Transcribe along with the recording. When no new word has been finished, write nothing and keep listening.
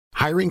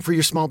Hiring for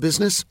your small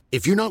business?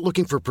 If you're not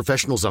looking for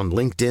professionals on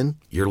LinkedIn,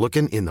 you're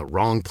looking in the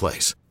wrong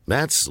place.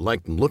 That's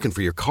like looking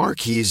for your car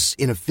keys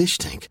in a fish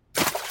tank.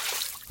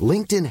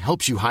 LinkedIn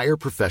helps you hire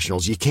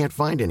professionals you can't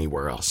find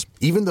anywhere else,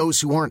 even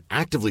those who aren't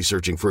actively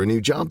searching for a new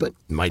job but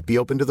might be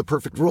open to the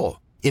perfect role.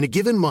 In a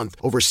given month,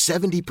 over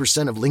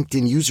 70% of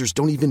LinkedIn users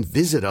don't even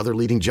visit other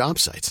leading job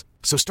sites.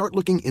 So start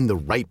looking in the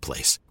right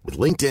place. With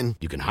LinkedIn,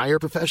 you can hire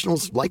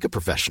professionals like a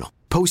professional.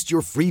 Post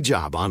your free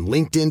job on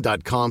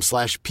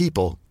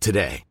linkedin.com/people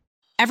today.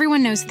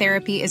 Everyone knows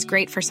therapy is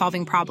great for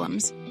solving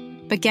problems.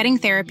 But getting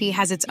therapy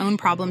has its own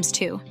problems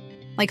too.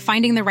 Like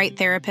finding the right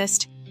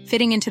therapist,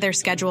 fitting into their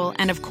schedule,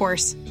 and of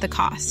course, the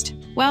cost.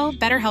 Well,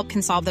 BetterHelp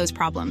can solve those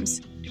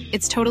problems.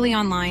 It's totally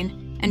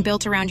online and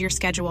built around your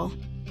schedule.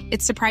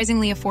 It's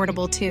surprisingly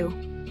affordable, too.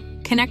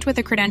 Connect with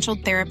a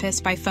credentialed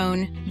therapist by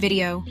phone,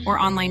 video, or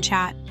online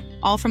chat,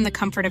 all from the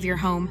comfort of your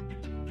home.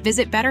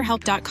 Visit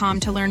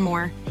BetterHelp.com to learn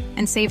more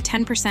and save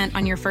 10%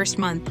 on your first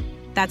month.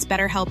 That's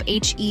BetterHelp,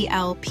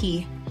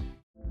 H-E-L-P.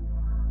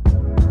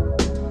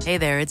 Hey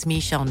there, it's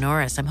Michelle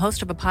Norris. I'm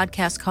host of a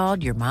podcast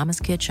called Your Mama's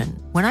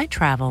Kitchen. When I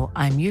travel,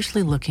 I'm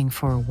usually looking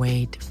for a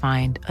way to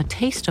find a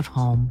taste of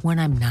home when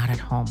I'm not at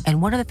home.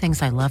 And one of the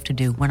things I love to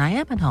do when I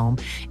am at home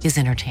is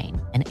entertain.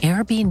 And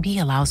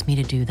Airbnb allows me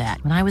to do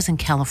that. When I was in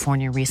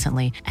California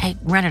recently, I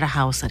rented a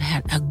house that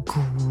had a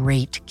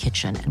great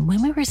kitchen. And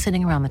when we were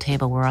sitting around the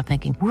table, we were all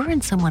thinking, we're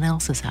in someone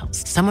else's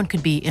house. Someone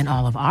could be in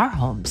all of our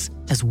homes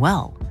as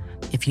well.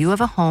 If you have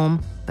a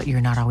home, but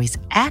you're not always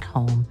at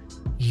home,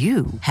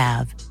 you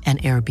have an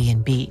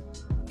Airbnb.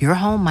 Your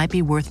home might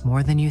be worth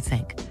more than you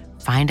think.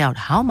 Find out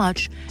how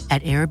much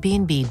at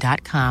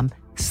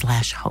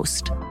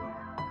airbnb.com/host.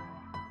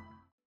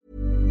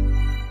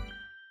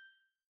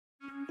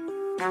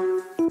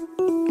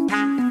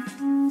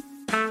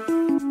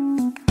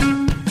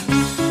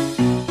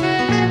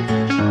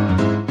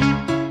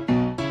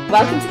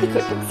 Welcome to the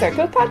Cookbook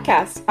Circle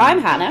podcast.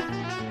 I'm Hannah.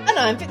 And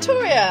I'm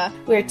Victoria.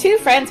 We're two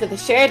friends with a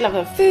shared love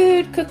of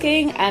food,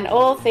 cooking, and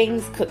all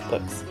things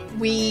cookbooks.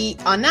 We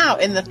are now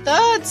in the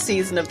third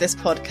season of this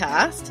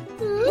podcast.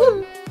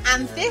 Ooh.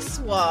 And this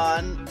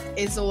one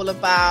is all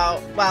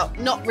about, well,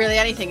 not really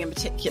anything in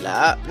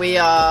particular. We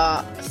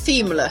are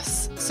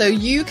themeless. So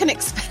you can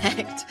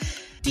expect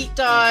deep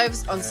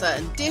dives on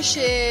certain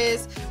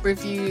dishes,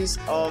 reviews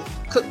of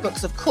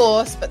cookbooks, of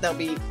course, but there'll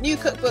be new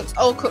cookbooks,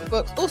 old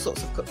cookbooks, all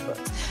sorts of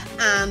cookbooks.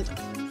 And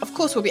of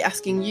course, we'll be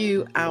asking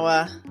you,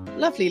 our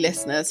lovely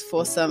listeners,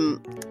 for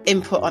some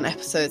input on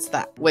episodes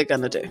that we're going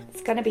to do.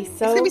 It's going to be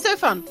so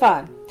fun.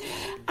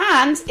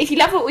 And if you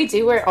love what we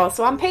do, we're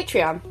also on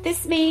Patreon.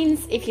 This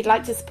means if you'd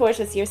like to support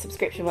us, your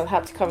subscription will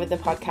help to cover the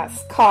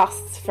podcast's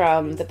costs,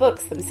 from the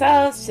books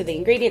themselves to the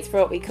ingredients for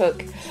what we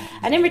cook.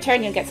 And in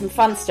return, you'll get some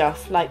fun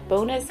stuff like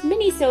bonus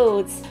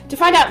mini-sodes. To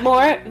find out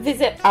more,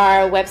 visit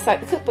our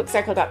website,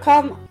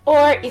 thecookbookcircle.com,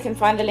 or you can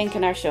find the link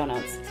in our show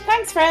notes.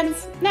 Thanks,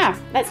 friends. Now,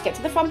 let's get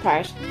to the fun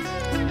part.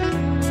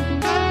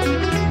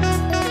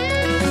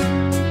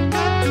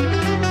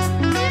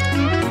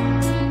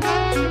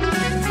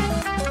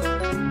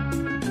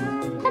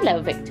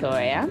 Hello,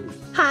 Victoria.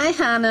 Hi,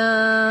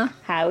 Hannah.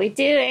 How are we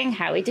doing?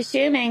 How are we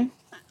dishooming?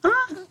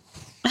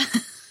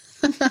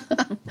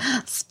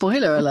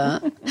 Spoiler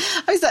alert.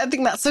 I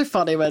think that's so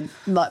funny when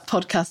like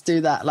podcasts do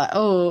that. Like,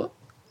 oh,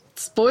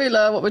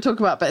 spoiler what we're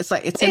talking about, but it's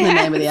like it's in the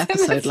name of the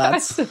episode,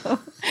 lads.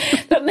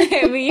 But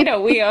you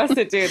know, we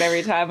also do it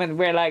every time, and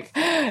we're like,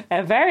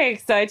 a very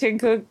exciting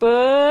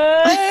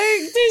cookbook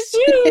to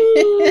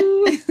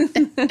shoot.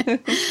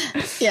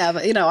 Yeah,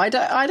 but you know, I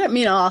don't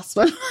mean us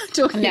when I'm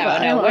talking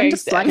about it. I'm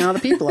just slagging other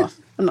people off.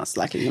 I'm not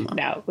slacking them off.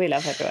 No, we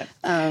love everyone.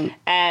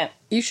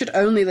 You should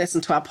only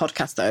listen to our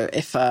podcast though.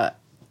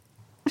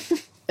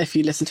 If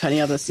you listen to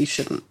any others, you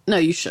shouldn't. No,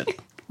 you should.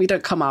 We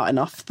don't come out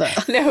enough.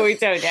 No, we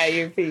don't. Yeah,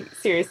 you'd be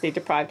seriously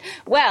deprived.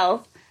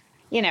 Well,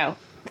 you know,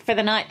 for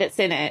the night that's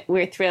in it,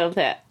 we're thrilled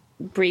that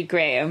Brie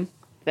Graham,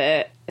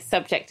 the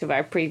subject of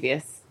our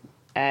previous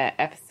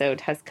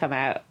episode, has come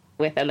out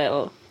with a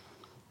little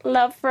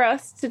love for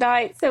us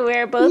tonight. So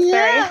we're both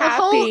very happy. A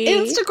whole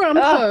Instagram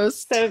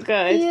post. So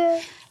good.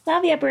 Yeah.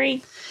 Love you,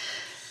 Brie.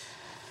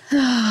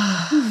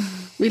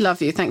 We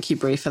love you. Thank you,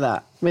 Brie, for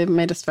that. We've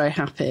made us very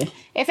happy.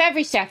 If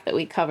every chef that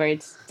we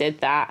covered did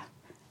that,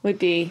 we'd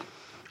be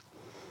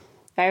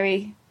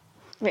very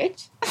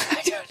rich.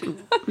 I don't know.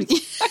 I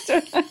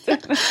don't know.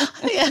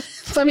 Yeah,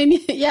 I mean,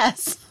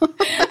 yes.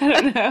 I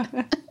don't know.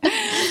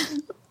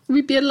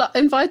 We'd be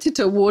invited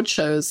to award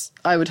shows,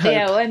 I would hope.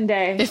 Yeah, one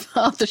day. If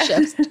other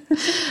chefs,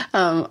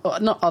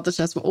 not other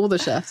chefs, but all the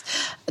chefs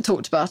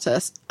talked about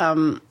us.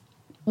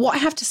 What I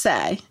have to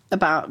say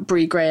about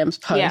Brie Graham's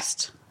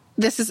post,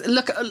 this is,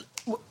 look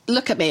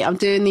at me. I'm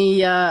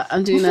doing a,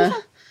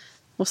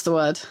 what's the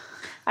word?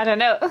 I don't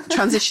know.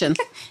 Transition.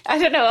 I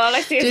don't know. All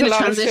I see is a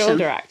lot of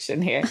shoulder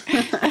action here.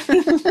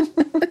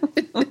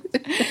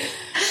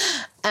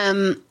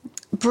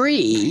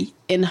 Brie,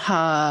 in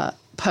her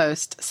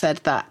post, said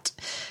that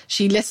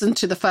she listened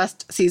to the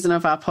first season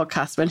of our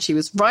podcast when she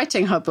was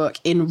writing her book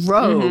in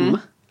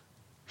Rome.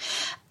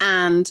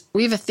 And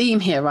we have a theme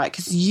here, right?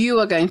 Because you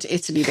are going to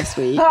Italy this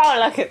week.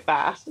 Oh, look at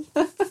that.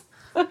 There's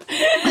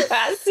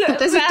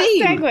a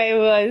theme. That segue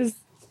was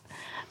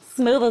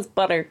smooth as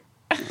butter.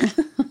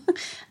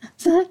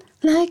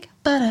 Like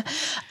butter.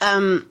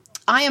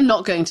 I am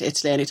not going to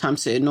Italy anytime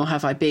soon, nor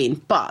have I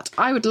been. But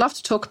I would love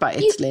to talk about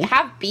Italy. You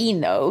have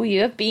been, though. You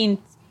have been.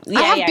 Yeah,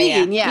 I have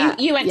been.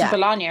 You went to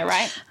Bologna,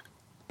 right?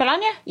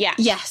 Bologna? Yeah.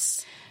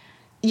 Yes.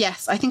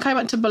 I think I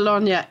went to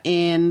Bologna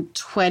in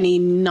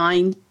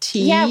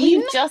 2019. Yeah,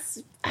 we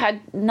just had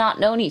not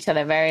known each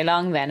other very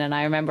long then, and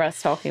I remember us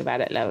talking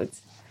about it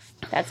loads.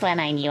 That's when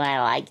I knew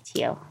I liked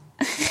you.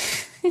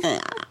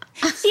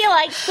 She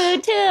likes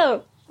food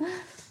too.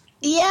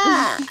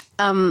 Yeah.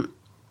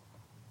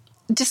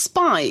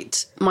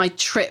 Despite my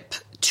trip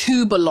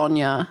to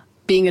Bologna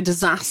being a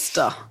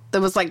disaster,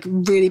 there was like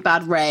really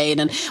bad rain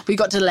and we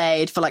got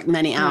delayed for like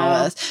many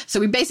hours. So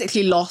we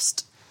basically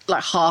lost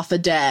like half a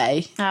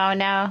day. Oh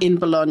no. In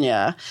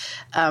Bologna.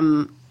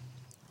 And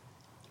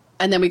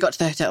then we got to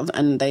the hotel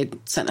and they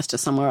sent us to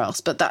somewhere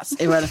else. But that's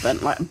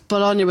irrelevant. Like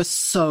Bologna was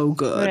so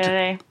good.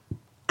 Really?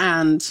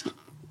 And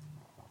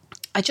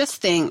I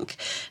just think,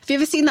 have you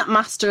ever seen that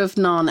Master of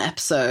None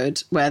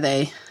episode where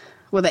they're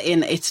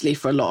in Italy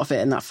for a lot of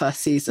it in that first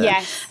season?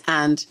 Yes.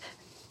 And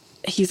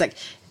he's like,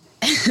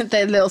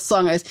 their little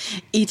song is,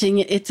 eating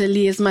in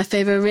Italy is my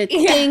favourite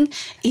thing.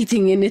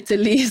 Eating in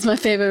Italy is my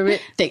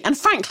favourite thing. And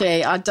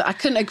frankly, I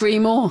couldn't agree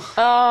more.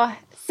 Oh,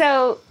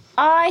 so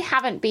I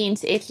haven't been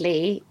to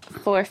Italy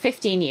for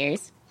 15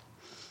 years.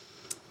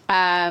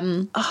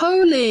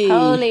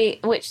 Holy.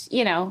 Which,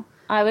 you know,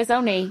 I was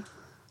only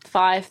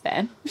 5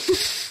 then.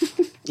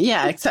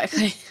 Yeah,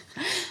 exactly.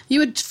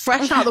 You were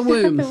fresh out the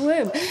womb.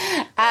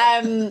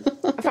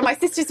 For my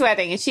sister's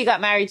wedding, and she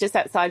got married just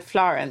outside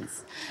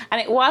Florence.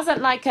 And it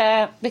wasn't like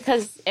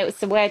because it was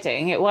the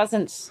wedding, it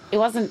wasn't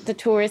the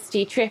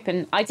touristy trip,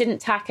 and I didn't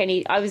tack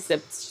any. I was a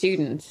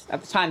student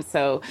at the time,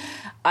 so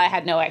I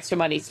had no extra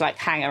money to like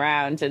hang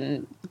around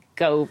and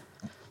go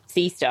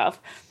see stuff.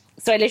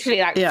 So I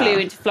literally flew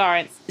into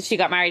Florence. She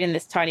got married in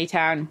this tiny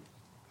town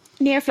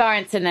near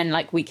Florence, and then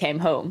like we came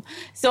home.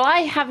 So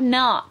I have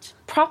not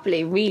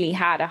properly really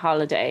had a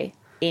holiday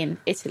in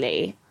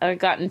Italy or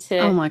gotten to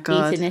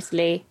eat in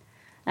Italy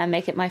and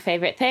make it my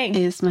favourite thing.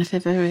 It is my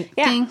favourite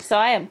thing. So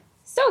I am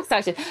so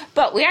excited.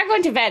 But we are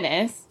going to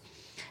Venice.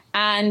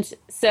 And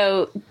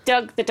so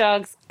Doug the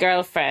dog's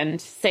girlfriend,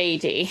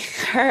 Sadie,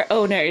 her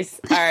owners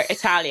are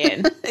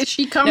Italian. Is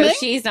she coming? No,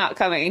 she's not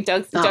coming.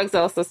 Doug's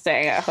also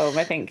staying at home,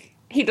 I think.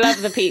 He'd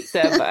love the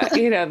pizza, but,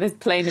 you know, this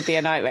plane would be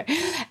a nightmare.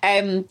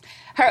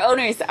 Her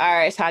owners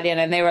are Italian,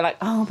 and they were like,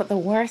 oh, but the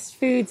worst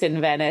food's in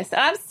Venice.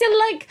 And I'm still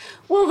like,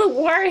 well,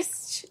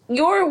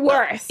 your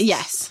worst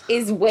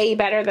is way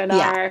better than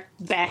our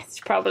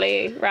best,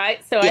 probably, right?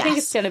 So I think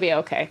it's going to be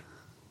okay.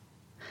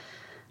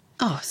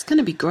 Oh, it's going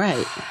to be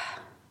great.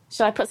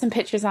 Shall I put some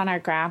pictures on our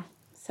gram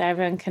so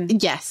everyone can...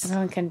 Yes.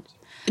 Everyone can...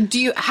 Do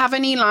you have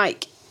any,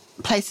 like,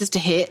 places to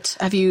hit?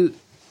 Have you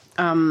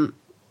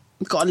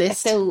got a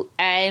list? So,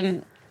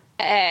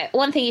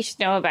 one thing you should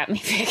know about me,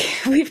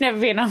 Vic, we've never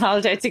been on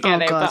holiday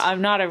together, but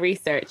I'm not a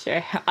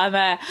researcher. I'm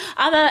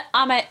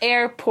an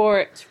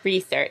airport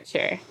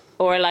researcher,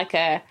 or like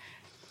a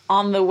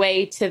on the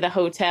way to the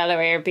hotel or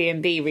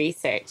Airbnb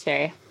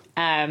researcher.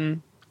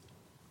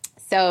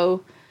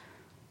 So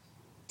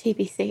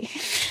TBC.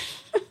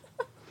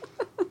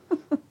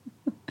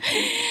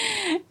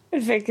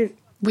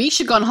 We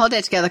should go on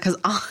holiday together because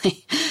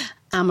I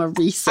am a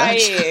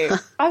researcher.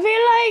 I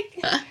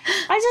feel like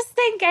I just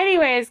think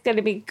anyway it's going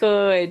to be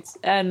good,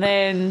 and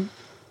then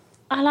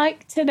I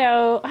like to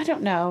know. I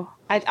don't know.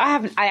 I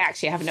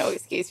actually have no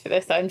excuse for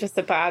this. I'm just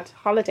a bad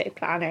holiday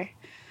planner.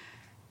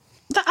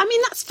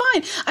 That's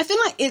fine. I feel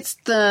like it's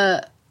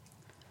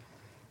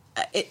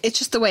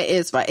just the way it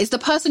is, right? Is the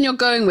person you're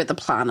going with the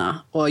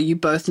planner, or are you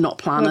both not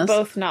planners? We're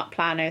both not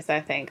planners, I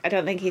think. I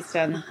don't think he's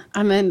done...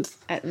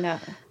 no.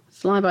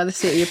 Fly by the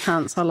seat of your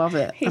pants. I love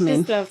it. He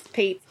just loves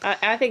pizza.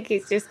 I think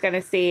he's just going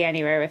to see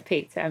anywhere with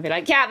pizza and be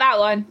like, yeah, that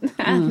one.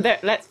 And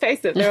let's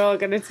face it, they're all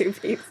going to do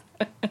pizza.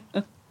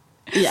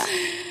 Yeah.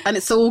 And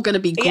it's all going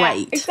to be great.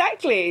 Yeah,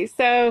 exactly.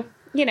 So,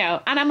 you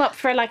know, and I'm up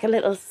for like a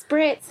little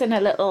spritz and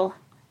a little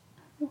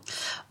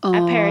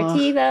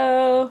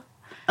aperitivo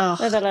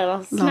with a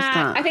little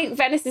snack. I think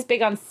Venice is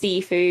big on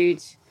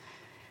seafood.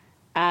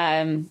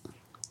 I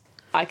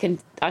can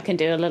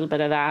do a little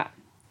bit of that.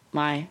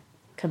 My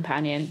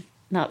companion,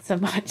 not so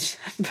much,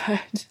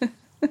 but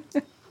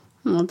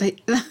well, they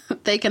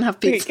can have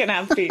pizza. We can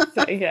have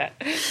pizza, yeah.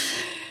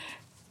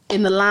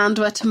 In the land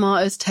where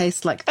tomatoes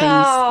taste like things.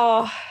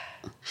 Oh,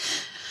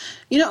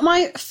 you know,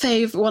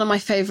 one of my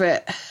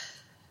favourite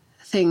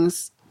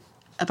things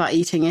about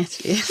eating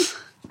Italy is,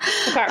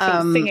 apart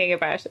from singing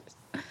about it.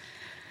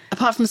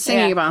 Apart from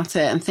singing about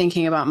it and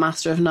thinking about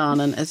Master of None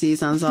and Aziz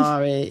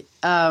Ansari,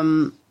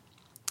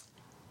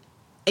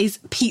 is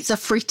pizza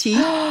fritti.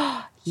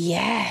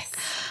 Yes.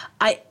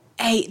 I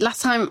ate the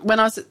last time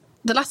I was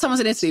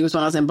in Italy was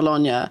when I was in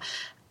Bologna,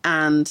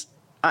 and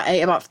I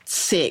ate about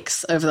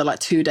 6 over the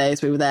 2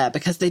 days we were there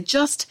because they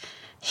just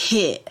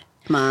hit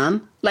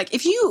man. Like,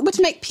 if you were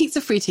to make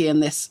pizza fritti in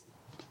this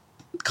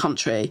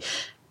country,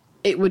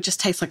 it would just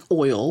taste like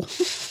oil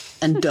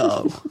and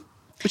dough,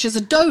 which is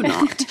a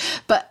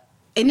donut. But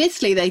in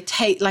Italy, they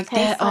taste like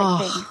they're,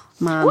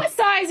 man. What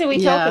size are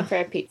we talking for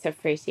a pizza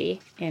fritti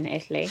in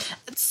Italy?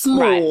 It's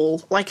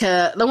small, like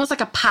almost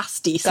like a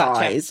pasty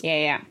size.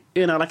 Yeah.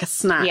 You know, like a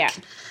snack. Yeah.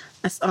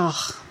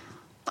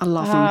 I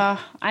love them.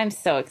 I'm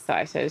so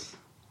excited.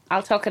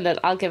 I'll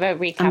give a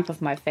recap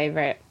of my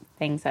favourite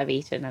things I've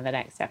eaten in the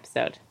next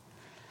episode.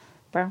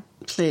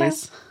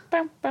 Please.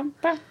 That's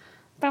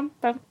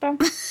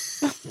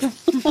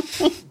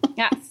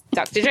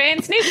Dr. Dre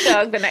and Snoop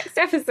Dogg, the next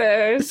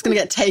episode. It's going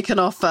to get taken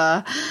off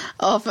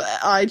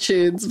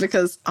iTunes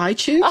because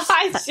iTunes?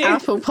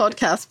 Apple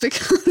Podcast,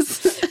 because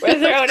we're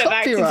throwing it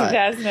back to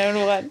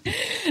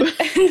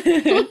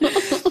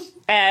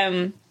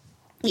 2001.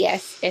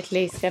 Yes,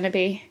 Italy's going to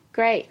be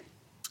great.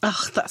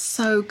 Oh, that's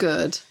so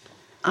good.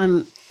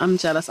 I'm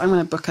jealous. I'm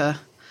going to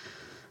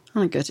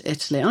go to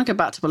Italy. I'm going to go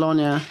back to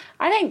Bologna.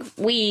 I think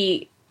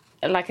we,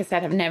 like I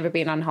said, have never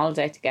been on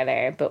holiday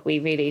together, but we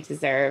really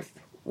deserve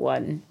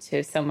one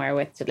to somewhere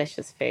with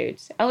delicious food.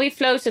 And we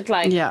floated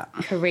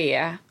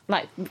Korea,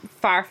 like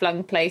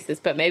far-flung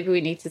places, but maybe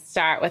we need to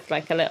start with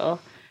like a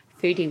little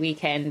foodie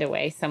weekend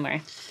away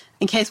somewhere.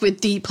 In case we're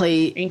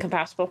deeply...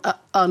 Incompatible.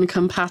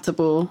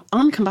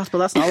 Uncompatible,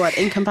 that's not a word.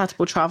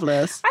 Incompatible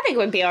travellers. I think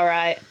we'd be all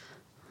right.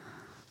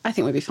 I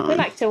think we'd be fine. We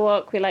like to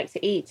walk, we like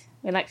to eat,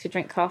 we like to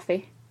drink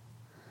coffee.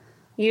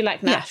 You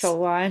like natural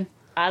wine.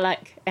 I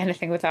like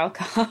anything with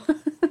alcohol.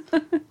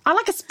 I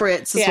like a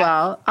spritz as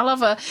well. I love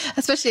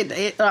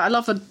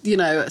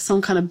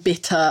some kind of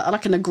bitter. I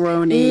like a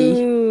Negroni.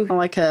 Ooh. I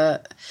like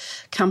a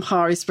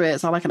Campari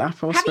spritz. I like an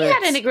Aperol spritz. Have you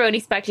had a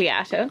Negroni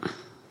Spagliato?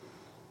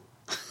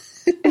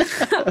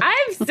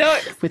 I'm so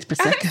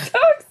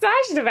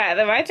excited about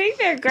them. I think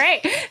they're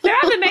great. They're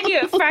on the menu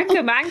at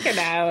Franco Manca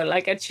now,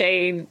 like a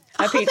pizza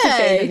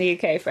chain in the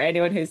UK for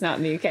anyone who's not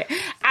in the UK,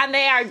 and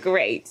they are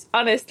great.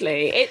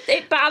 Honestly,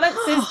 it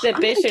balances the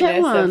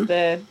bitterness of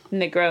the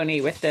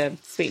Negroni with the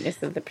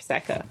sweetness of the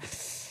Prosecco.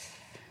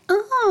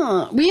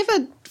 We have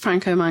a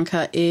Franco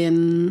Manca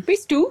in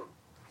Bristol.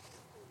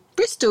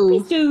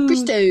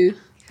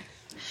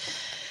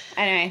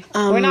 Anyway,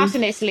 we're not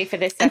in Italy for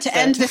this episode. And to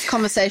end this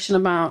conversation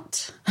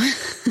about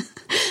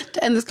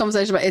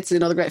Italy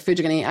and all the great food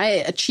you're going to eat, I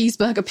ate a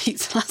cheeseburger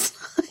pizza last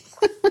night.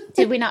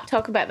 Did we not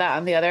talk about that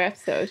on the other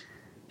episode?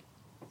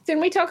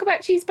 Didn't we talk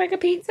about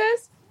cheeseburger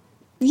pizzas?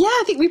 Yeah,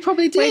 I think we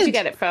probably did. Where did you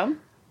get it from?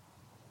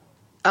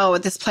 Oh,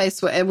 at this place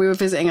where we were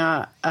visiting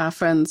our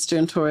friends, Stu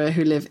and Toria,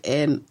 who live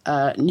in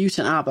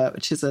Newton Abbot,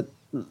 which is a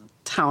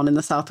town in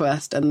the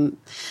southwest, and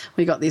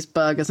we got these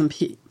burgers and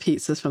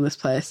pizzas from this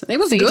place. It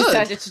was good. So you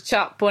decided to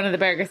chop one of the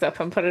burgers up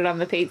and put it on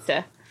the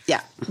pizza?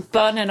 Yeah.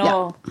 Bun and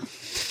all.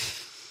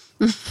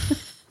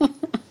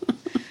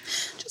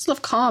 Just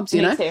love carbs,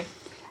 you know? Me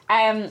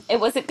too.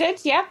 Was it good?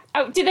 Yeah.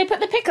 Oh, did they put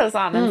the pickles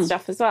on and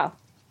stuff as well?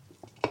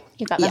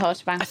 You got the whole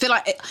shebang. I feel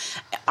like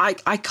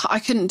I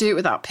couldn't do it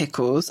without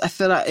pickles. I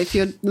feel like if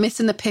you're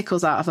missing the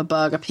pickles out of a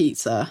burger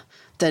pizza,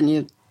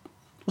 then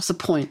what's the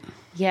point?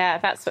 Yeah,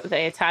 that's what the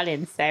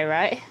Italians say,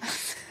 right?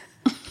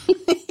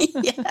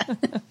 Yeah.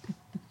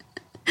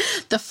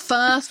 The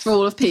first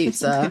rule of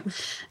pizza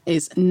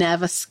is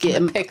never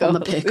skim on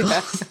the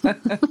pickles.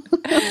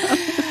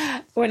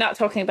 Yeah. We're not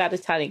talking about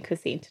Italian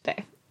cuisine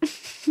today.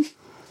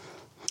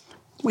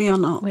 We are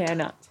not.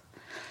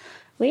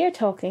 We are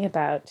talking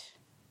about...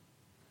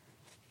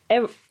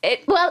 the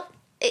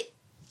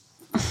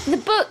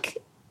book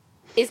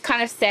is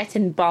kind of set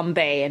in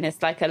Bombay, and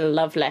it's like a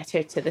love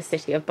letter to the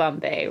city of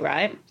Bombay,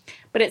 right?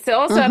 But it's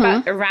also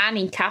about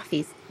Irani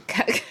cafes.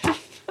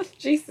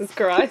 Jesus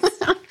Christ.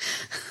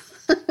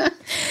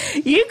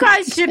 You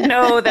guys should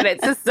know that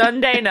it's a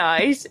Sunday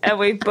night and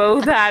we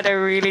both had a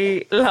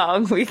really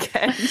long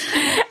weekend.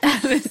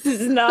 And this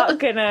is not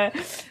gonna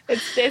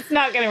it's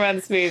not gonna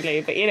run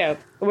smoothly, but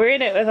we're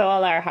in it with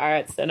all our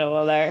hearts and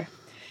all our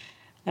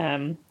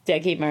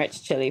Deggy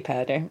merch chili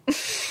powder.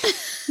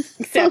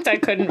 Except I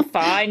couldn't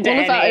find any.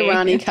 What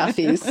about Irani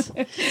cafes?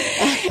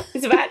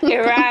 It's about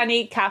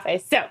Irani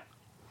cafes. So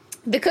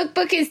the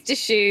cookbook is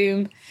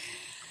Dishoom,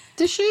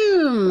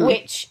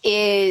 which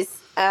is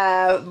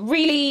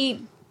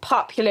really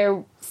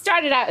popular.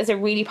 Started out as a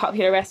really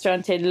popular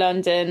restaurant in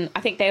London.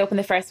 I think they opened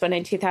the first one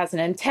in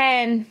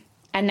 2010,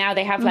 and now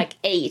they have like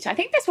 8. I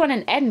think there's one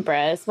in Edinburgh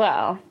as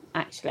well,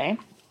 actually.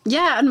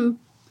 Yeah, and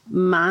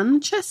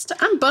Manchester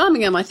and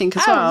Birmingham, I think,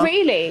 as well. Oh,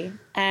 really?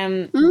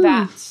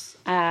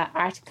 That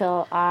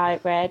article I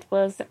read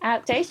was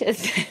outdated.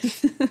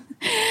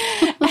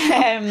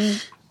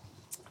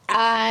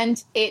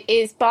 And it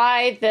is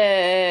by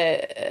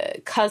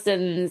the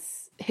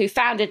cousins who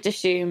founded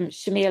Dishoom,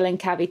 Shamil and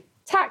Kavi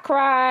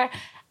Thakrar,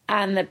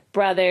 and the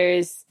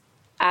brothers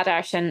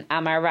Adarsh and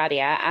Amar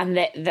Radia, and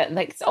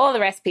it's all the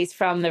recipes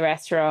from the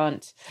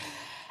restaurant,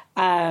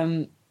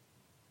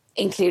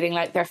 including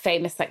like their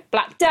famous like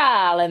black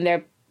dal and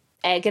their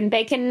egg and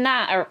bacon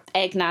or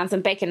egg naans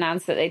and bacon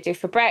naans that they do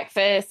for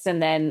breakfast,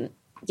 and then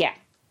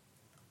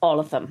all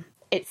of them.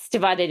 it's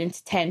divided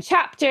into 10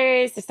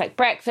 chapters. There's like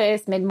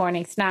breakfast,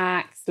 mid-morning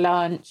snacks,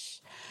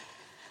 lunch,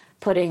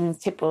 puddings,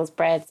 tipples,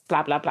 breads,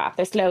 blah, blah, blah.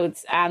 There's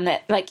loads. And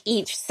that, like,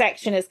 each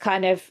section is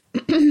kind of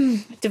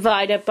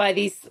divided by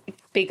these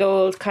big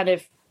old kind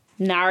of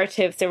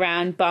narratives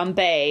around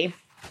Bombay.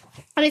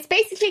 And it's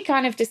basically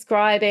kind of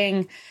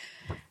describing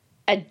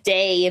a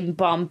day in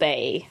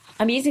Bombay.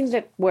 I'm using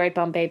the word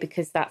Bombay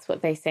because that's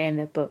what they say in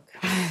the book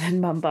rather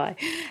than Mumbai.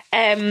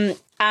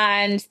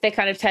 And they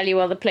kind of tell you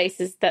all the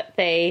places that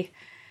they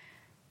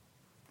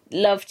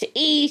love to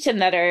eat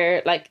and that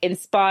are like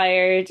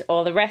inspired,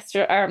 all the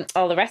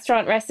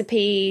restaurant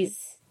recipes.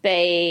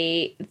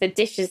 The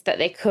dishes that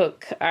they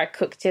cook are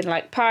cooked in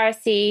like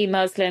Parsi,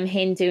 Muslim,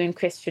 Hindu and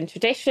Christian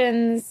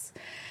traditions,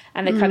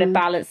 and they kind of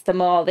balance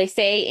them all. They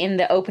say in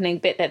the opening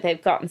bit that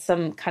they've gotten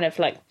some kind of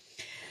like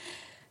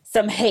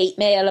some hate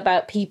mail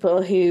about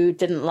people who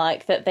didn't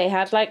like that they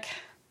had like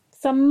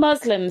some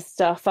Muslim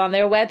stuff on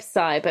their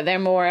website, but they're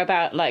more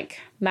about like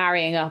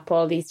marrying up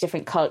all these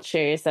different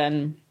cultures.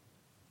 And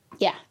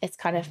yeah, it's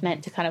kind of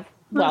meant to kind of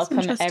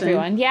welcome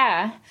everyone.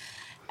 Yeah.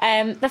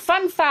 The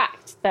fun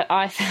fact that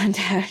I found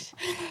out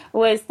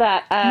was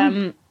that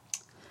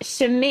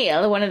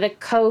Shamil, one of the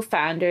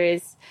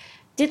co-founders,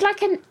 did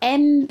like an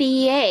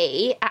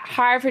MBA at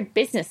Harvard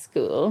Business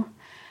School,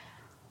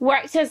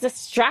 worked as a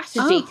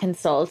strategy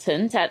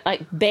consultant at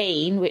like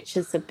Bain, which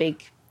is a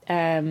big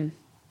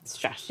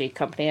strategy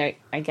company,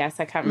 I guess.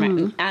 I can't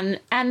remember. And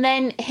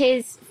then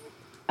his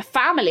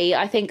family,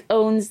 I think,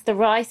 owns the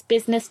rice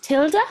business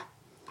Tilda,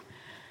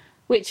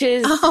 which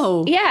is,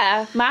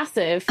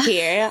 massive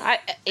here.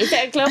 Is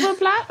it a global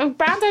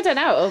brand? I don't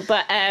know.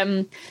 But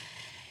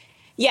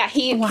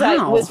he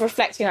like, was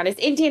reflecting on his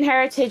Indian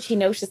heritage. He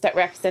noticed that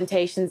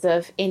representations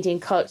of Indian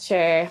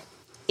culture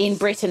in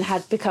Britain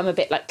had become a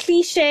bit like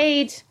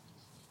cliched.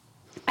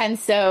 And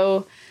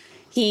so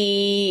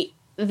they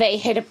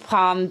hit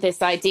upon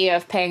this idea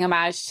of paying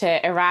homage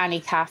to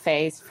Irani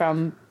cafes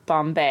from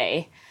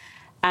Bombay.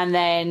 And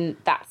then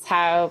that's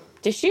how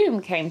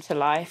Dishoom came to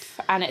life.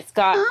 And it's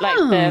got like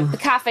the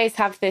cafes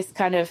have this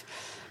kind of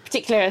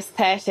particular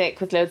aesthetic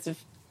with loads of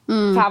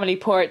family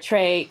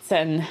portraits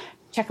and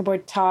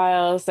checkerboard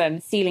tiles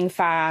and ceiling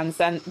fans.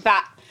 And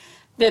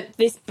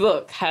this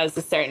book has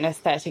a certain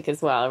aesthetic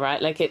as well,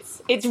 right? Like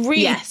it's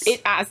really,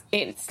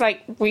 it's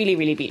like really,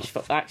 really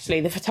beautiful. Actually,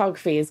 the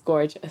photography is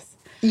gorgeous.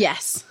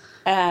 Yes.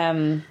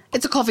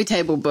 It's a coffee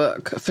table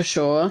book for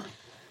sure.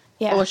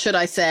 Yeah. Or should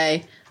I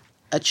say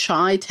a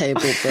chai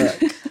table book?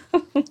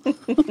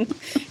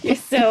 You're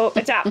so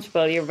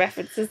adaptable. Your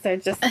references are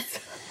just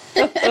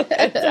so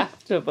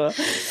adaptable.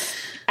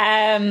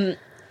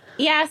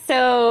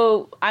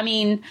 So, I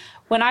mean,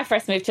 when I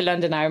first moved to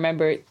London, I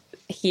remember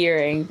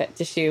hearing that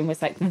Dishoom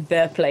was like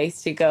the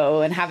place to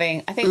go, and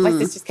having, I think my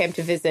sisters came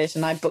to visit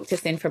and I booked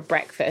us in for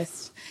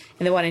breakfast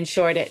in the one in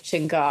Shoreditch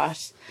and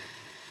got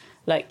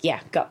the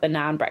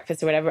naan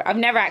breakfast or whatever. I've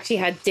never actually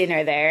had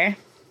dinner there,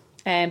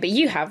 but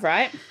you have,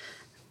 right?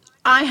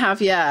 I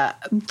have, yeah.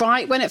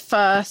 Right when it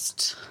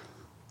first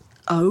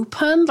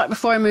opened, like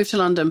before I moved to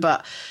London,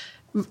 but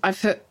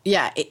I've heard,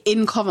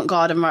 in Covent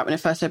Garden, right when it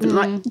first opened.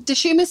 Like,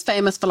 Dishoom is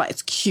famous for like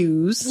its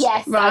queues,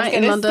 yes, right,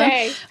 in London.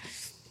 Say.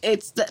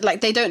 It's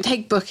like they don't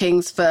take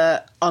bookings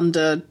for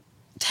under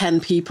 10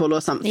 people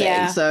or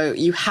something. So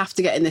you have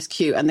to get in this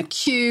queue, and the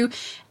queue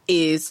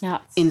is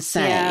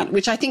insane,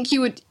 which I think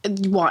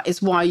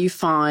is why you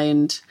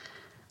find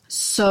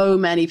so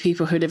many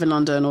people who live in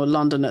London or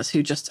Londoners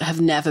who just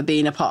have never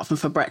been apart from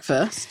for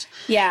breakfast.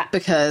 Yeah.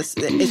 Because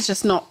it's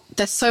just not,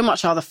 there's so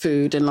much other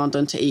food in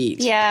London to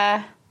eat.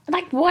 Yeah.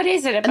 Like, what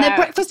is it about? And their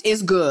breakfast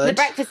is good. The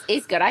breakfast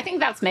is good. I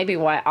think that's maybe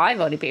why I've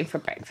only been for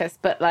breakfast.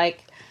 But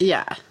like,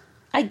 yeah.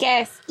 I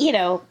guess,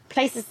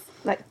 places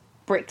like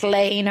Brick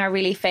Lane are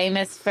really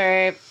famous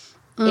for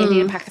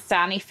Indian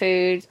Pakistani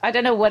food. I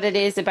don't know what it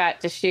is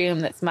about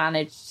Dishoom that's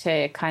managed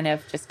to kind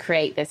of just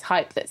create this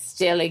hype that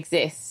still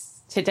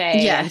exists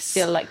today and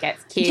still like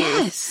gets queues.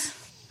 Yes.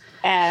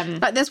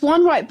 Like there's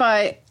one right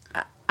by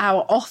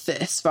our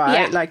office,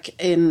 right?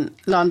 Like in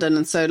London,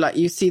 and so like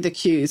you see the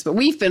queues. But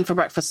we've been for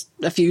breakfast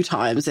a few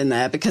times in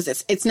there because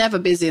it's never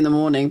busy in the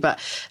morning, but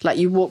like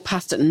you walk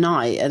past at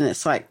night and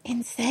it's like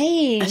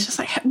insane. It's just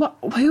like, what?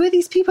 Who are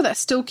these people that are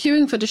still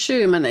queuing for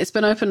Dishoom? And it's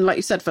been open, like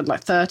you said, for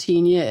like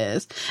 13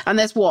 years. And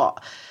there's 4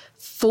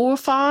 or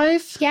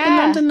 5 in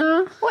London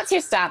now. What's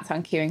your stance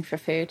on queuing for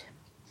food?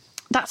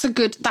 That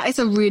is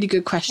a really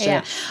good question.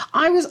 Yeah.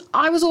 I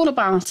was all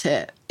about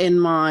it in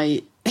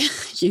my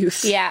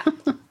youth. Yeah.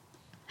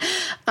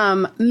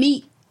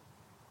 Meat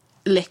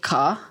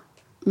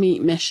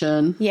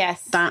Mission.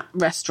 Yes. That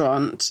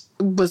restaurant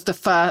was the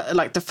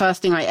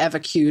first thing I ever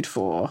queued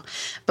for.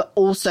 But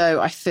also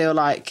I feel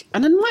like,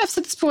 and I might have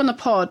said this before in the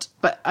pod,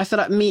 but I feel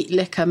like Meat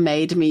Liquor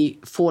made me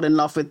fall in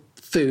love with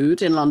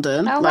food in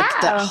London. Oh, like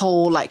wow. that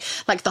whole like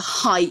the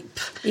hype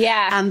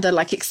and the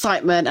like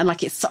excitement, and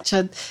like it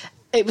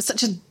was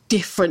such a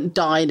different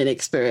dining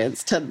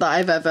experience that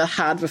I've ever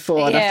had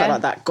before, and I felt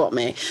like that got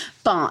me.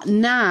 But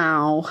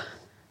now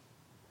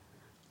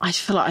I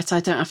feel like I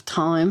don't have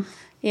time.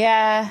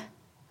 Yeah,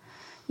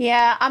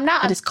 Yeah, I'm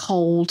not. And it's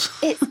cold.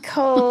 It's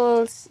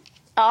cold.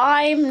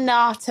 I'm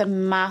not a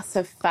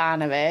massive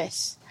fan of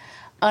it.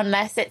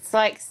 Unless it's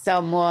like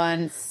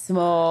someone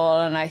small,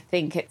 and I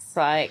think it's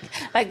like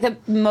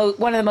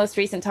one of the most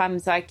recent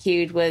times I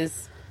queued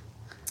was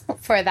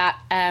for that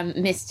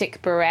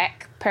Mystic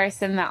Barek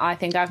person that I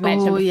think I've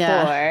mentioned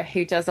before,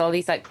 who does all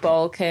these like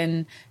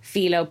Balkan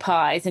phyllo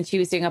pies, and she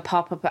was doing a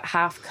pop-up at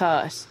Half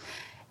Cut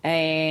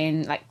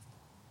in like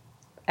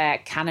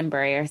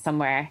Canonbury or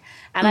somewhere,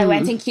 and I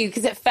went in queue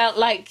because it felt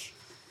like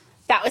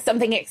that was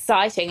something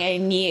exciting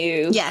and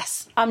new.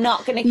 Yes. I'm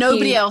not going to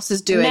Nobody else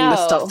is doing the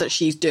stuff that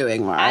she's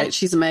doing, right? And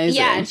she's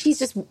amazing. Yeah, and she's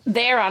just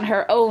there on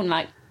her own,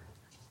 like,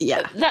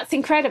 yeah, that's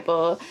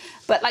incredible.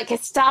 But like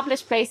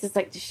established places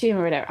like Dishoom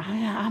or whatever,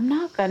 I'm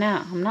not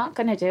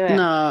gonna do it.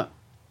 No.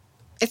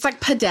 It's like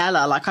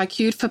Padella. Like, I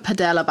queued for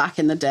Padella back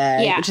in the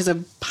day, which is a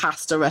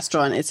pasta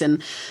restaurant.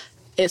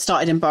 It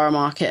started in Borough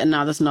Market, and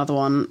now there's another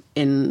one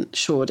in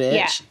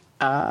Shoreditch.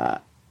 Yeah.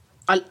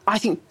 I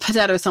think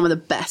Padella is some of the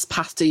best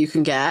pasta you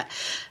can get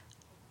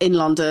in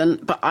London,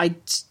 but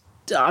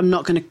I'm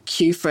not going to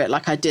queue for it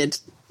like I did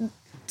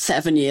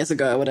 7 years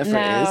ago, whatever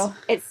it is. No,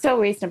 it's so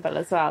reasonable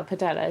as well,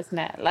 Padella, isn't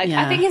it? Like,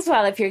 I think as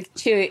well, if you're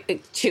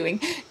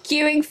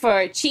queuing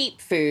for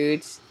cheap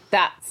food,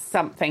 that's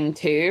something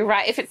too,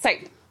 right? If it's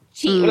like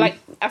cheap, like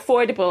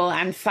affordable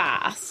and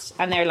fast,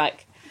 and they're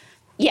like,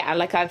 yeah,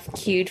 like I've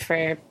queued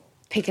for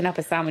picking up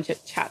a sandwich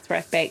at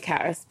Chatsworth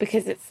Bakehouse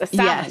because it's a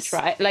sandwich,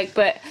 right? Like,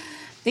 but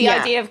the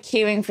idea of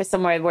queuing for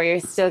somewhere where you're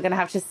still going to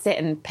have to sit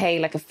and pay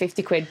like a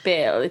 50 quid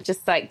bill, it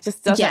just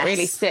doesn't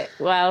really sit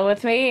well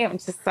with me. I'm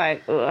just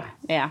like, ugh,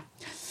 yeah.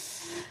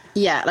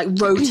 Yeah, like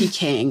Roti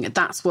King,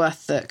 that's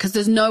worth it. Because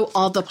there's no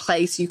other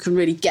place you can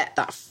really get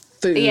that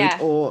food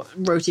or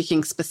Roti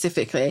King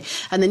specifically.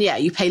 And then,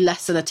 you pay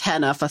less than a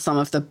tenner for some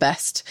of the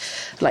best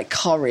like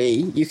curry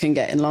you can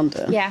get in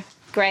London. Yeah,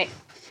 great.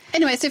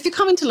 Anyway, so if you're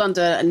coming to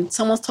London and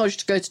someone's told you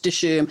to go to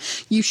Dishoom,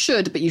 you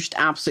should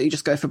absolutely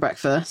just go for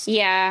breakfast.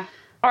 Yeah.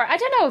 Or I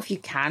don't know if you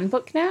can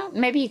book now.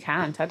 Maybe you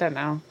can't. I don't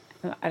know.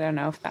 I don't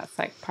know if that's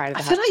like part of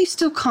the... I feel like you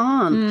still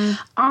can't.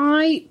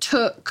 I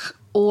took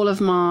all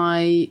of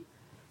my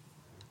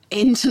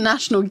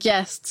international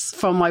guests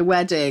from my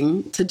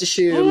wedding to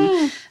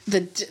Dishoom.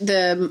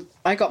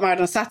 I got married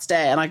on a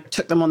Saturday and I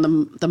took them on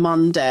the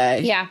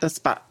Monday. Yeah.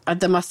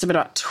 There must have been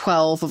about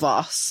 12 of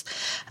us.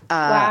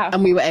 Wow.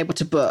 And we were able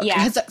to book.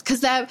 Yeah.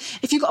 Because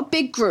if you've got a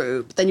big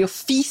group, then your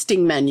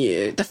feasting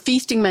menu, the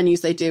feasting menus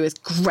they do is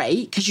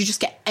great because you just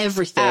get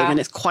everything and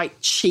it's quite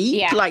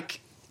cheap. Like,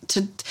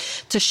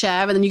 to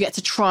share, and then you get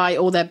to try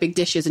all their big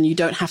dishes and you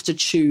don't have to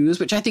choose,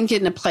 which I think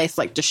in a place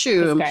like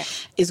Dishoom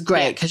is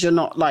great because you're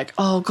not like,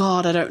 oh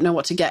God, I don't know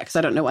what to get because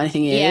I don't know what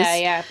anything is.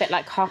 Yeah, a bit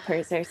like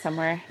Hoppers or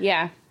somewhere.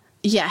 Yeah.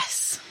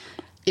 Yes.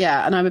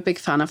 Yeah, and I'm a big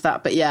fan of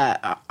that. But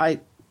yeah, I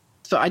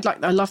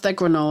love their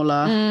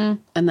granola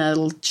and their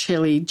little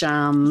chili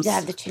jams.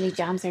 Yeah, the chili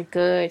jams are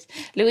good.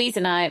 Louise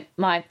and I,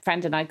 my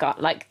friend and I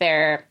got like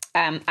their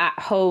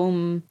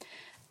at-home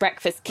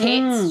breakfast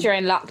kits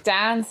during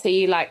lockdown. So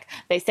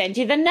they send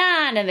you the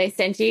naan and they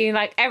send you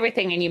like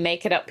everything and you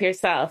make it up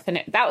yourself.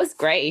 And that was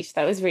great.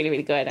 That was really,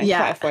 really good and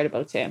quite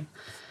affordable too.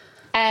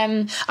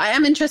 I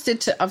am interested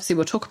to, obviously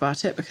we'll talk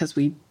about it because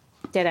we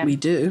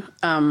do.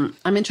 I'm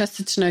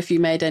interested to know if you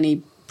made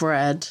any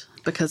bread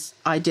because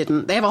I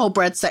didn't. They have a whole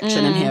bread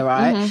section in here,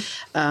 right?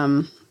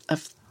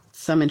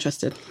 So I'm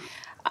interested.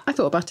 I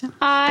thought about it.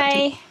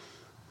 I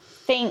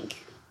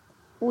think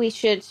we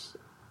should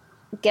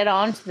get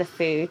on to the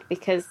food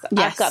because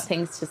I've got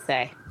things to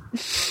say.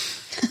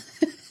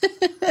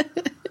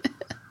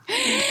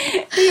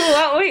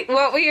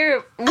 What were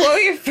your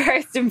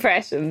first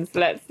impressions?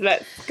 Let's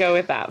go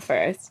with that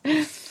first.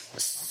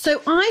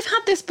 So I've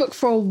had this book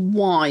for a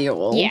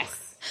while.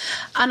 Yes.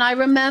 And I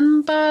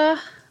remember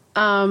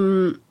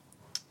when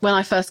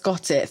I first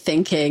got it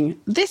thinking,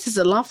 this is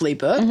a lovely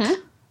book.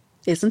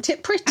 Isn't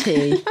it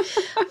pretty?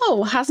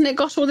 Oh, hasn't it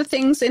got all the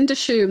things in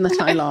Dishoom that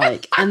I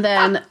like? And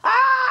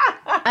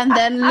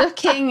then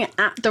looking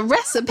at the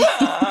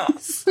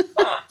recipes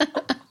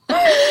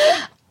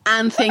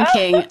and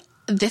thinking,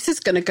 this is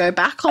going to go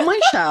back on my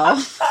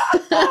shelf.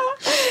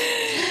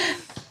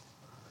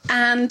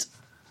 And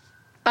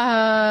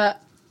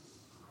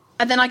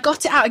then I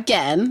got it out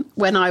again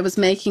when I was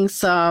making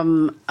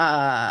some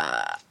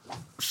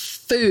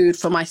food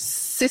for my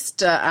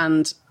sister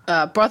and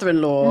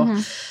brother-in-law.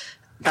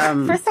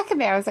 For a second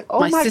there, I was like, oh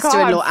my God. My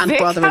sister-in-law and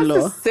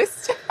brother-in-law. Has a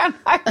sister and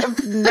I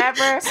have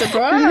never...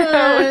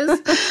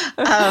 Surprise!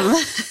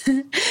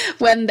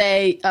 When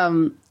they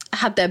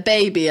had their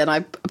baby and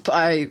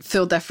I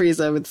filled their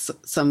freezer with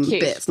some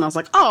bits and I was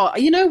like, oh,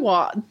 you know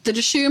what? The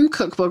Dishoom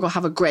cookbook will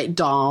have a great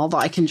dal that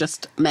I can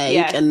just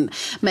make and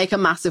make a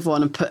massive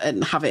one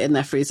and have it in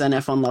their freezer and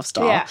everyone loves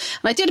dal. Yeah.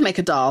 And I did make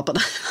a dal, but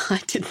I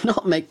did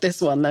not make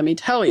this one, let me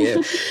tell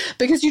you.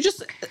 Because you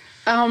just...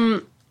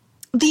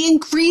 the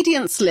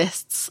ingredients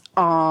lists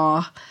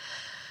are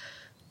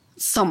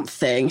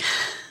something.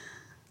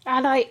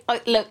 And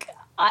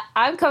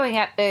I'm coming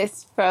at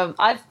this from...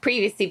 I've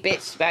previously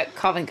bitched about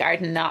Covent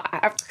Garden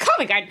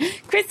Covent Garden.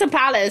 Crystal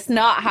Palace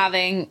not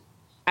having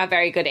a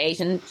very good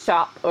Asian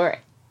shop or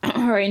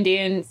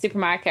Indian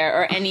supermarket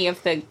or any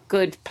of the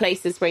good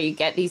places where you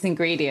get these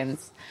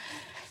ingredients.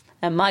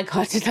 And my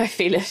God, did I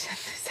feel it in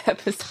this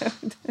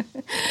episode.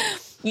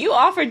 You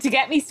offered to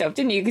get me stuff,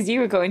 didn't you? Because you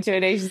were going to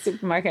an Asian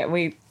supermarket and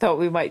we thought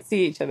we might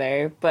see each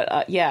other. But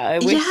I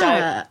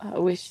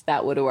wish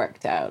that would have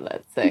worked out,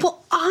 let's say.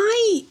 Well,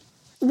 I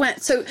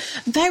went, so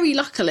very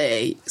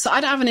luckily, so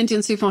I don't have an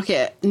Indian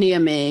supermarket near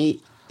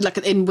me, like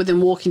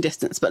within walking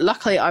distance. But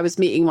luckily I was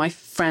meeting my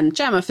friend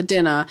Gemma for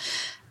dinner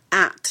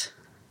at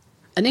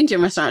an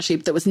Indian restaurant, actually,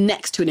 that was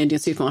next to an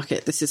Indian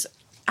supermarket. This is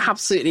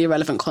absolutely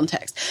irrelevant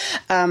context.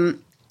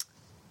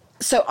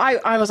 So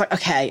I was like,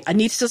 okay, I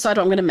need to decide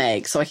what I'm going to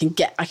make so I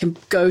can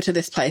go to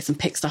this place and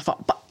pick stuff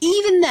up. But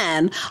even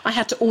then, I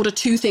had to order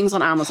 2 things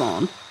on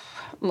Amazon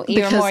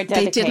You're more because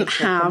they didn't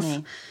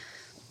have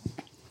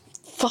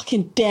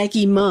fucking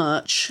Deggy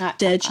merch,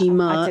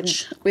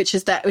 which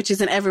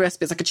is in every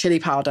recipe. It's like a chili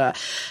powder,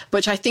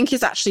 which I think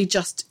is actually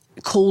just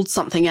called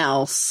something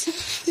else.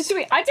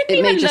 I didn't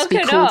even look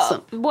it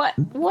up. What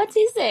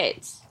is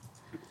it?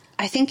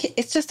 I think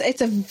it's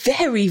a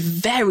very,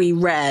 very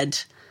red.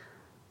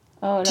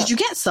 Oh, did you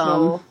get some?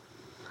 No.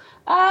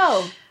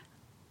 Oh,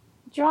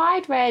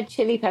 dried red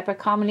chili pepper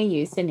commonly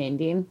used in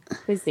Indian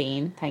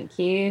cuisine. Thank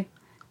you.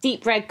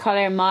 Deep red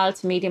colour, mild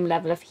to medium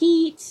level of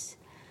heat.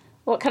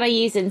 What can I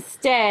use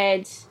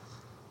instead?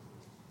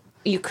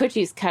 You could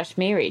use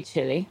Kashmiri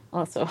chili.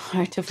 Also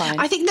hard to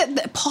find. I think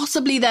that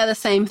possibly they're the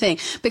same thing,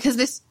 because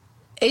this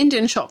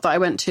Indian shop that I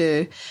went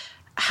to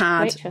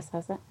had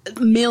a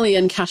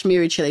million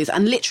Kashmiri chilies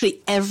and literally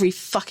every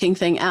fucking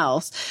thing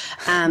else,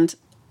 and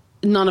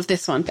none of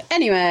this one. But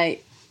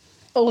anyway,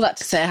 all that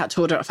to say, I had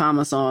to order it off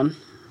Amazon.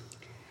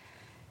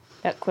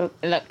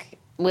 Look,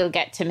 we'll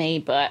get to me,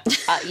 but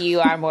you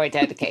are more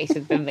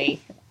dedicated than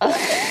me.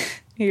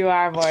 You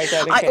are more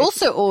dedicated. I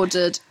also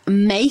ordered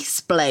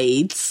mace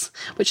blades,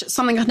 which is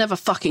something I've never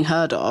fucking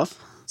heard of.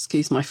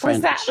 Excuse my French.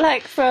 Was that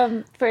like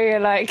for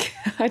your, like,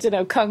 I don't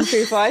know, kung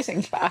fu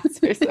fighting class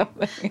or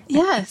something?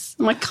 Yes,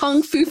 my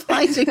kung fu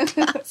fighting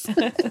class.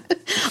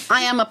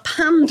 I am a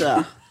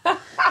panda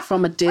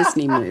from a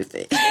Disney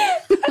movie.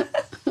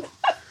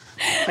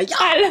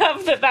 I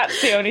love that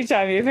that's the only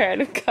time you've heard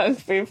of kung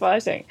fu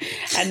fighting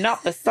and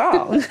not the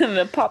song,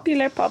 the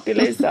popular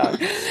song.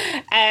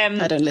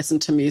 I don't listen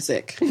to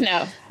music.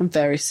 No. I'm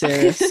very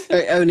serious.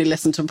 I only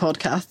listen to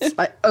podcasts.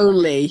 I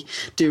only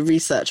do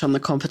research on the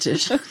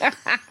competition.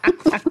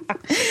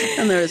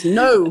 And there is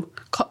no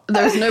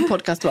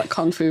podcast about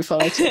kung fu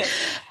fighting.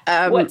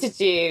 What did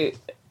you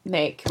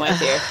make, my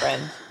dear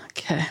friend?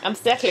 Okay. I'm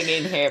settling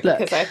in here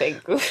because I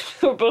think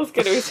we're both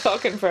going to be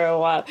talking for a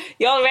while.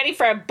 You all ready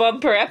for a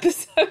bumper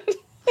episode?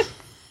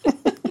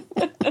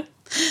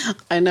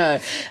 I know.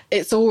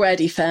 It's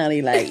already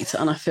fairly late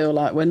and I feel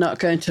like we're not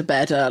going to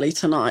bed early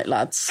tonight,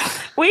 lads.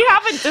 We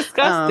haven't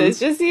discussed this.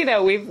 Just,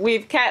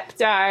 we've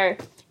kept our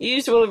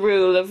usual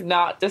rule of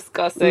not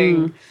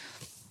discussing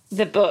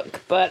the book.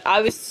 But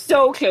I was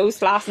so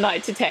close last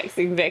night to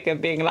texting Vic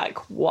and being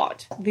like,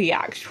 what the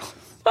actual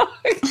fuck?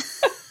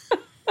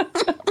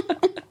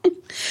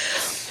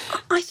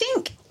 I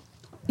think,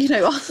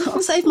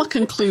 I'll save my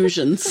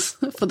conclusions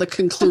for the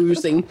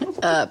concluding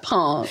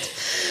part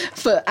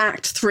for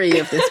Act 3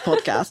 of this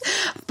podcast.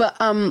 But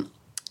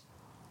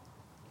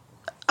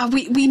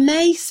we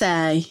may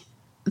say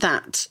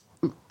that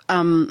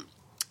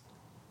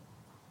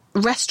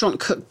restaurant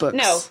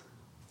cookbooks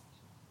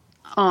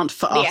aren't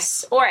for us.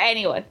 Yes, or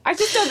anyone. I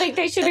just don't think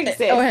they should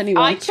exist. Or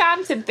anyone. I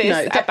chanted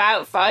this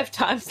about 5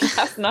 times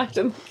last night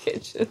in the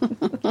kitchen.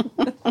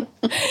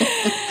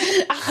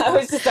 I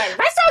was just like,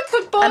 restaurant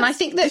cookbooks! And I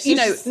think that,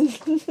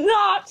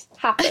 not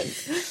happen.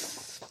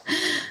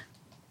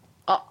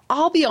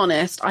 I'll be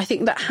honest, I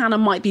think that Hannah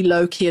might be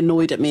low-key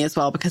annoyed at me as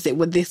well because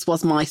this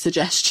was my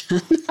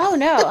suggestion. Oh,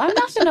 no, I'm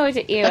not annoyed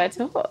at you at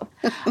all.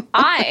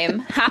 I'm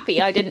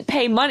happy I didn't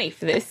pay money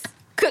for this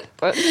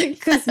cookbook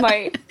because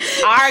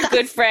our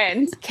good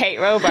friend Kate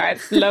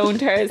Robarts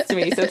loaned hers to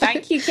me, so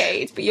thank you,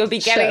 Kate, but you'll be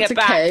getting it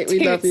back Kate.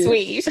 too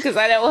sweet because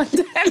I don't want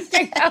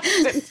anything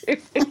else to do.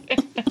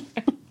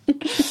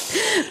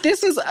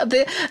 This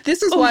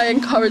is why I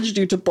encouraged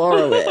you to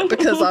borrow it,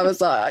 because I was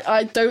like,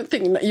 I don't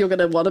think that you're going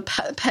to want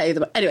to pay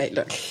them. Anyway,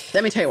 look,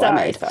 let me tell you what I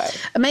made.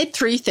 I made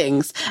 3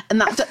 things, and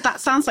that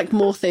sounds like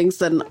more things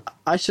than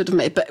I should have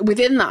made, but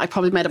within that I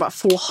probably made about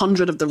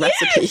 400 of the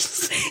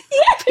recipes.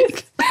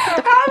 Yes!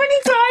 How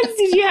many times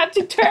did you have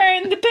to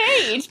turn the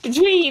page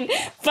between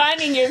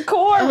finding your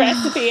core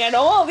recipe and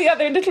all the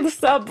other little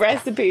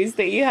sub-recipes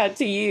that you had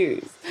to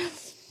use?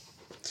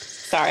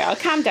 Sorry, I'll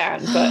calm down,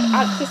 but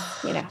I'll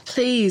just,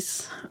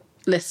 Please,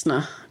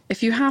 listener,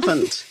 if you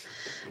haven't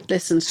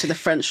listened to the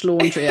French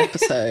Laundry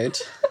episode,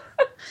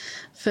 I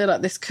feel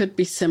like this could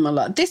be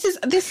similar. This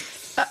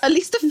at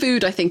least the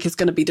food I think is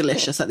going to be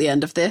delicious at the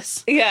end of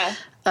this. Yeah.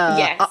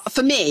 Yes.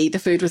 For me, the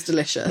food was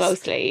delicious.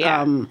 Mostly,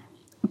 yeah.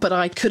 But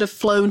I could have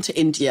flown to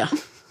India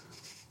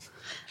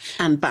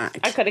and back.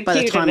 I could have by the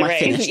queued time in the I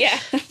rain. finished. Yeah.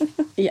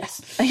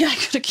 Yes. Yeah, I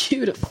could have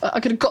queued it. I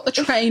could have got the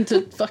train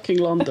to fucking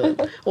London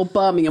or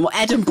Birmingham or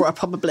Edinburgh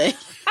probably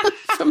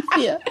from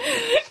here.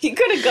 You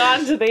could have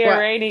gone to the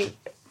Iranian...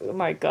 Oh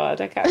my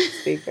God, I can't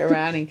speak.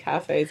 Iranian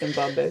cafes in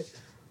Bombay.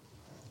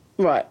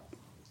 Right.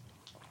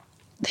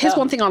 Here's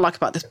one thing I like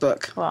about this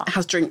book. What? It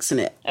has drinks in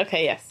it.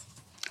 Okay, yes.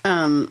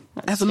 It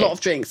has a lot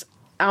of drinks,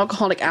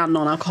 alcoholic and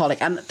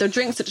non-alcoholic, and the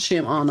drinks at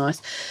Dishoom are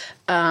nice.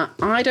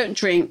 I don't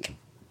drink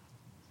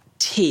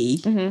tea,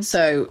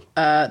 so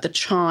the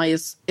chai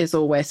is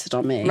all wasted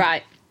on me.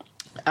 Right.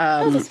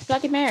 This is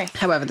Bloody Mary.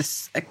 However,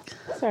 this...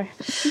 Sorry.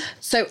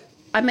 So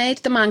I made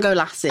the mango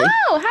lassi.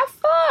 Oh, have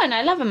fun.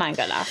 I love a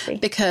mango lassi.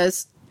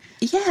 Because,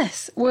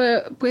 yes,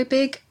 we're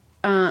big...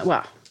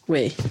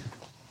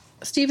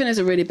 Stephen is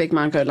a really big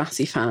mango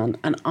lassi fan,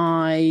 and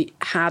I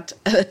had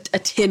a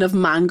tin of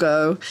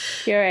mango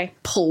puree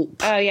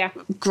pulp. Oh yeah,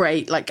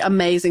 great, like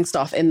amazing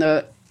stuff in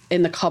the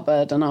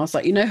cupboard. And I was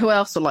like, you know who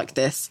else will like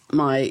this?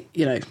 My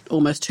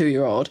almost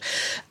 2-year-old.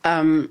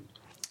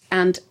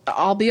 And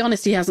I'll be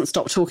honest, he hasn't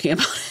stopped talking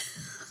about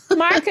it.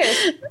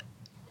 Marcus.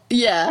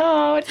 Yeah.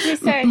 Oh, what did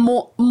he say?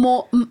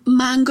 More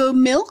mango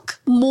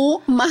milk.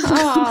 More mango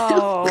milk.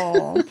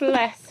 Oh,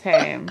 bless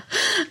him.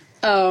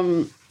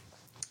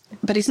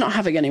 But he's not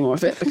having any more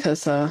of it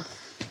because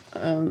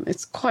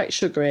it's quite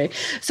sugary.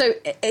 So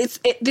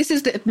this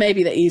is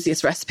maybe the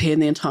easiest recipe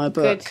in the entire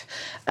book. Good.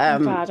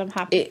 I'm glad. I'm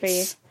happy for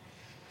you.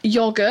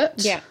 Yogurt.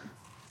 Yeah.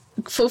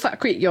 Full fat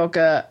Greek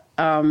yogurt.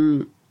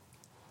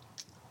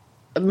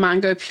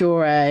 Mango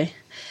puree.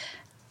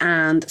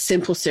 And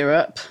simple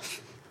syrup.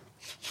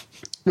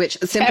 Which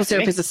simple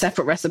syrup is a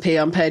separate recipe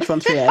on page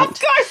 138. Of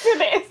course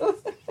it is.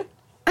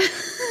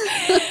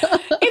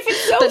 If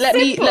it's so but let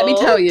me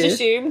tell you,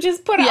 Dishoom,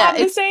 just put it on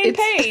the same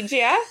page,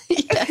 yeah?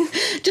 Yeah,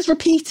 just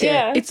repeat it.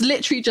 Yeah. It's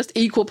literally just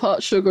equal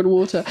parts sugar and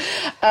water.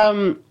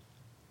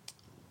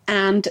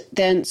 And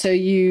then so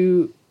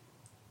you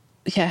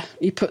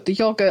put the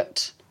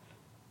yogurt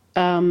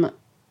and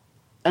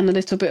a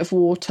little bit of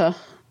water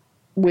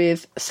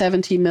with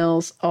 70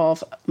 mils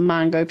of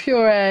mango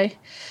puree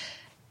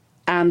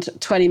and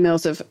 20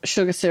 mils of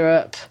sugar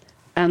syrup,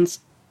 and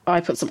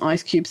I put some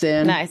ice cubes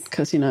in. Nice.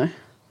 Because,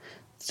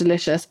 it's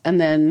delicious. And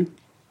then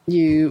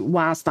you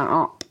waz that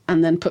up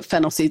and then put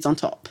fennel seeds on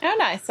top. Oh,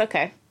 nice.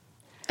 Okay.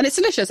 And it's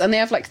delicious. And they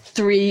have like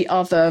 3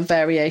 other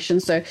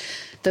variations. So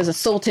there's a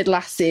salted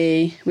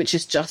lassi, which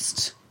is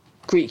just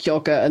Greek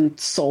yogurt and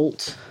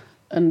salt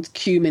and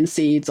cumin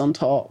seeds on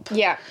top.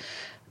 Yeah.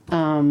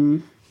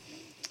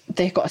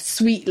 They've got a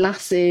sweet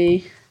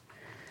lassi,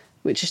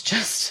 which is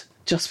just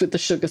with the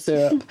sugar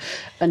syrup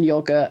and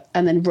yogurt,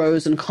 and then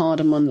rose and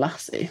cardamom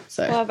lassi.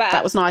 So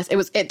that was nice.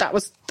 That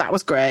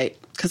was great,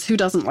 because who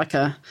doesn't like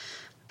a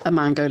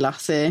mango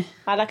lassi?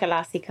 I like a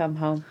lassi come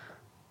home.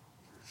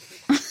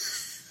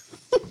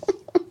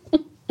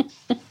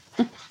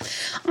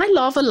 I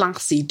love a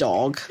lassi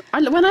dog.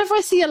 Whenever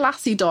I see a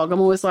lassi dog, I'm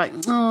always like,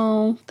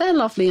 oh, they're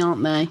lovely,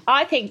 aren't they?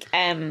 I think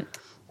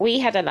we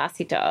had a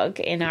lassi dog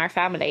in our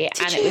family,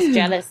 and it was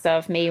jealous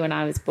of me when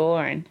I was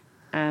born.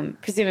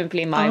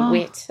 Presumably my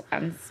wit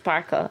and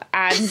sparkle,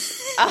 and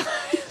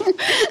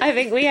I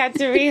think we had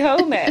to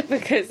rehome it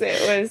because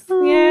it was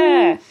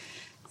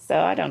so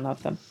I don't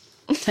love them.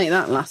 Take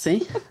that,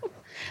 lassie.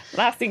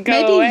 Lassie, go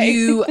Maybe away.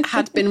 you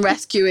had been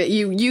rescuing.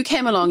 You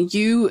came along.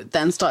 You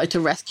then started to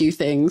rescue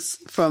things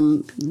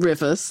from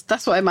rivers.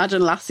 That's what I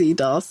imagine lassie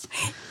does.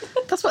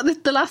 That's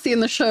what the lassie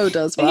in the show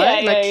does,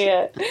 right?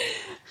 Yeah.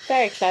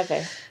 Very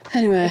clever.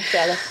 Anyway,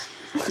 jealous.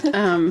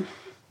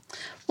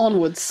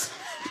 Onwards.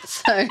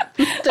 So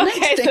the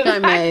next thing I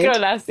made... mango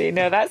lassi.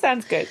 No, that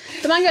sounds good.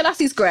 The mango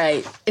lassi's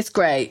great. It's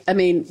great. I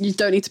mean, you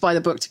don't need to buy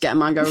the book to get a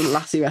mango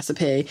lassi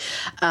recipe,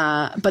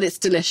 but it's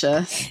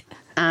delicious.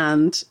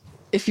 And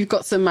if you've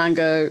got some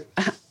mango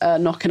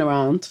knocking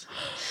around,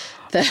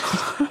 then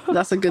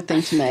that's a good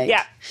thing to make.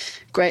 Yeah.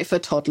 Great for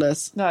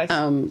toddlers. Nice.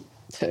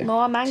 Too.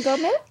 More mango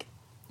milk?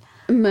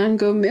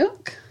 Mango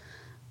milk.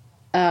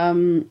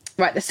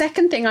 Right, the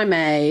second thing I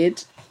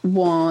made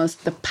was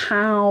the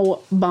pav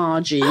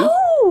bhaji.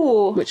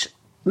 Oh! Which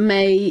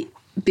may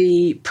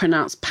be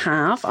pronounced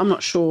pav, I'm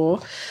not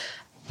sure,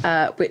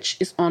 which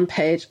is on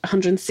page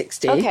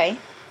 160. Okay.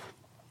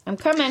 I'm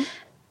coming.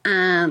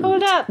 And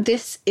hold up.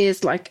 This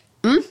is like...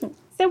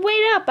 So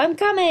wait up, I'm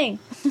coming.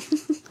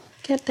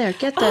 Get there,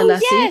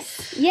 lassie.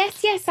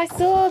 Yes, I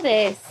saw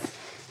this.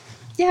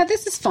 Yeah,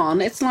 this is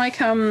fun. It's like...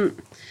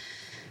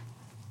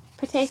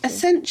 Potatoes.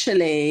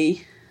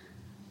 Essentially...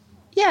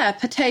 Yeah,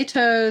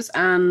 potatoes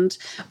and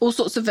all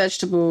sorts of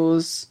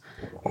vegetables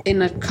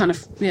in a kind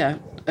of,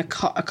 a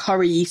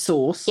curry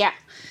sauce. Yeah.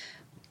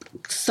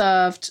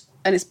 Served,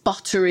 and it's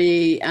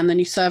buttery, and then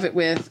you serve it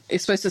with, you're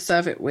supposed to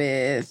serve it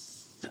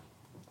with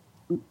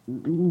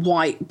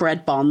white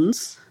bread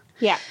buns.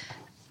 Yeah.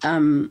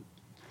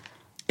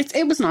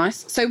 It was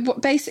nice. So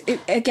basically,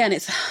 again,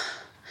 it's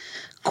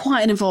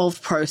quite an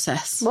involved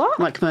process. What?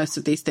 Like most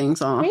of these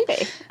things are.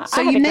 Really?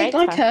 So you make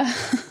like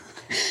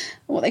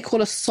what they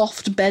call a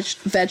soft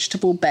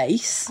vegetable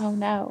base. Oh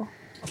no.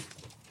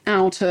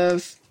 Out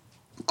of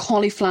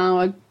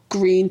cauliflower,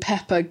 green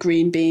pepper,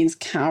 green beans,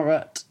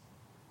 carrot,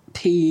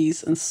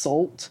 peas, and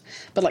salt,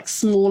 but like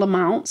small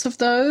amounts of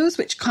those,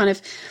 which kind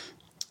of,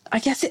 I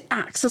guess it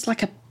acts as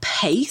like a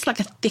paste, like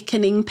a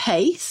thickening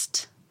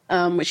paste,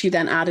 which you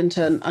then add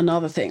into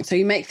another thing. So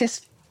you make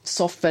this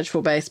soft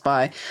vegetable base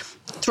by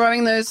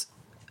throwing those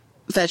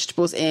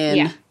vegetables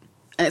in,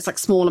 and it's like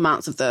small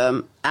amounts of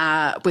them,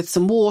 with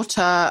some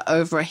water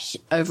over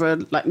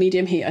like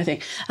medium heat, I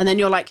think, and then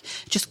you're like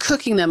just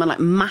cooking them and like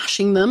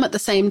mashing them at the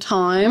same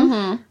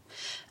time,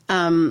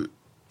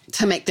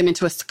 to make them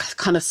into a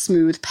kind of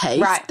smooth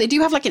paste. Right. They do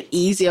have like an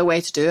easier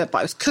way to do it, but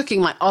I was cooking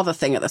my other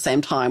thing at the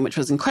same time, which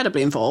was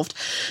incredibly involved.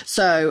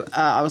 So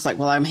I was like,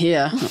 well, I'm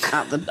here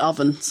at the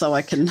oven, so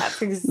I can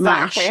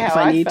mash if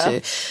I need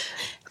to.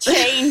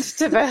 Change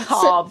to the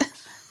hob.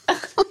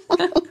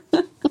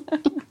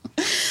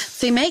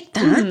 So you make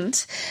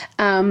that,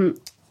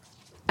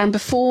 and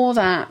before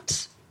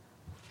that,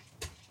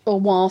 or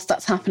whilst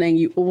that's happening,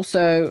 you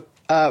also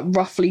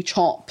roughly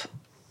chop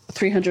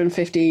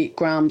 350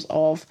 grams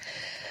of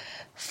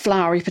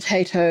floury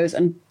potatoes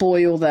and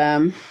boil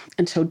them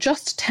until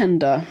just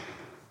tender.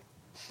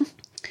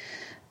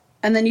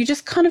 And then you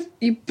just kind of,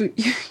 you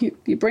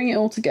bring it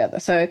all together.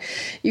 So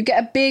you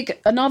get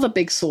another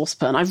big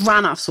saucepan. I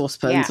ran out of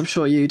saucepans. Yeah. I'm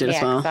sure you did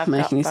as well,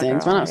 making these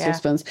things. Ran out of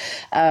saucepans.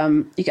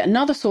 You get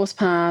another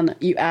saucepan.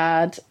 You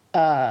add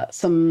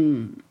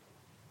some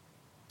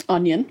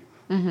onion.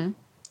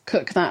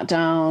 Cook that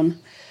down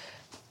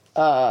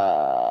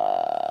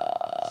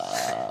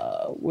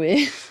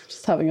with,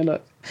 just having a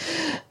look,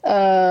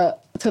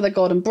 till they're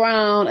golden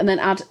brown. And then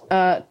add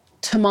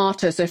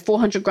tomatoes. So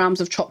 400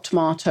 grams of chopped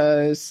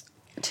tomatoes,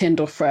 tinned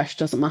or fresh,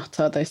 doesn't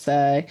matter, they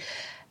say.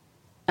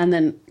 And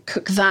then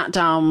cook that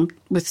down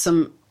with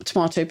some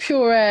tomato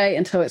puree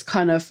until it's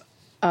kind of,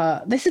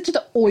 they said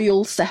the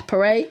oil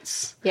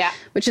separates. Yeah.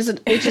 Which is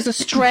a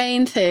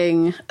strange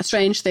thing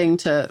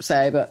to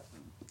say, but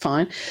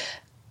fine.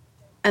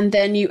 And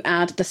then you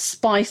add the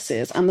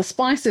spices, and the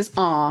spices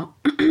are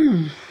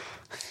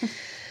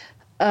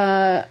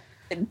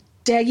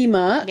degi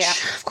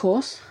mirch, of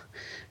course,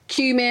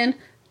 cumin,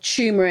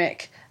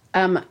 turmeric,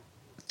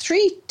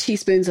 3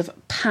 teaspoons of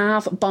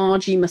pav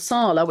bhaji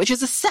masala, which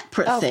is a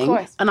separate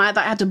thing, and I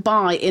had to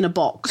buy in a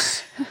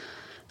box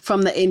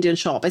from the Indian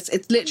shop.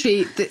 It's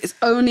literally, it's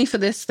only for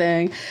this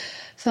thing,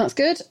 so that's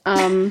good.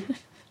 And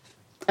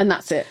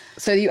that's it.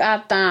 So you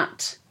add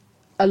that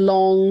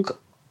along,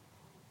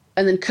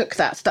 and then cook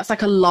that. So that's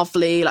like a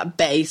lovely like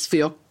base for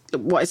your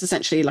what is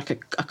essentially like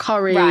a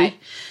curry, right?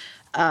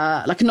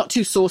 Like a not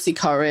too saucy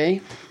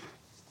curry.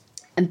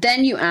 And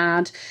then you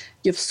add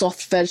your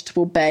soft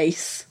vegetable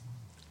base,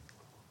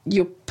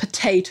 your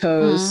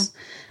potatoes,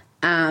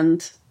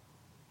 and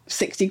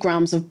 60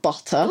 grams of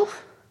butter. Ooh.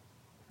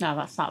 No,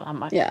 that's not that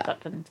much. Yeah.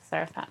 That doesn't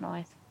deserve that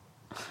noise.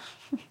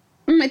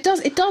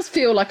 It does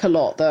feel like a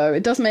lot, though.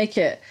 It does make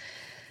it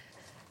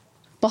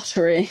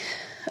buttery.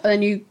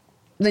 And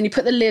then you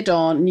put the lid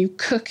on and you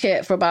cook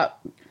it for about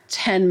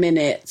 10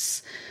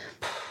 minutes.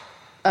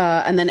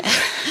 And then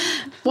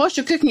whilst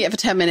you're cooking it for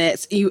 10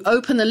 minutes, you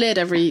open the lid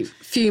every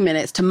few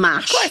minutes to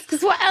mash. Of course,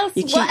 because what else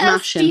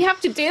do you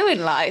have to do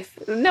in life?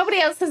 Nobody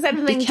else has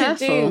anything to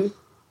do.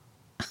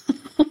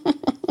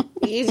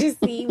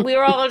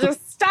 We're all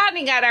just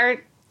standing at our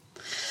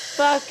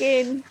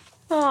fucking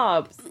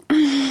hobs.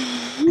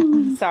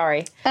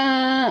 Sorry.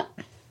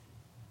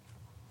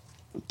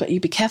 But you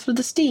be careful of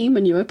the steam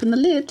when you open the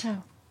lid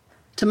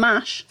to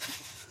mash.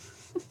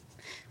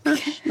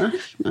 Mash,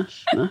 mash,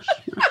 mash, mash,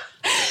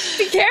 mash.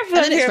 Be careful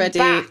of your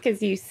back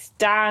as you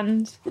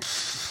stand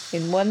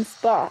in one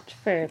spot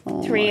for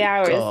 3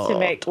 hours to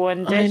make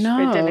one dish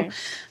for dinner.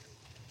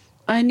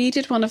 I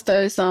needed one of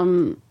those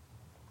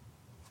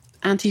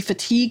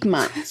anti-fatigue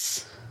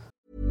mats.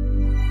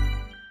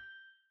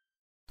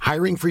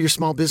 Hiring for your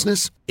small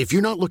business? If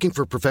you're not looking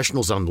for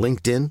professionals on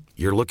LinkedIn,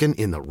 you're looking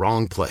in the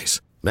wrong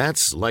place.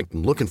 That's like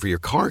looking for your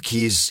car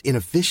keys in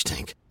a fish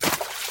tank.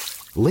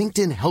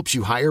 LinkedIn helps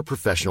you hire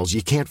professionals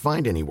you can't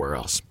find anywhere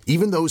else,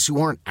 even those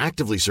who aren't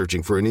actively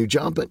searching for a new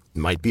job but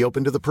might be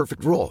open to the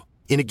perfect role.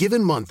 In a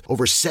given month,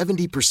 over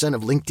 70%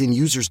 of LinkedIn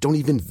users don't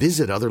even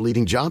visit other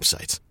leading job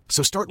sites.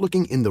 So start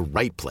looking in the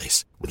right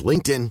place. With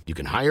LinkedIn, you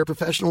can hire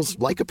professionals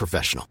like a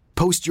professional.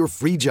 Post your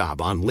free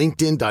job on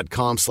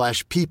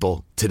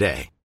linkedin.com/people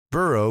today.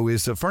 Burrow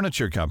is a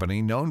furniture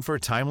company known for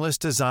timeless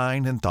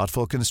design and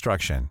thoughtful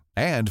construction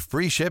and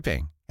free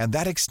shipping, and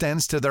that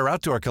extends to their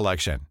outdoor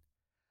collection.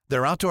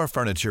 Their outdoor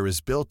furniture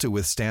is built to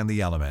withstand the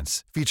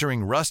elements,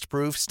 featuring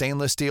rust-proof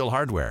stainless steel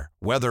hardware,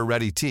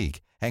 weather-ready teak,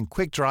 and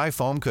quick-dry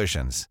foam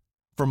cushions.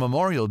 For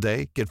Memorial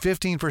Day, get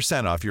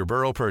 15% off your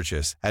Burrow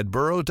purchase at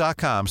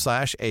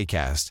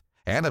burrow.com/acast,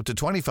 and up to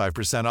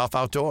 25% off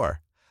outdoor.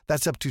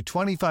 That's up to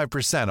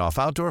 25% off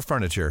outdoor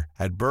furniture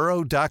at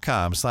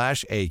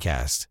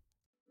burrow.com/acast.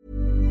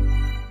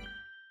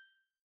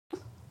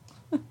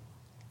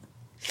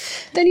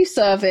 Then you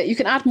serve it. You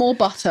can add more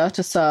butter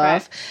to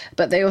serve,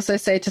 but they also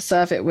say to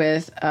serve it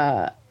with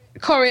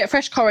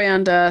fresh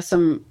coriander,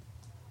 some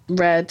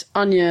red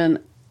onion,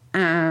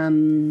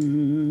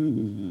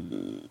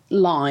 and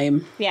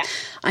lime. Yeah.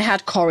 I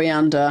had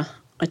coriander.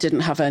 I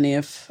didn't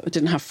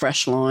have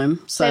fresh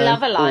lime. So they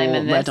love a lime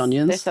in this. Red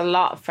onions. There's a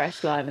lot of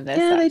fresh lime in this.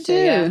 Yeah, actually, they do.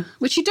 Yeah.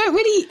 Which you don't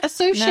really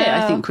associate,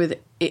 I think, with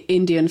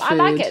Indian food. I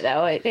like it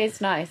though. It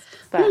is nice.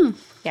 But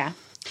yeah.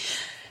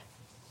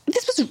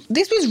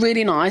 This was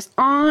really nice.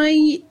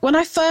 When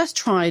I first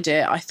tried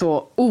it, I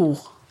thought,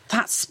 oh,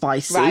 that's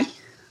spicy. Right.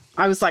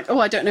 I was like,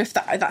 I don't know if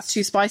that's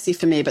too spicy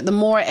for me. But the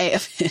more I ate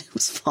of it, it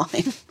was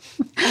fine.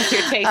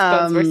 Your taste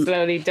buds were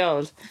slowly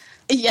dulled.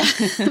 Yeah,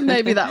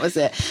 maybe that was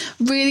it.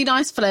 Really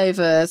nice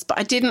flavours, but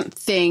I didn't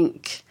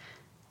think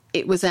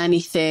it was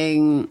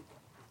anything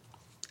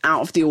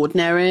out of the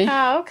ordinary.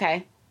 Oh,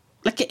 okay.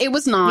 Like, it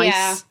was nice,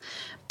 Yeah.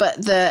 but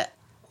the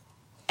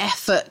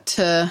effort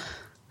to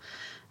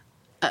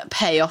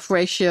payoff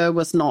ratio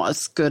was not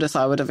as good as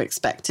I would have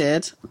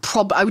expected.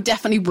 I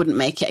definitely wouldn't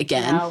make it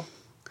again. No.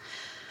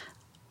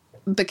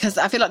 Because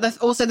I feel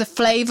like also the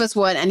flavours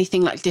weren't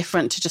anything like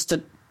different to just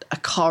a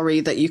curry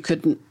that you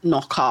could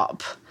knock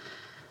up.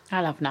 I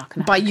love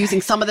knocking up. By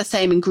using some of the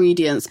same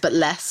ingredients, but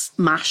less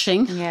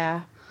mashing.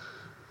 Yeah.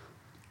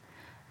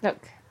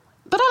 Look.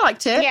 But I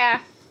liked it. Yeah.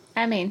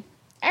 I mean,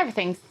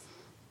 everything's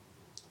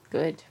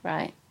good,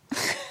 right?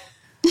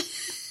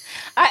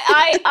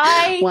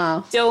 I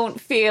Wow. don't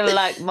feel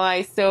like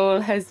my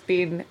soul has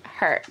been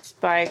hurt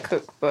by a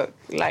cookbook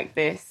like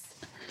this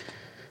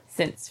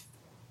since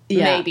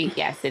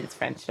since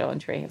French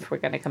Laundry, if we're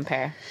going to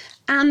compare.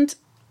 And,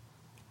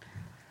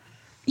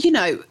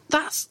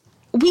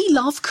 we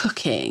love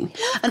cooking.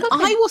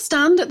 I will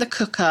stand at the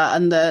cooker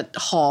and the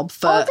hob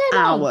for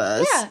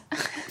hours. Yeah.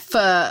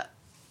 For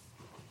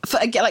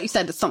again, like you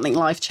said, it's something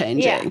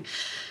life-changing. Yeah.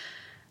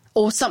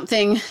 Or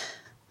something,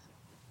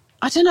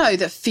 I don't know,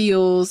 that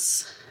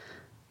feels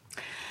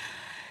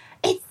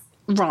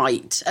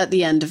right at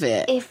the end of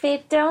it. If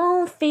it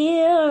don't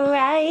feel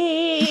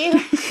right.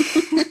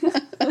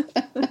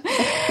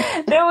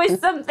 There was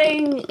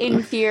something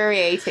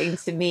infuriating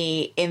to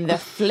me in the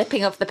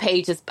flipping of the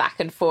pages back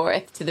and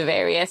forth to the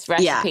various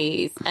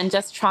recipes and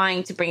just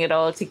trying to bring it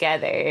all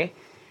together.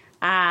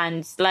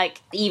 And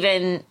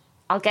even,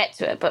 I'll get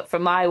to it, but for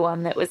my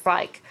one, that was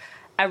like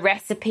a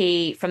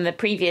recipe from the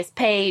previous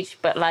page,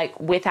 but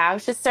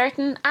without a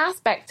certain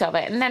aspect of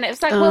it. And then it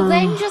was well,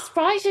 then just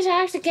write it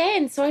out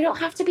again so I don't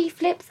have to be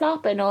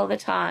flip-flopping all the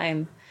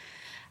time.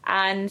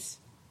 And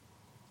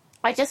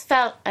I just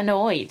felt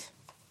annoyed.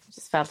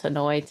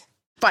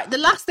 Right, the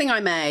last thing I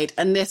made,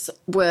 and this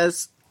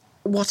was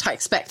what I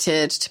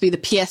expected to be the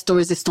pièce de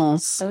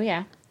résistance. Oh,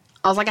 yeah.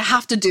 I was like, I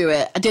have to do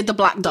it. I did the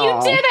black dal.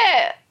 You did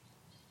it!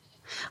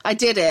 I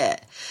did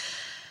it.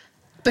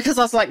 Because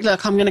I was like,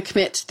 look, I'm going to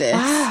commit to this.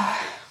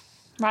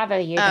 Rather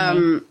you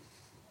than me.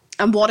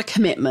 And what a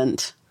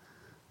commitment.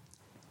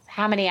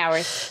 How many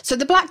hours? So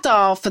the black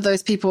dal, for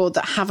those people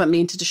that haven't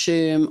been to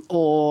Dishoom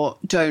or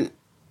don't,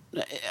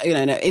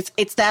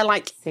 it's their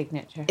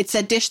signature. It's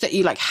a dish that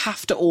you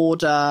have to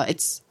order.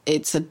 It's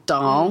a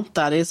dal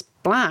that is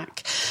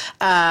black.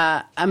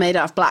 I made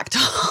out of black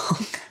dal,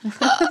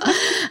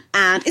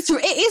 and it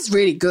is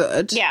really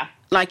good. Yeah,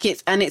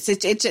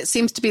 it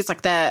seems to be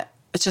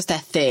it's just their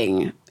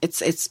thing.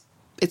 It's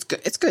good.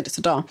 It's good. It's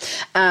a dal,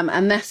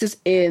 and this is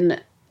in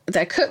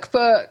their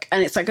cookbook,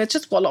 and it's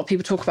just what a lot of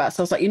people talk about.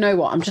 So I was like, you know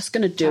what, I'm just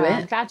going to do it.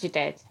 I'm glad you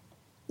did.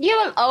 You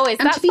will always,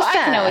 and that's what I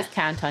can always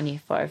count on you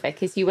for,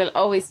 because you will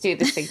always do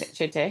the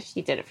signature dish.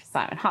 You did it for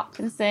Simon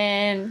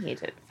Hopkinson, you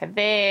did it for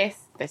this.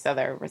 There's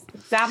other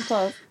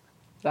examples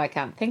that I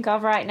can't think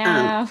of right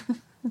now.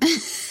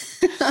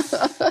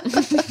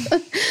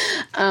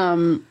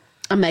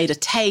 I made a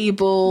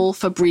table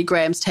for Brie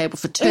Graham's table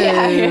for two.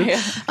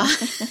 Yeah.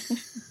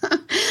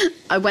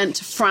 I went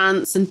to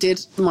France and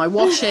did my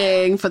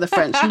washing for the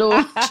French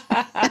Laundry.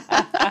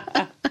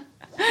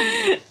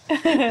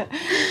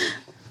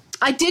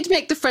 I did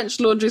make the French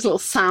Laundry's little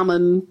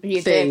salmon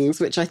things,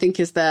 which I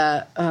think is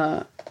their...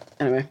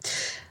 anyway.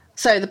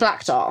 So, the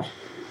black dal.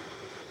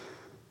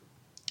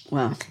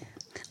 Well,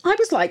 I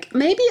was like,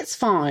 maybe it's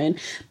fine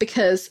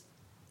because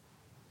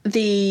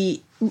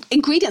the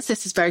ingredients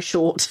list is very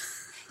short.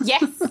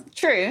 Yes,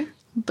 true.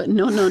 But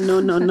no.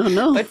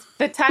 But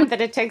the time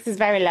that it takes is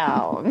very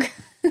long.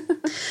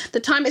 The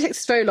time it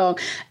takes is very long.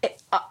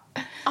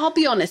 I'll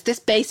be honest,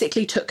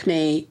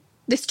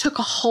 this took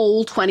a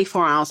whole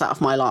 24 hours out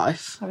of my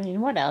life. I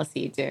mean, what else are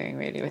you doing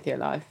really with your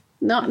life?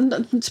 No,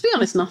 to be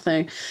honest,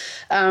 nothing.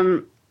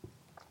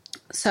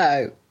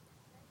 So,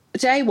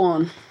 day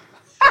one,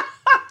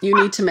 you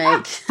need to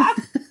make...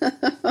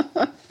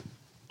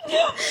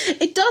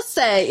 It does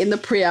say in the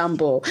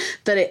preamble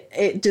that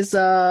it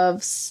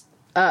deserves...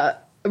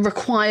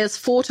 requires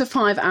 4 to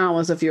 5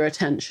 hours of your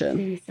attention.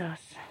 Jesus.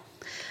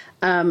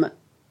 Okay.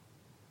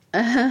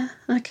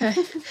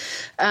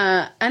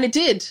 And it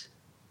did.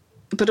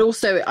 But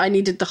also, I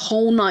needed the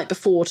whole night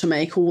before to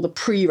make all the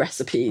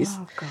pre-recipes.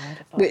 Oh,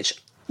 God.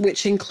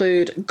 Which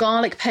include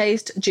garlic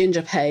paste,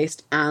 ginger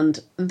paste, and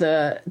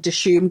the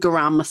Dishoom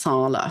garam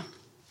masala.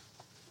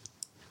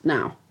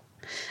 Now,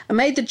 I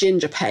made the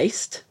ginger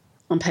paste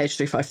on page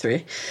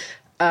 353.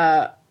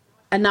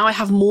 And now I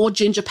have more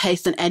ginger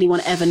paste than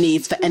anyone ever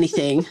needs for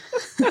anything.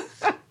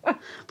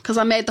 Because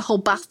I made the whole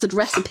bastard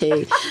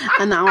recipe.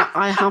 And now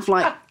I have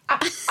like...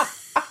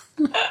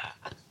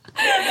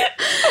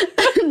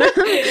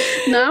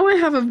 now I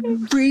have a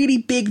really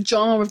big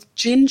jar of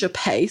ginger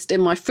paste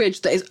in my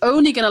fridge that is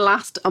only going to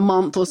last a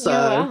month or so.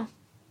 Wow.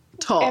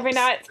 Tops. Every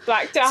night it's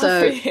blacked out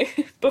for you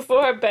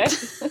before bed.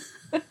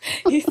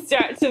 You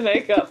start to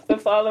make up the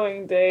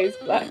following day's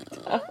blacked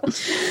out.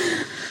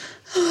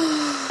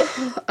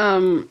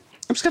 I'm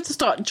just going to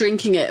start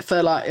drinking it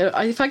for like,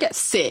 if I get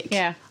sick,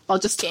 I'll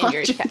just start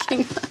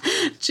drinking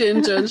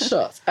ginger and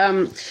shots.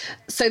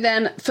 So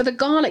then for the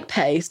garlic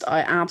paste, I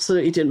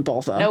absolutely didn't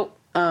bother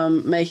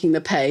making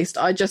the paste.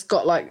 I just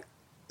got like,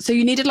 so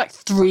you needed like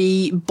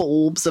 3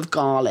 bulbs of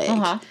garlic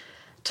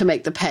to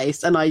make the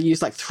paste. And I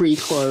used like 3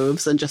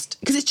 cloves and just,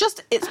 because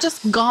it's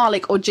just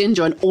garlic or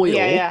ginger and oil.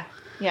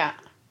 Yeah.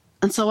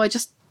 And so I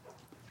just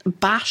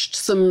bashed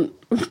some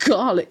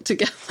garlic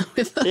together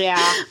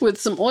with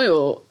some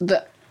oil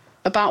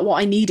about what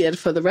I needed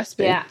for the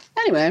recipe. Yeah.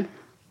 Anyway,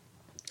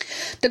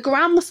 the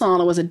garam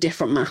masala was a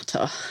different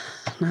matter.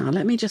 Now,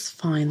 let me just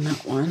find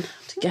that one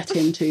to get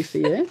into for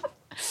you.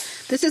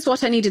 This is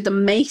what I needed the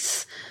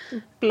mace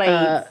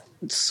blades.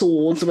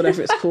 Swords, or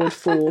whatever it's called,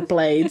 for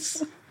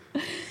blades.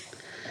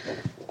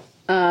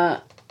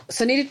 So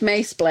I needed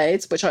mace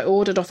blades, which I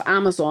ordered off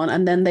Amazon,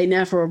 and then they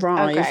never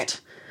arrived. Okay.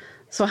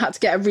 So I had to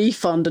get a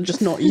refund and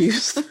just not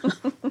use them.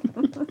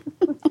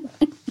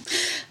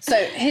 So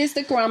here's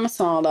the garam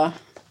masala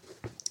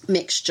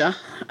mixture.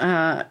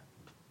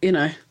 You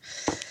know,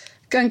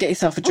 go and get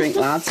yourself a drink,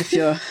 lads, if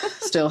you're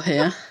still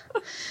here.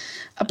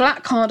 A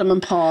black cardamom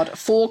pod,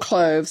 4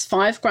 cloves,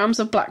 5 grams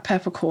of black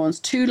peppercorns,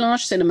 2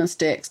 large cinnamon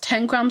sticks,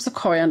 10 grams of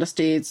coriander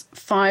seeds,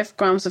 5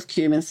 grams of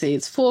cumin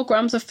seeds, 4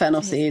 grams of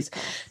fennel seeds,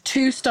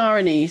 2 star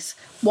anise,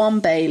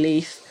 1 bay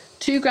leaf,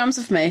 2 grams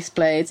of mace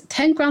blades,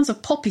 10 grams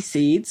of poppy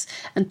seeds,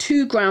 and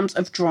 2 grams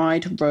of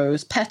dried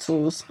rose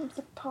petals.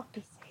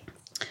 Poppy seeds.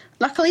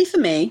 Luckily for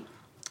me,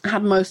 I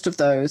had most of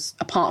those,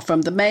 apart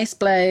from the mace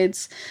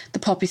blades, the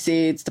poppy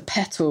seeds, the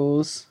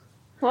petals.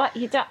 What?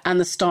 You don't... And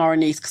the star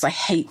anise, because I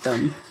hate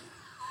them.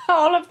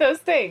 All of those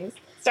things?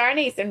 Star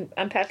anise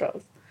and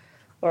petals?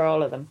 Or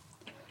all of them?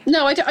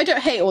 No, I don't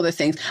hate all those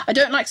things. I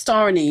don't like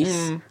star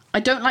anise. I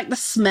don't like the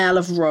smell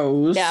of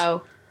rose.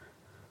 No.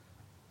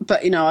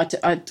 But, you know,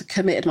 I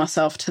committed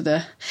myself to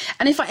the...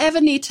 And if I ever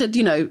need to,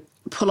 you know,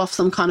 pull off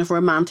some kind of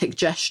romantic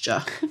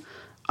gesture,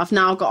 I've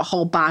now got a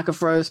whole bag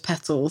of rose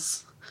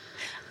petals.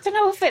 I don't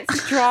know if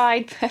it's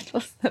dried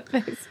petals that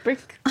they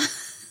sprinkle.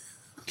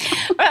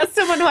 Well,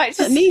 someone might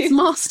just... It needs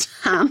moss,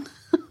 Han.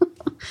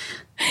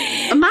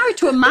 I'm married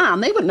to a man.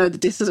 They wouldn't know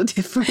that this is a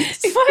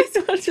difference. You might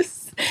as well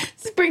just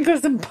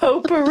sprinkle some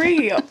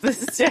potpourri up the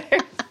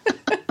stairs.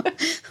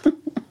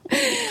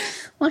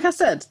 Like I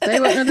said, they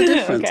won't know the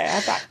difference. Okay,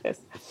 I back this.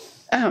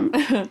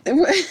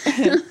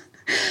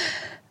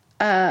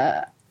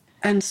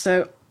 And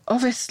so,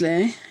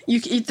 obviously,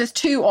 there's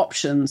 2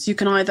 options. You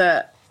can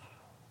either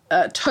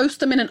toast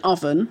them in an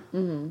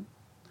oven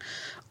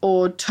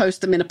or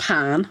toast them in a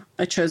pan.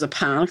 I chose a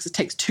pan because it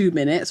takes 2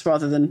 minutes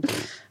rather than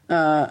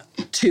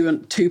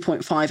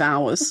 2.5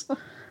 hours.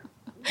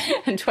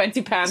 And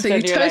 £20 so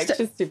on your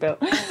electricity bill.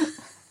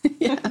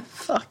 Yeah,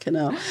 fucking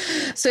hell.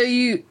 So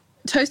you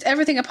toast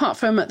everything apart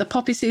from the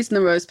poppy seeds and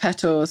the rose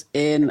petals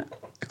in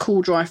a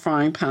cool, dry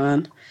frying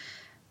pan.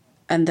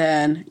 And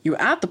then you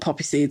add the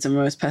poppy seeds and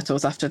rose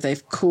petals after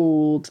they've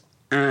cooled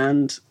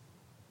and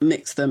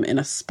mix them in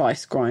a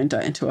spice grinder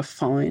into a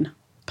fine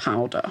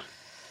powder.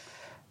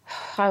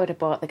 I would have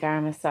bought the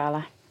garam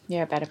masala.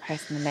 You're a better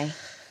person than me.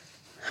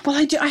 Well,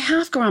 I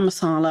have garam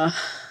masala,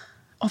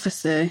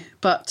 obviously.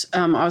 But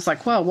I was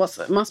like, well,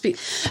 it must be...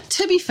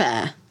 To be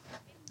fair,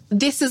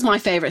 this is my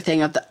favourite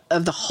thing of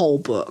the whole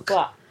book.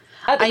 What?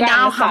 I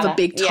now have a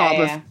big tub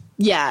of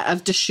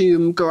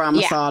Dishoom garam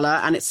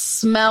masala, and it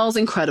smells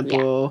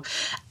incredible,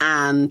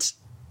 and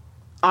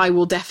I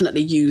will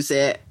definitely use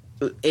it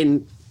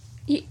in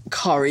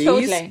curries.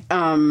 Totally.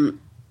 And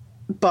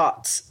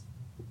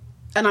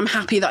I'm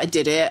happy that I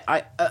did it.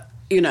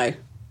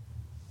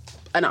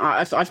 And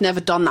I've never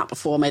done that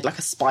before. Made like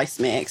a spice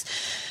mix.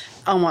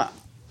 My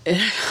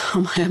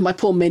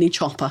poor mini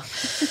chopper.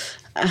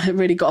 I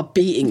really got a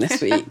beating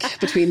this week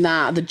between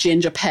that, the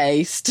ginger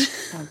paste.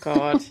 Oh,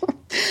 God.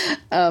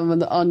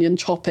 And the onion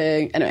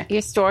chopping. Anyway.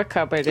 Your store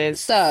cupboard is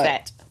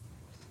set.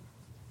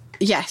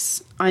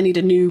 Yes, I need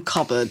a new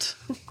cupboard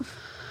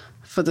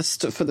for the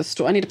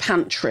store. I need a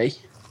pantry.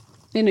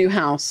 A new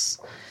house.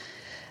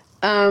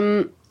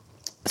 So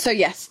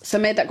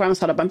made that garam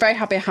masala. I'm very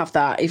happy I have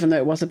that, even though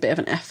it was a bit of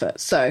an effort.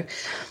 So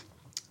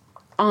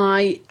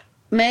I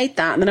made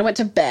that, and then I went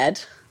to bed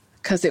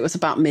because it was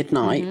about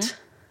midnight. Mm-hmm.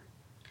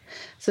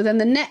 So then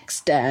the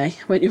next day,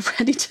 when you're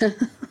ready to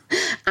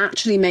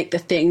actually make the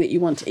thing that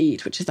you want to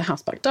eat, which is the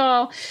housebag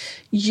dal,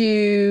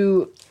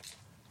 you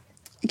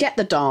get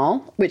the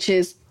dal, which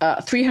is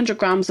 300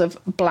 grams of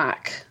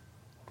black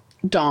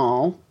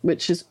dal,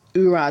 which is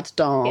urad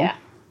dal. Yeah.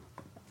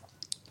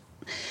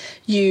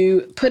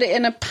 You put it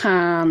in a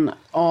pan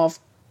of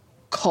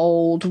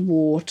cold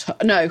water.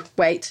 No,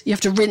 wait. You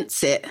have to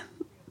rinse it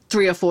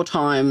 3 or 4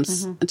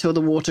 times until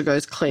the water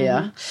goes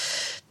clear.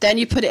 Then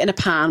you put it in a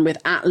pan with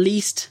at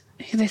least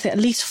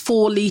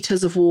 4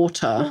 litres of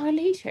water. 4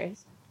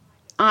 litres?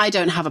 I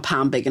don't have a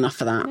pan big enough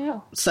for that.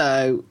 No.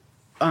 So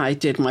I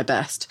did my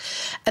best.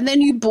 And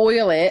then you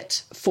boil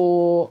it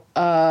for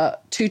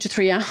 2 to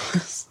 3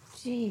 hours.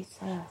 Jesus.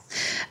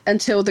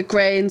 Until the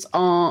grains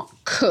are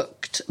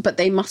cooked, but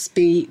they must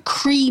be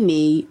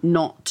creamy,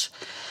 not...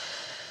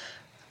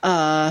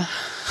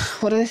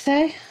 what do they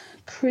say?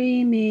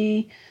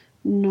 Creamy,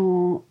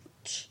 not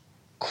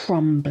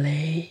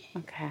crumbly.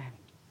 Okay.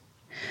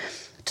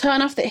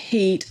 Turn off the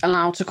heat,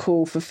 allow to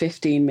cool for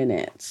 15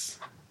 minutes.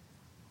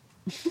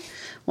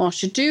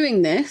 Whilst you're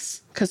doing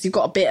this, because you've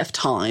got a bit of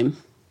time.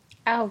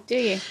 Oh, do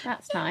you?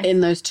 That's nice.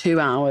 In those 2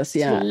 hours,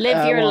 yeah. To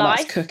live your while life.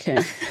 That's cooking.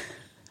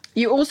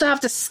 You also have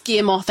to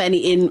skim off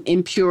any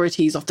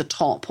impurities off the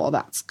top while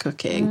that's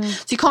cooking.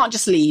 So you can't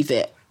just leave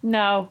it.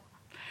 No.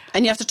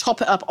 And you have to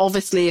top it up,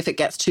 obviously, if it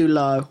gets too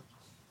low,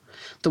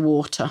 the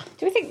water.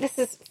 Do we think this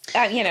is,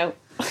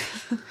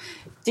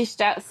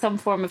 dished out some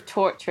form of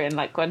torture in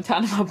like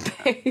Guantanamo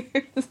Bay?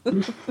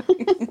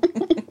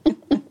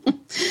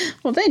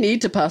 Well, they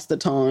need to pass the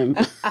time.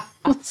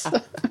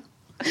 So,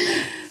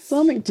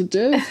 something to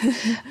do.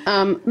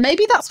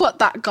 Maybe that's what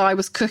that guy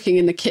was cooking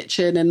in the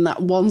kitchen in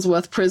that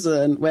Wandsworth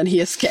prison when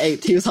he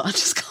escaped. He was like, I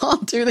just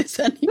can't do this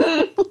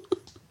anymore.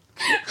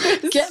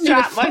 Get me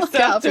the fuck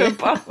out of here.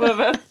 Bottom of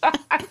a van.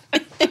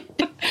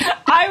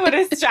 I would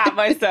have strapped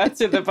myself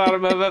to the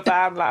bottom of a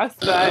van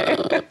last night.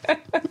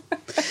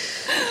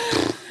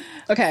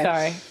 Okay.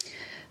 Sorry.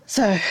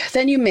 So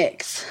then you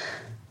mix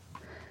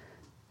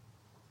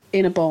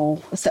in a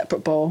bowl, a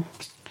separate bowl.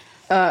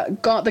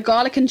 The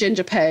garlic and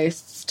ginger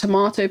pastes,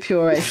 tomato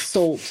puree,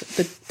 salt,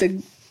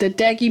 the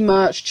Degi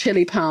Merch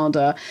chili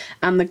powder,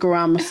 and the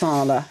garam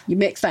masala. You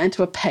mix that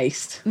into a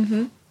paste.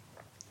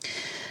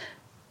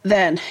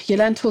 Then your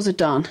lentils are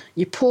done.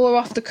 You pour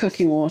off the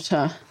cooking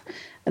water,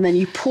 and then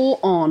you pour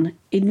on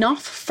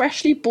enough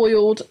freshly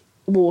boiled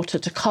water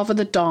to cover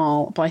the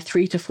dal by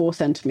 3 to 4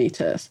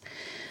 centimetres.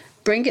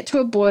 Bring it to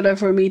a boil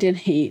over a medium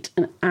heat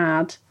and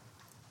add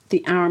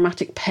the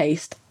aromatic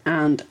paste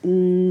and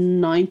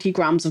 90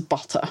 grams of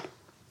butter.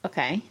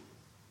 Okay.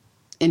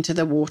 Into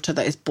the water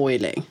that is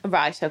boiling.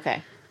 Right,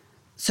 okay.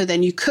 So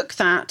then you cook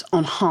that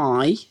on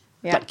high.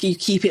 Yeah. Like you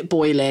keep it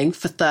boiling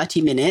for 30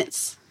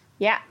 minutes.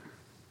 Yeah.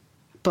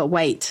 But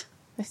wait.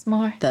 There's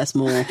more. There's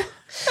more.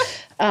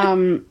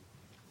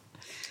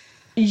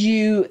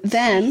 You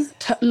then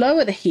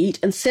lower the heat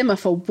and simmer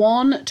for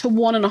 1 to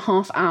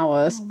 1.5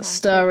 hours,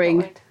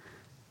 stirring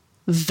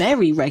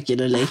very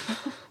regularly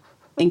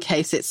in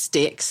case it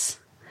sticks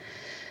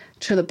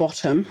to the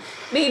bottom.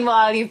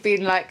 Meanwhile, you've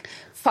been like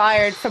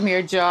fired from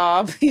your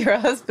job, your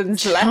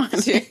husband's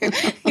left you,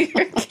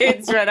 your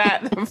kids run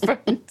out the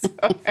front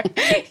door.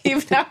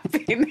 You've not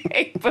been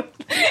able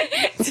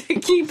to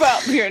keep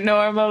up your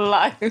normal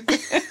life.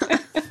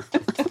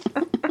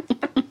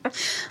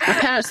 My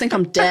parents think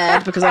I'm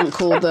dead because I haven't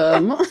called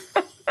them. My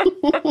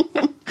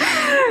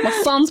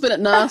son's been at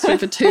nursery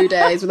for 2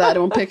 days without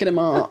anyone picking him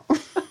up.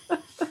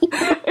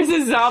 There's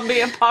a zombie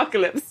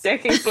apocalypse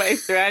taking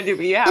place around you,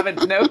 but you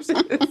haven't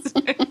noticed.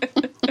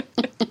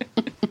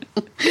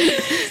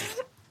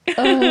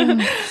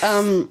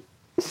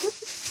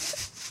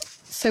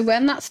 So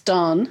when that's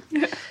done,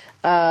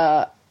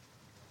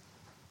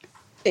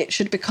 it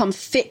should become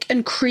thick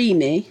and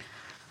creamy,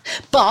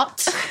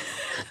 but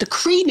the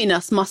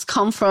creaminess must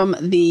come from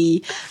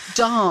the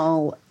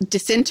dal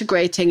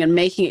disintegrating and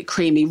making it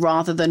creamy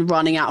rather than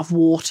running out of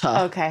water.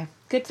 Okay,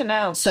 good to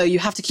know. So you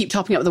have to keep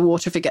topping up the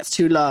water if it gets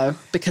too low,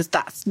 because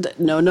that's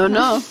no.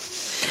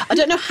 I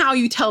don't know how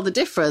you tell the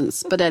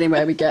difference, but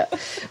anyway,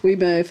 we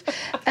move.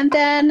 And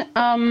then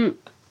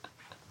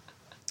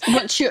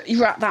once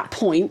you're at that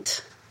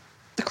point,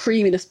 the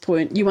creaminess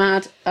point, you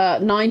add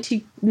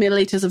 90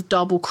 millilitres of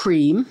double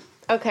cream.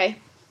 Okay.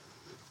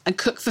 And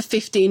cook for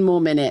 15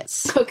 more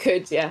minutes. Oh,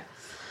 good, yeah.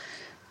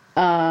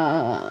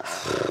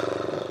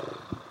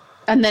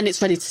 And then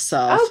it's ready to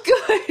serve. Oh,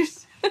 good.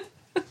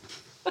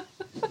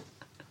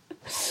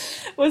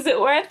 Was it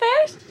worth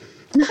it?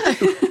 No.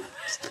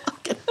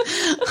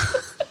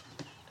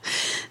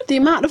 The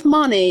amount of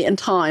money and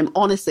time,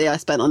 honestly, I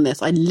spent on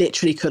this, I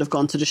literally could have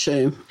gone to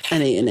Dishoom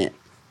and eaten it.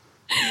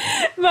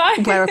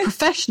 Where a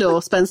professional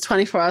spends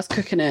 24 hours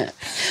cooking it.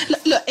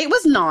 Look, it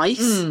was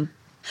nice.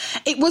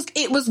 It was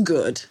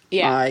good.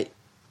 Yeah. Right?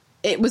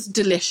 It was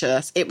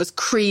delicious. It was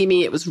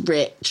creamy. It was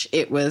rich.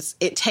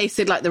 It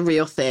tasted like the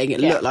real thing.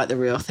 It looked like the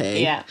real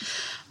thing. Yeah.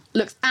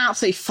 Looks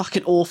absolutely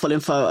fucking awful in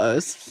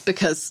photos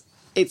because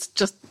it's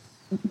just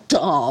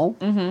dull.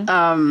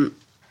 I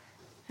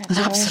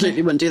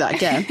absolutely wouldn't do that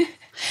again.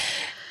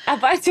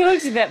 Have I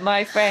told you that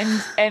my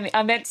friend Emmy,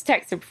 I meant to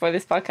text her before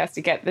this podcast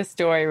to get the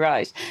story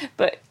right,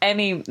 but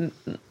Emmy,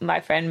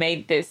 my friend,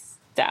 made this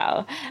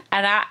dal,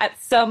 and at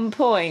some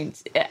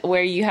point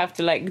where you have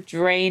to like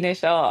drain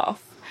it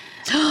off,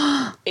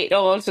 it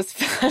all just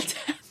fell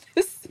down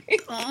the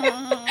sink.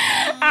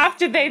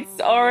 After they'd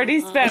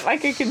already spent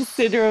like a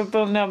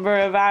considerable number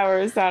of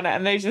hours on it,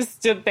 and they just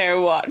stood there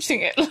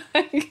watching it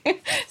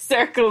like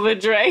circle the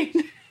drain.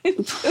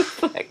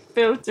 Just like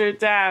filter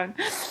down.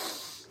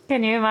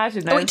 Can you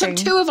imagine that? Oh, it took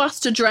two of us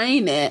to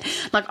drain it.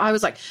 Like, I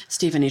was like,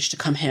 Stephen needs to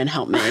come here and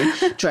help me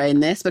drain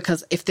this,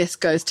 because if this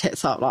goes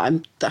tits up, like,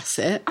 that's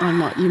it. I'm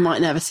like, you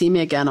might never see me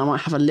again. I might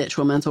have a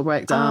literal mental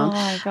breakdown. Oh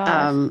my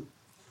God.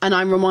 And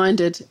I'm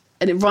reminded,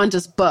 and it reminded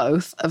us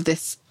both of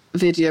this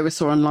video we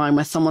saw online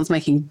where someone's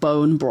making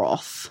bone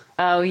broth.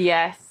 Oh,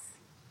 yes.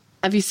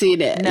 Have you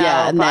seen it? No,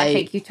 yeah, but I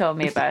think you told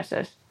me about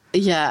it.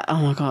 Yeah. Oh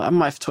my God. I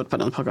might have talked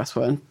about it on the podcast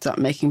before,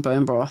 making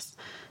bone broth,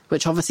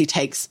 which obviously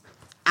takes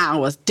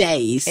hours,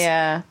 days.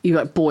 Yeah. You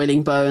like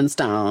boiling bones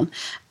down,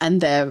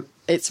 and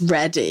it's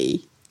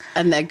ready,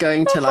 and they're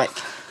going to like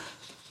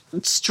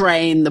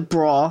strain the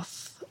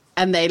broth,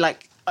 and they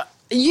like,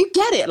 you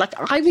get it. Like,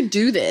 I would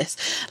do this.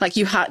 Like,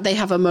 they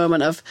have a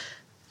moment of,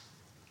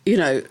 you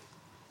know,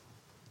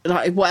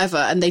 like whatever,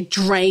 and they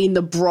drain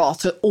the broth,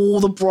 so all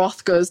the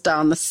broth goes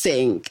down the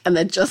sink, and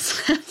they're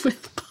just left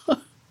with bone.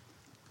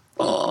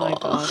 Oh my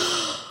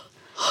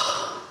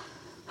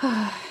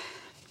God.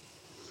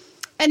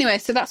 Anyway,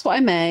 so that's what I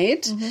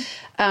made.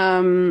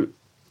 The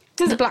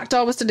black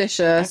dal was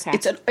delicious. Okay.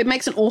 It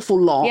makes an awful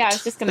lot. Yeah, I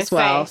was just going to say.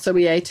 Well. So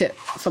we ate it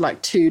for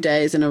like 2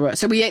 days in a row.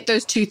 So we ate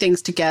those two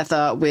things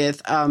together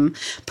with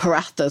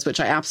parathas, which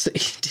I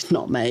absolutely did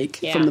not make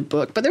from the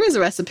book. But there is a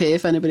recipe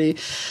if anybody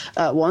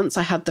wants.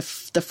 I had the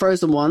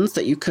frozen ones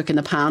that you cook in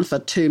a pan for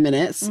 2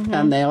 minutes,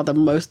 and they are the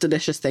most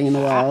delicious thing in the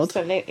world.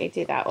 Absolutely,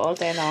 do that all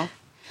day long.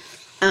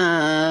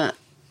 And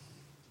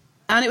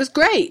it was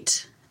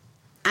great.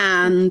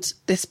 And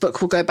this book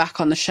will go back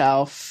on the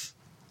shelf,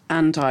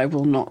 and I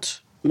will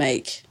not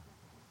make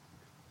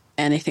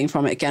anything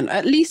from it again,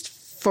 at least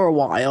for a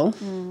while.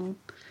 When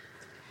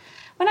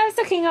I was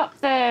looking up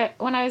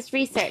when I was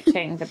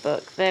researching the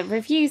book, the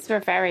reviews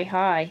were very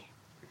high,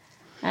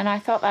 and I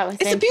thought that was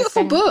It's a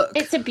beautiful book.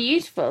 It's a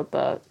beautiful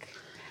book,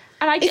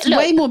 and it's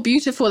way more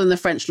beautiful than The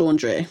French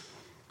Laundry.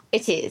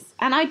 It is,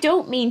 and I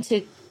don't mean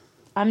to.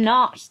 I'm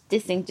not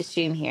dissing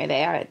Dishoom here.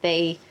 They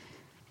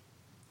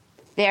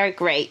are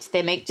great.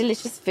 They make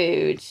delicious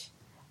food.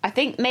 I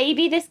think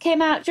maybe this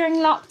came out during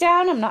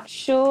lockdown. I'm not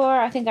sure.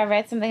 I think I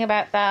read something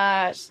about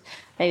that.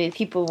 Maybe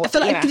people... I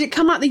feel like, did it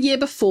come out the year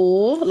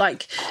before?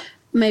 Like,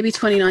 maybe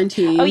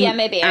 2019? Oh, yeah,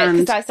 maybe.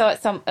 Because I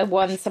saw it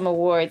won some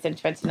awards in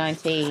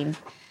 2019.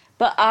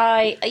 But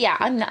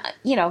I'm not...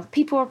 You know,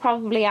 people were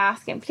probably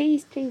asking,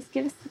 please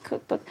give us the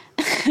cookbook.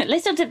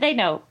 Little did they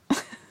know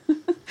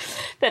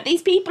that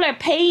these people are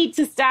paid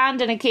to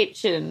stand in a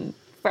kitchen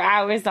for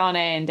hours on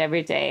end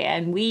every day,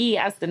 and we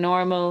as the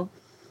normal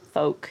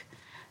folk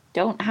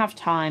don't have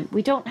time.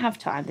 We don't have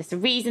time. There's a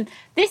reason.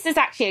 This is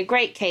actually a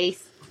great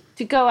case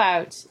to go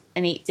out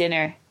and eat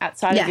dinner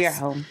outside of your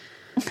home.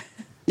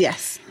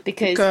 Yes.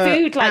 Because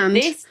food like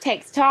this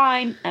takes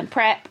time and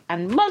prep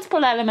and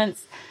multiple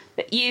elements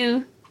that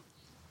you,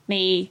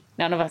 me,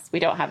 none of us, we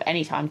don't have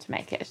any time to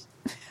make it.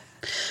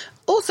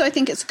 Also, I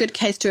think it's a good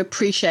case to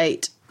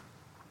appreciate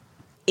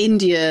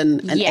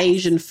Indian and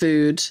Asian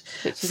food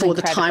for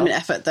the time and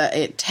effort that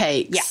it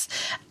takes,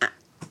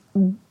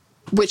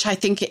 which I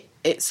think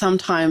it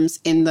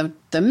sometimes in the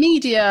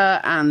media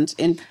and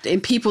in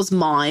people's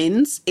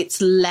minds,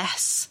 it's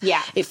less,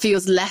 it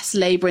feels less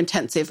labour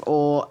intensive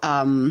or,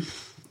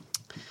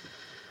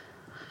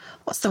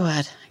 what's the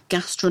word?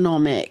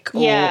 Gastronomic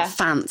or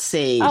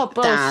fancy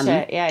bullshit. than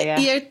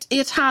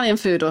Italian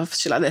food or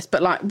shit like this.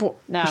 But like, what?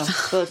 No,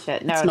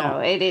 bullshit. No,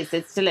 it is.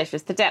 It's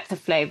delicious. The depth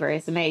of flavour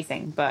is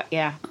amazing. But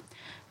yeah,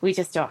 we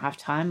just don't have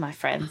time, my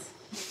friends.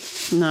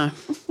 No.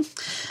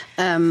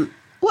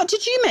 What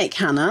did you make,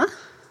 Hannah?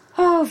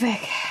 Oh,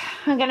 Vic,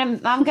 I'm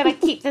gonna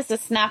keep this as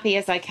snappy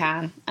as I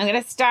can. I'm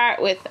gonna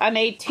start with, I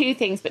made 2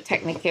 things, but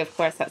technically, of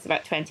course, that's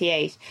about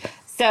 28.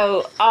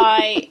 So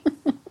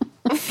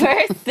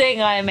first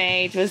thing I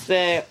made was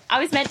I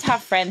was meant to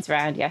have friends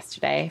around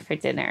yesterday for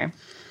dinner.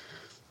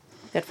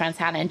 Good friends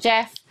Hannah and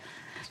Jeff.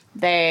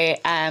 They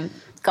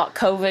got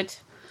COVID.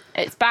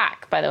 It's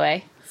back, by the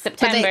way.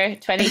 September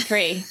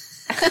 23.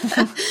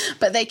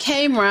 But they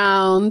came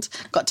round,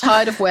 got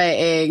tired of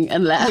waiting,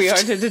 and left. We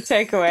ordered a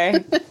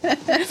takeaway.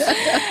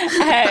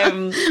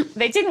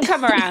 They didn't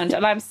come around,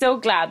 and I'm so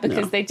glad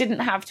because they didn't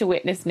have to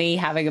witness me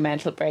having a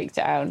mental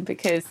breakdown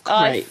because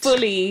I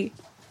fully...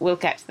 We'll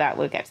get to that.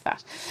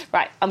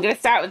 Right, I'm going to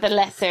start with the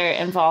lesser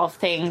involved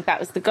thing. That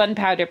was the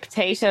gunpowder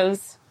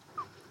potatoes.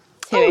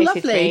 Oh,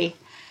 lovely.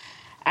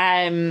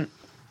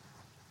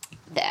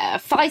 The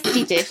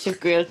feisty dish of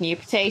grilled new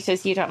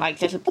potatoes. You don't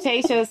like little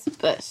potatoes,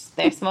 but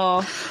they're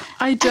small.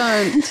 I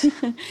don't.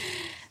 So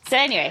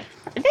anyway,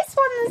 this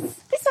one's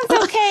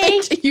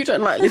okay. You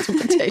don't like little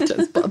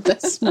potatoes, but they're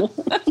small.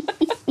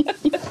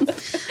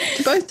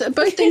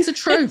 Both things are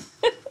true.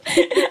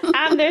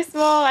 And they're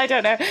small. I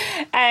don't know.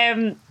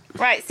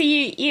 Right, so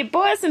you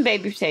boil some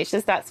baby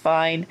potatoes, that's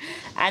fine.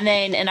 And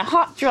then in a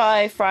hot,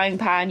 dry frying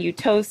pan, you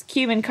toast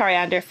cumin,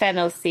 coriander,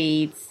 fennel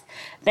seeds.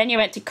 Then you're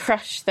meant to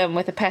crush them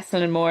with a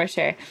pestle and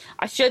mortar.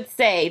 I should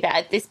say that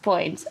at this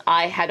point,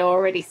 I had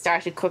already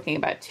started cooking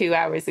about 2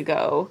 hours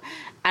ago.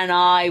 And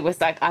I was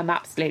like, I'm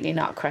absolutely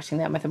not crushing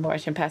them with a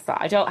mortar and pestle.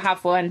 I don't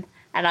have one.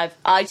 And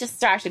I just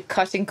started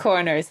cutting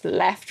corners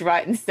left,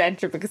 right and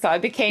centre because I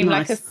became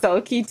like a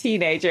sulky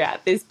teenager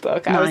at this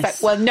book. I was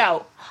like, well,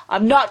 no,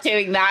 I'm not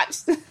doing that.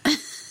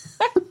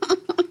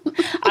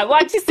 I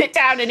want to sit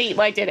down and eat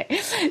my dinner.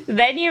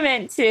 Then you're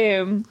meant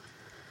to...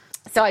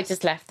 So I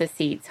just left the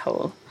seeds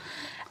whole.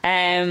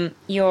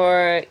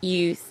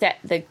 You set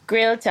the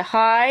grill to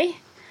high.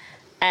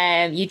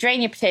 You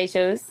drain your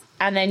potatoes.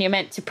 And then you're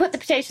meant to put the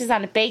potatoes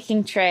on a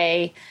baking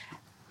tray,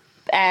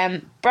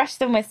 brush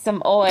them with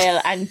some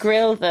oil and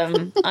grill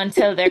them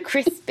until they're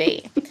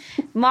crispy.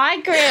 My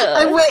grill...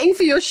 I'm waiting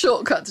for your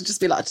shortcut to just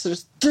be like, so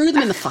just threw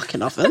them in the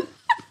fucking oven.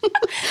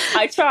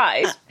 I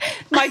tried.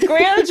 My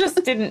grill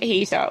just didn't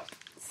heat up.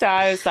 So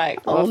I was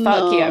like, well,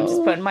 fuck you. I'm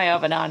just putting my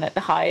oven on at the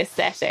highest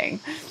setting.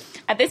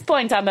 At this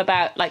point, I'm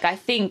about, like, I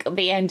think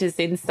the end is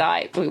in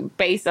sight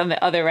based on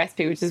the other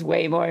recipe, which is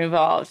way more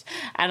involved.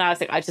 And I was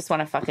like, I just want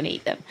to fucking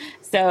eat them.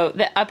 So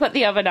I put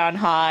the oven on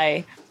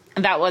high,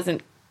 and that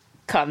wasn't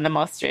cutting the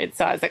mustard.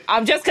 So I was like,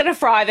 I'm just going to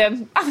fry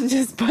them. I'm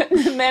just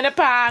putting them in a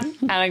pan,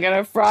 and I'm going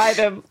to fry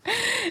them.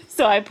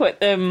 So I put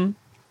them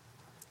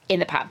in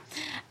the pan.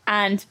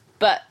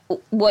 But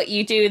what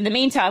you do in the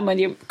meantime when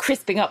you're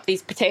crisping up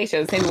these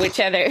potatoes in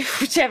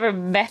whichever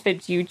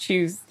method you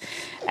choose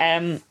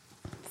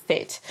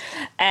fit,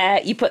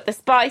 you put the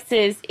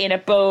spices in a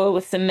bowl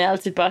with some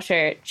melted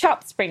butter,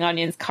 chopped spring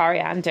onions,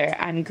 coriander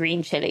and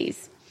green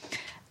chilies.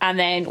 And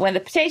then when the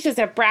potatoes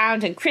are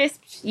browned and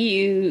crisped,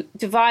 you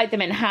divide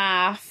them in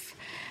half.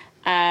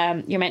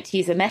 You're meant to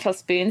use a metal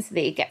spoon so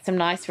that you get some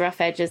nice rough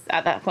edges.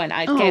 At that point,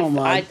 I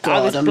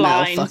was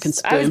blind. Fucking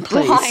spoon, I was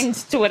blind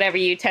to whatever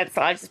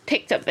utensil. I just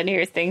picked up the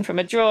nearest thing from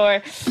a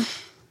drawer,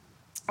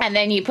 and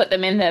then you put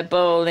them in the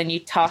bowl and you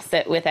toss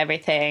it with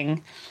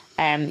everything: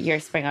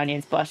 your spring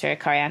onions, butter,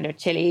 coriander,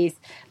 chilies,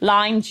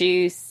 lime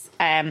juice,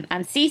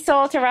 and sea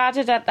salt are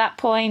added at that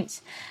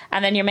point.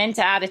 And then you're meant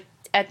to add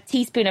a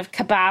teaspoon of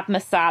kebab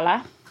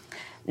masala.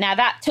 Now,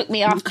 that took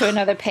me off to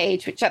another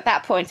page, which at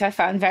that point I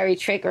found very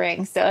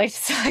triggering. So I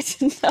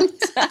decided not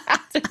to add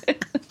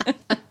it.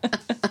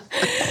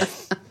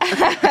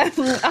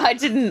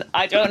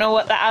 I don't know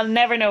what that... I'll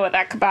never know what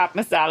that kebab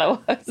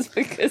masala was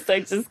because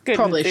I just couldn't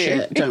Probably do it.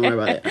 shit. Don't worry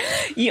about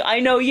it.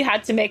 I know you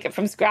had to make it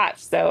from scratch.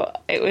 So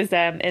it was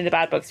in the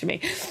bad books for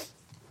me.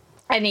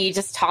 And you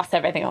just toss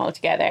everything all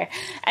together.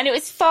 And it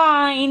was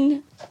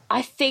fine.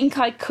 I think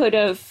I could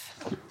have...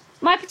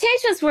 My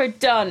potatoes were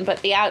done,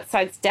 but the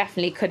outsides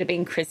definitely could have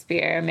been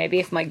crispier. Maybe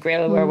if my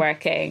grill were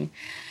working.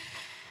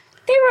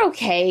 They were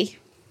okay.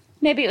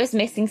 Maybe it was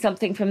missing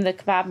something from the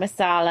kebab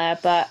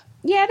masala, but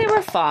yeah, they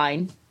were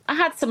fine. I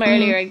had some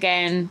earlier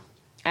again,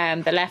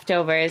 the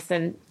leftovers,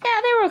 and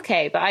yeah, they were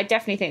okay, but I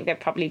definitely think they'd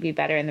probably be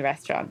better in the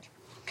restaurant.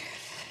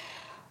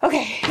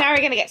 Okay, now we're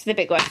going to get to the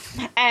big one.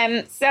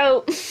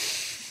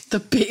 The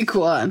big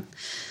one.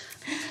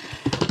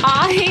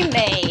 I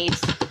made...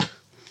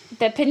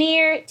 the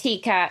paneer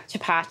tikka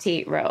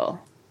chapati roll.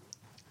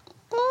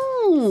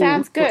 Ooh.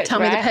 Sounds good. Tell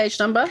me the page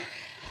number.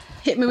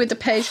 Hit me with the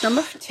page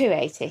number.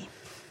 280.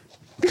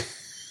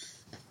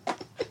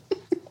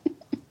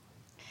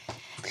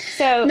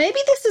 So maybe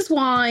this is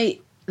why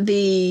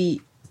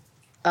the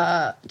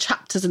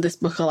chapters in this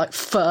book are like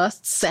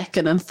first,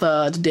 second, and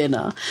third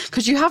dinner,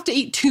 because you have to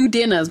eat 2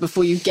 dinners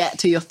before you get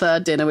to your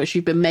third dinner, which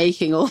you've been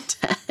making all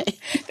day.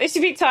 They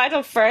should be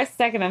titled First,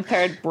 Second, and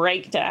Third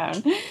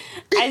Breakdown.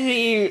 And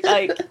you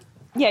like.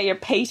 Yeah, your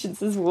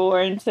patience is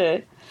worn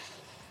to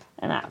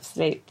an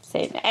absolute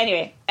sin.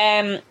 Anyway,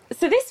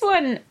 so this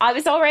one, I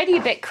was already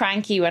a bit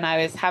cranky when I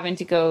was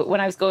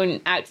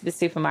going out to the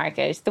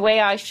supermarket. The way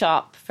I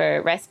shop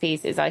for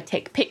recipes is I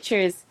take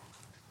pictures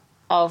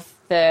of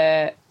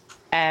the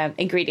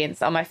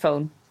ingredients on my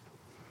phone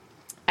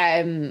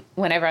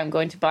whenever I'm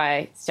going to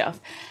buy stuff.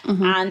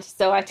 Mm-hmm. And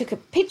so I took a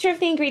picture of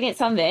the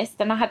ingredients on this.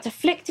 Then I had to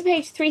flick to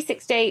page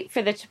 368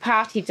 for the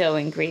chapati dough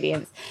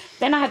ingredients.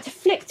 Then I had to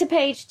flick to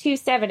page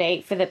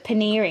 278 for the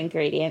paneer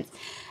ingredients.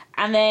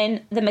 And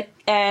then the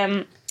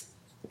kebab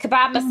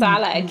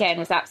masala, again,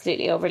 was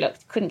absolutely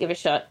overlooked. Couldn't give a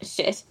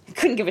shit.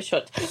 Couldn't give a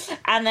shit.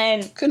 And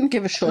then... Couldn't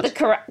give a shit.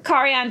 The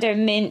coriander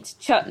mint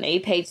chutney,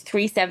 page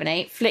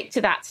 378. Flick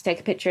to that to take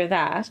a picture of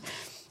that.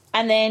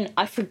 And then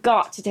I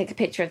forgot to take a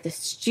picture of the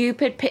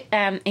stupid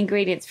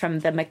ingredients from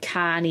the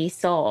makhani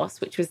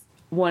sauce, which was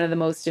one of the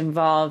most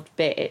involved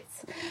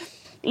bits.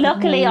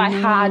 Luckily, I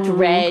had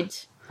read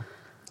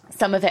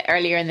some of it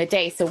earlier in the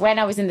day. So when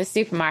I was in the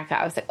supermarket,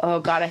 I was like, oh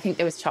God, I think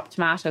there was chopped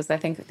tomatoes. I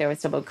think there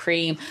was double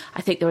cream.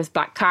 I think there was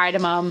black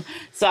cardamom.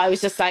 So I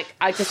was just like,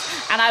 at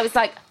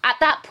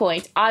that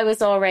point, I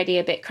was already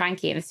a bit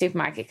cranky in the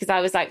supermarket because I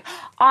was like,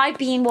 I've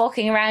been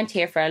walking around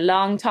here for a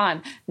long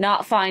time,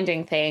 not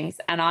finding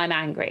things, and I'm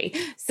angry.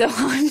 So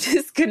I'm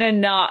just going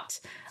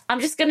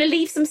to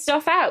leave some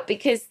stuff out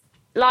because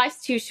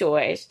life's too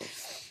short.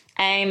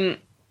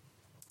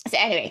 So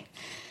anyway,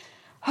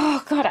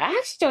 oh God, I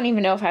actually don't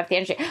even know if I have the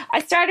energy.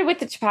 I started with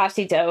the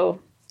chapati dough.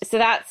 So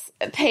that's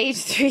page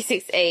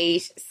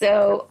 368.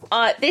 So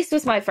this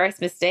was my first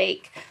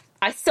mistake.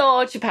 I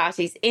saw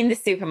chapatis in the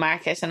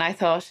supermarket and I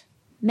thought,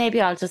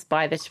 maybe I'll just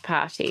buy the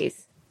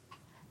chapatis.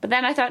 But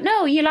then I thought,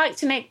 no, you like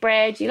to make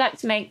bread. You like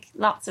to make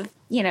lots of,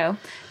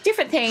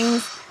 different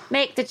things.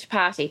 Make the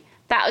chapati.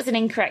 That was an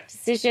incorrect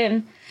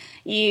decision.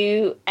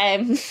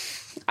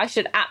 I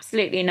should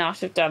absolutely not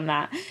have done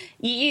that.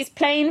 You use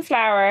plain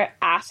flour,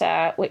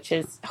 atta, which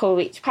is whole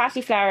wheat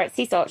chapati flour,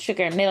 sea salt,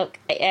 sugar, milk,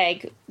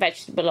 egg,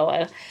 vegetable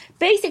oil.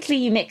 Basically,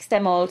 you mix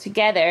them all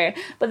together.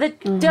 But the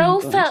dough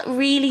felt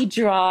really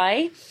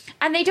dry.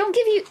 And they don't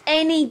give you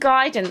any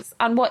guidance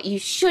on what you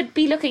should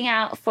be looking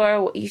out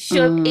for, what you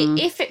should...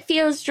 If it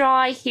feels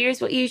dry, here's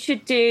what you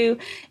should do.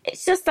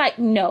 It's just like,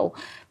 no.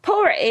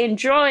 Pour it in,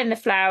 draw in the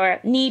flour,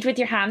 knead with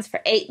your hands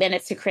for 8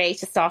 minutes to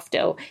create a soft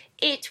dough.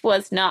 It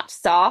was not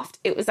soft.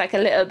 It was like a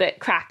little bit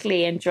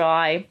crackly and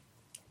dry.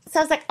 So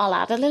I was like, I'll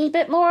add a little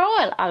bit more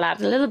oil. I'll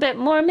add a little bit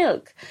more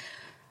milk.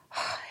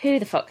 Who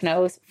the fuck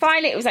knows?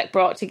 Finally, it was like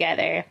brought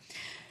together.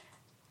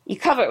 You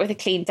cover it with a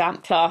clean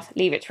damp cloth,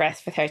 leave it to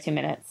rest for 30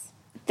 minutes.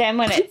 Then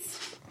when it's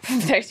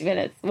 30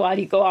 minutes, while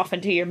you go off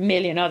and do your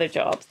million other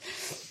jobs.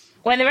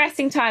 When the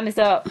resting time is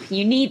up,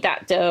 you knead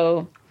that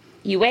dough.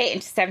 You weigh it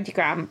into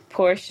 70-gram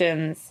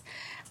portions,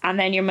 and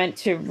then you're meant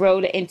to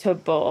roll it into a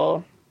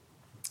bowl.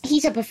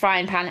 Heat up a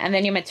frying pan, and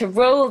then you're meant to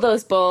roll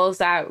those balls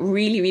out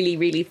really, really,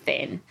 really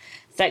thin.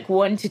 It's like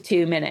 1 to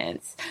 2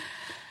 minutes.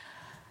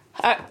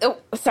 Not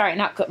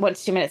 1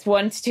 to 2 minutes,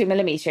 1 to 2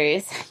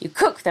 millimeters. You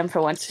cook them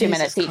for 1 to 2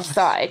 minutes each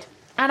side.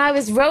 And I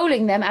was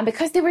rolling them, and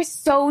because they were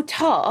so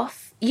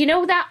tough, you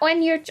know that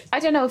when I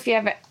don't know if you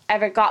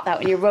ever got that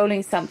when you're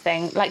rolling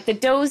something, like the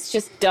dough's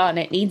just done,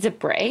 it needs a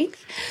break.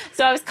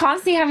 So I was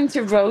constantly having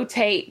to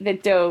rotate the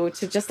dough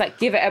to just like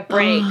give it a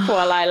break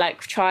while I like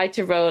tried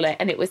to roll it.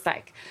 And it was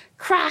like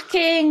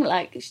cracking,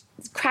 like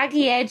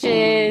craggy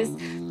edges.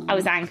 I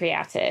was angry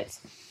at it.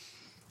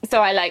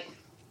 So I like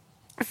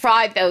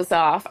fried those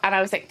off and I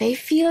was like, they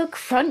feel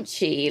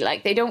crunchy,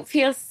 like they don't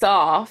feel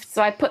soft.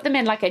 So I put them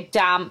in like a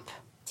damp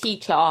tea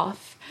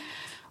cloth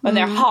when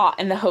they're hot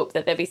in the hope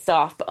that they'll be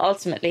soft. But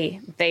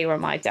ultimately, they were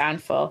my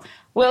downfall.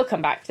 We'll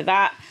come back to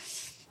that.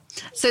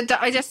 So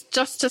I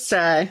just to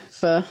say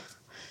for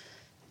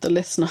the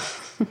listener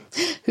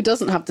who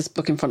doesn't have this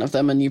book in front of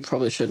them, and you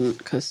probably shouldn't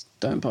because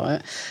don't buy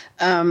it,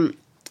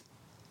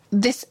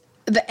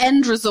 the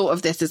end result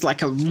of this is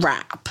like a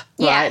wrap,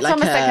 yeah, right? It's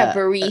almost like a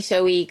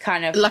burrito-y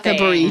kind of like thing,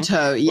 a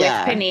burrito,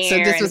 yeah. With paneer so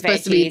this was and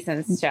supposed to be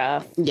and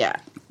stuff. Yeah.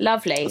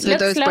 Lovely. So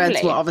Looks those lovely.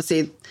 breads were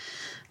obviously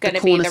Gonna the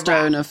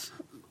cornerstone of...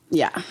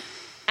 Yeah.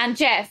 And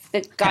Jeff,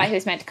 the guy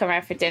who's meant to come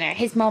around for dinner,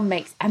 his mum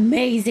makes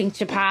amazing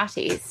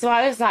chapatis. So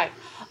I was like,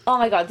 oh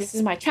my God, this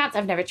is my chance.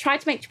 I've never tried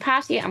to make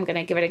chapati. I'm going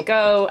to give it a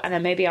go. And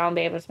then maybe I'll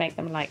be able to make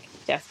them like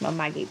Jeff's mum,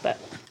 Maggie. But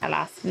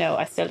alas, no,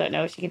 I still don't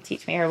know. She can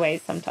teach me her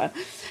ways sometime.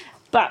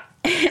 But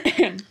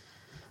then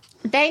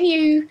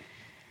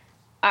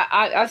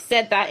I've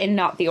said that in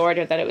not the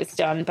order that it was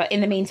done. But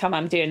in the meantime,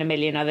 I'm doing a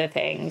million other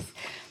things.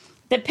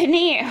 The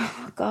paneer,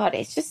 oh God,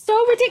 it's just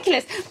so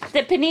ridiculous.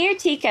 The paneer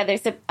tikka,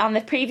 on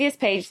the previous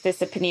page,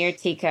 there's a paneer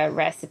tikka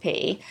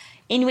recipe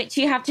in which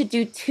you have to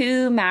do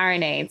 2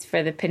 marinades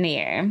for the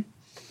paneer.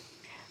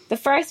 The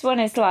first one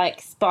is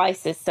like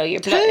spices. So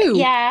your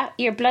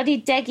bloody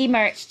degi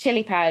mirch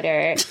chili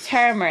powder,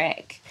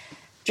 turmeric,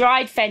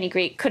 dried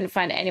fenugreek, couldn't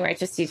find it anywhere,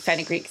 just used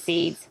fenugreek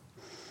seeds,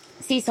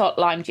 sea salt,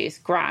 lime juice,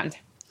 grand.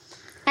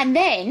 And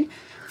then...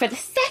 for the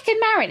second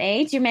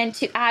marinade, you're meant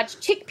to add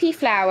chickpea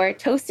flour,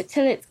 toast it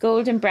till it's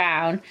golden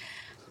brown,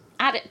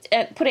 add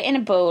it, put it in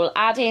a bowl,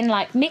 add in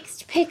like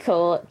mixed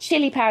pickle,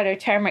 chili powder,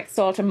 turmeric,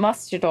 salt and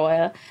mustard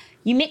oil.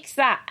 You mix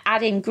that,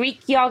 add in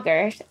Greek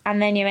yogurt, and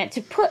then you're meant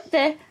to put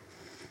the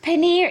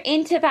paneer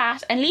into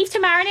that and leave to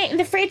marinate in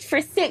the fridge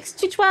for 6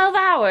 to 12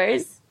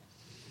 hours.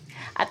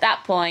 At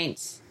that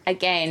point,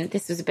 again,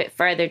 this was a bit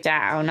further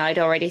down. I'd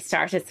already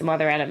started some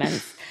other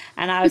elements,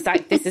 and I was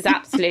like, this is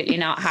absolutely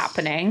not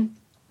happening.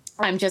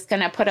 I'm just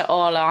going to put it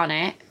all on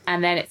it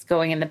and then it's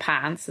going in the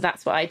pan. So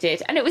that's what I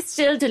did. And it was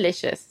still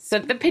delicious. So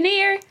the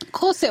paneer... Of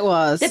course it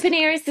was. The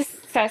paneer is the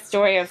success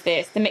story of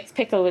this. The mixed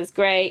pickle was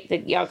great. The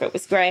yogurt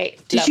was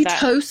great. Did you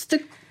toast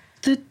the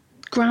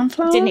gram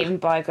flour? Didn't even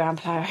buy gram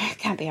flour.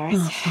 Can't be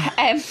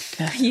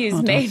arsed.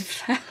 Use made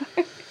flour.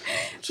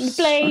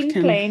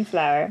 Plain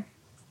flour.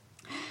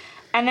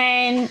 And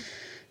then,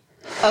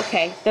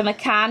 okay, the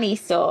makhani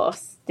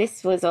sauce.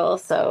 This was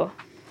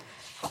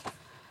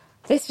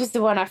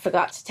the one I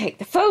forgot to take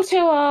the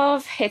photo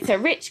of. It's a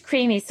rich,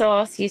 creamy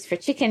sauce used for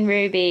chicken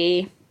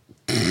ruby,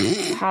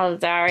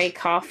 haldari,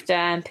 kofta,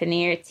 and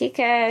paneer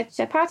tikka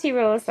chapati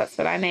rolls. That's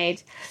what I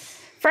made.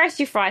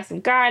 First, you fry some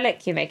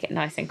garlic. You make it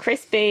nice and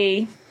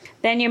crispy.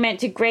 Then you're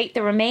meant to grate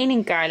the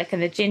remaining garlic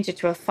and the ginger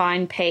to a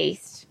fine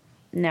paste.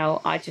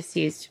 No, I just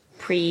used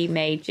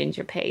pre-made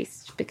ginger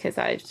paste because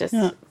I just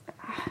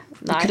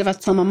You could have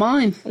had some of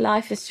mine.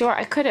 Life is short.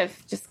 I could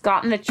have just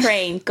gotten the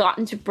train,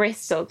 gotten to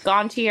Bristol,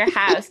 gone to your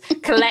house,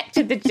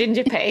 collected the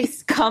ginger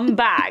paste, come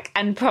back,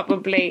 and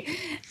probably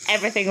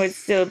everything would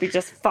still be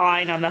just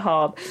fine on the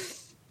hob.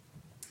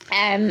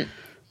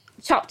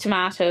 Chopped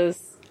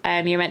tomatoes.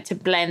 You're meant to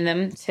blend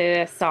them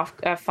to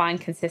a fine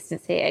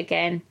consistency.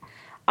 Again,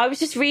 I was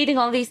just reading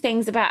all these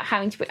things about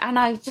having to, and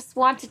I just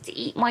wanted to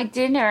eat my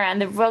dinner,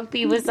 and the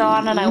rugby was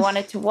on, and I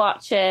wanted to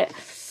watch it.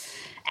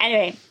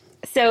 Anyway,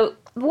 so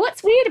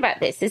what's weird about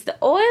this is the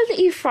oil that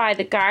you fry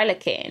the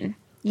garlic in,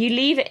 you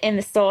leave it in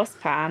the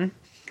saucepan,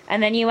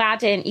 and then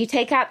you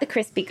take out the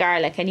crispy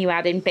garlic, and you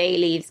add in bay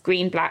leaves,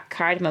 green, black,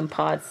 cardamom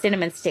pods,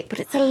 cinnamon stick. But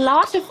it's a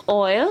lot of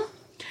oil.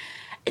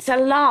 It's a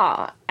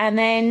lot. And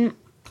then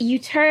you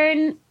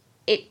turn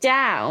it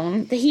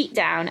down, the heat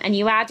down, and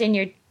you add in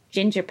your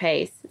ginger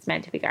paste. It's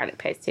meant to be garlic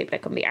paste too, but I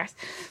couldn't be arsed.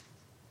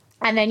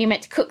 And then you're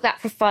meant to cook that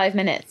for 5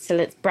 minutes till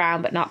it's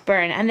brown but not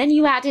burn. And then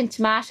you add in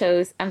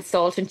tomatoes and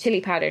salt and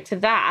chili powder to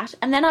that.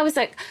 And then I was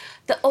like,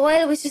 the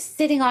oil was just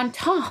sitting on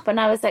top. And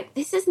I was like,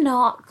 this is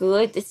not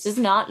good. This does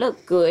not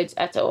look good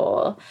at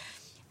all.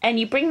 And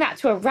you bring that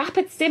to a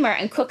rapid simmer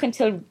and cook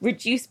until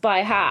reduced by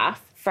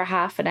half for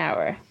half an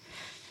hour.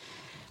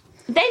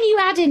 Then you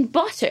add in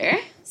butter.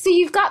 So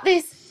you've got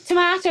this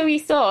tomato-y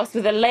sauce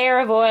with a layer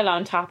of oil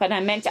on top, and I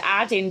meant to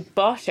add in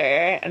butter,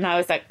 and I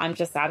was like, I'm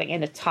just adding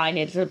in a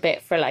tiny little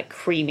bit for like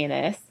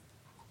creaminess.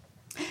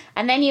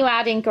 And then you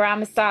add in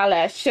garam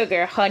masala,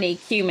 sugar, honey,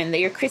 cumin,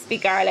 your crispy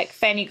garlic,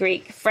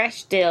 fenugreek,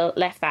 fresh dill,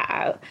 left that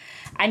out,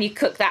 and you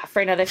cook that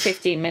for another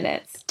 15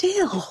 minutes.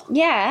 Dill?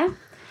 Yeah.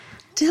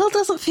 Dill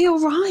doesn't feel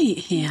right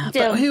here,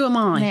 Dill, but who am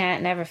I? Yeah,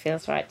 it never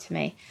feels right to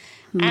me.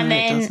 No, and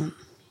then it doesn't.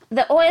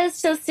 The oil's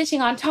still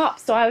sitting on top,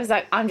 so I was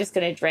like, I'm just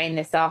going to drain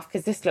this off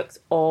because this looks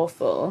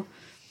awful.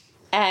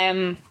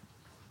 And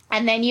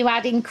then you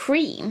add in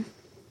cream,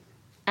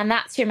 and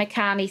that's your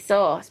Makani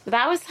sauce. But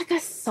that was like a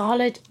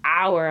solid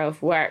hour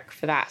of work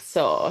for that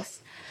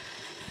sauce,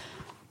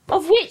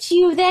 of which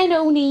you then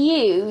only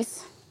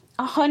use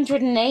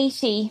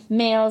 180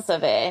 mils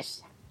of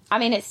it. I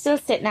mean, it's still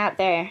sitting out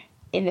there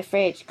in the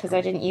fridge because I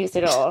didn't use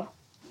it all.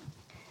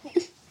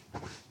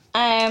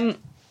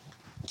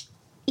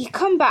 You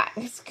come back,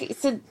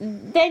 so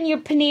then your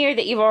paneer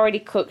that you've already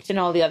cooked and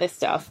all the other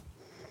stuff,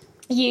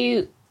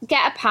 you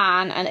get a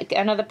pan and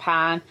another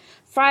pan,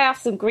 fry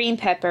off some green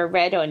pepper,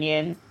 red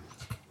onion,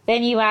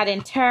 then you add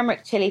in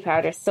turmeric, chili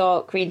powder,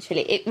 salt, green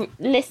chili.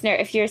 Listener,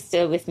 if you're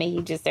still with me,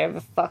 you deserve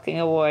a fucking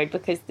award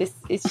because this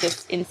is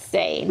just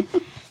insane.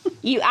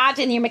 You add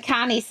in your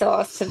Makani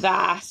sauce to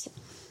that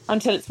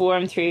until it's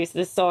warmed through, so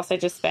the sauce I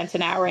just spent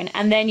an hour in,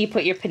 and then you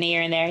put your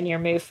paneer in there and you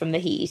remove from the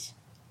heat.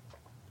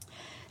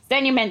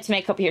 Then you're meant to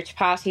make up your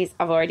chapatis.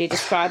 I've already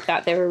described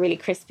that. They were really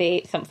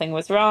crispy. Something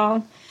was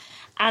wrong.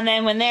 And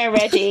then when they're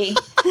ready...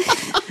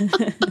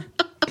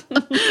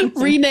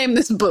 Rename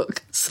this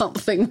book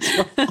Something's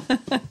Wrong.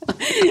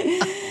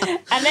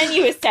 And then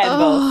you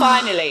assemble.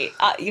 Finally.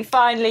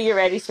 You're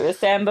ready to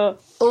assemble.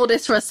 All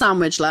this for a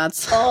sandwich,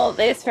 lads. All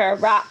this for a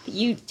wrap.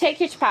 You take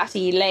your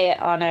chapati, you lay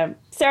it on a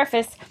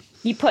surface.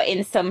 You put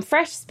in some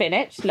fresh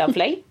spinach.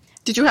 Lovely.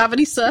 Did you have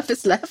any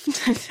surface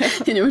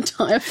left in your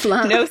entire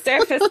flat? No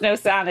surface, no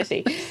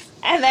sanity.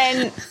 And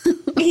then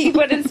you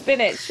put in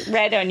spinach,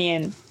 red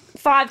onion,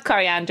 5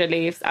 coriander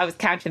leaves. I was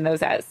counting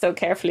those out so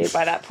carefully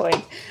by that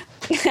point.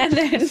 And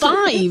then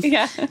 5?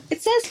 Yeah.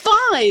 It says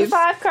 5.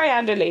 5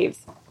 coriander leaves.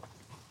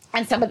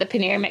 And some of the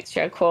paneer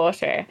mixture, a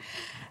quarter.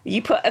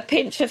 You put a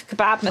pinch of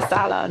kebab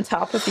masala on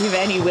top if you've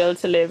any will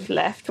to live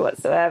left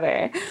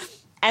whatsoever.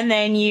 And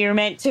then you're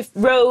meant to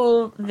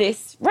roll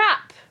this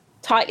wrap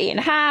tightly in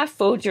half,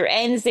 fold your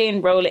ends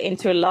in, roll it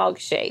into a log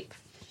shape.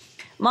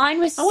 Mine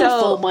was I want to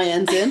fold my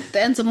ends in.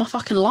 The ends of my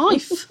fucking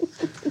life.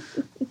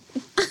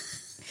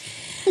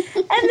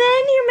 And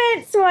then you're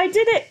meant... So I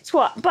did it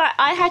but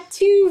I had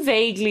 2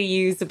 vaguely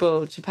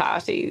usable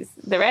chapatis.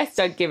 The rest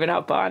I'd given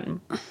up on.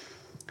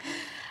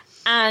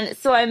 And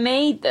so I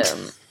made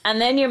them. And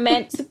then you're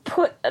meant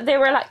to they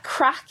were like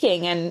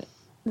cracking and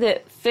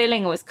the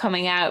filling was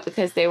coming out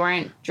because they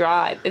weren't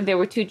dry. They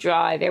were too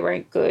dry. They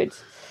weren't good.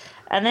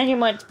 And then you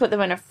want to put them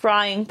in a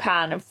frying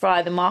pan and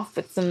fry them off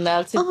with some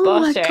melted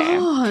butter.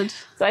 Oh, my God.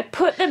 So I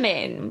put them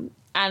in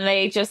and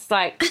they just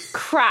like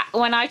crack.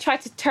 When I try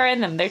to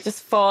turn them, they're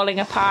just falling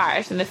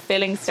apart and the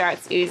filling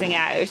starts oozing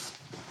out.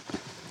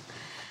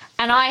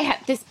 And I,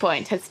 at this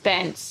point, had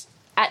spent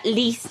at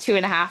least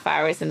 2.5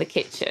 hours in the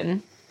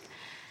kitchen.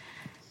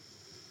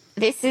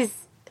 This is...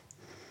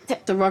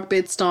 The rugby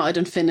had started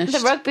and finished. The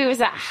rugby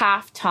was at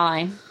half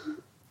time.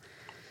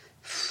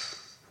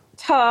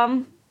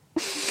 Tom...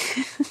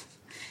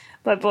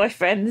 my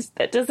boyfriend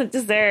that doesn't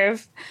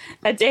deserve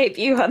a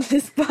debut on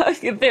this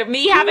podcast.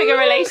 Me having a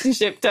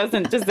relationship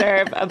doesn't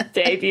deserve a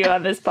debut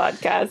on this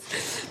podcast,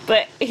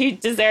 but he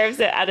deserves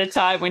it at a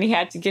time when he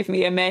had to give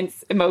me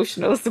immense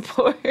emotional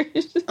support.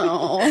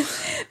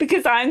 Oh,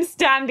 because I'm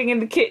standing in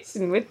the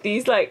kitchen with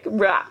these like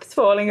wraps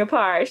falling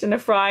apart in a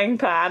frying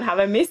pan,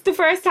 having missed the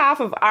first half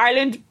of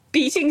Ireland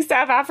beating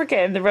South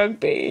Africa in the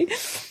rugby.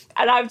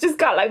 And I've just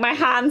got like my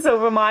hands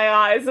over my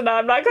eyes and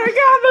I'm like, I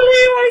can't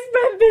believe I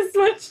spent this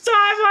much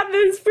time on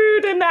this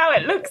food and now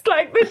it looks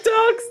like the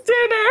dog's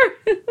dinner.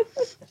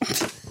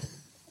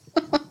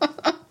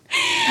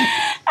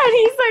 And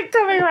he's like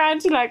coming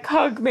around to like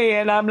hug me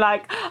and I'm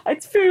like,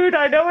 it's food,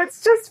 I know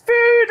it's just food,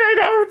 I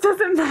know it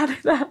doesn't matter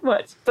that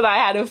much. But I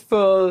had a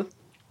full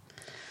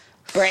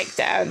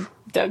breakdown.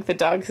 Doug the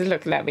dog's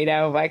looking at me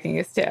now wagging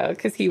his tail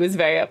because he was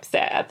very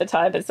upset at the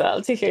time as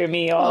well to hear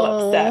me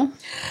all upset.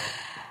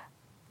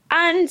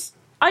 And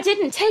I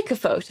didn't take a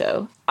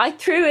photo. I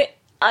threw it.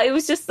 I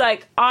was just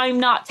like, I'm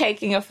not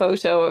taking a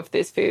photo of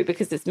this food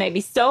because this made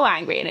me so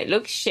angry and it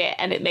looks shit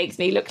and it makes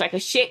me look like a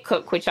shit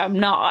cook, which I'm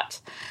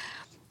not.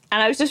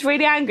 And I was just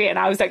really angry and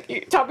I was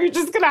like, Tom, you're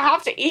just going to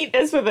have to eat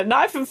this with a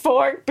knife and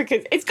fork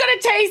because it's going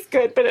to taste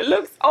good, but it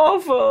looks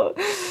awful.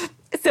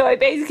 So I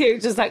basically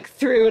just like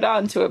threw it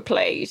onto a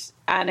plate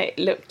and it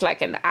looked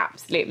like an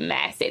absolute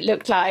mess. It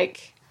looked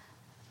like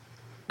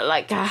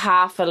a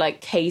half a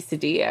like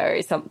quesadilla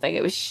or something.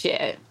 It was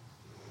shit.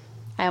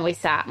 And we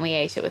sat and we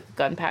ate it with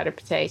gunpowder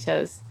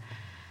potatoes.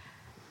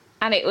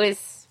 And it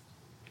was...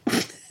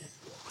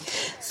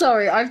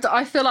 Sorry,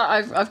 I feel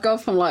like I've gone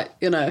from like,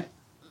 you know,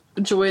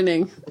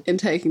 joining in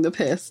taking the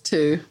piss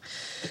to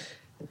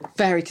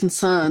very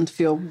concerned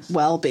for your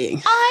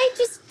well-being. I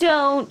just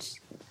don't...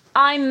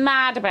 I'm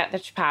mad about the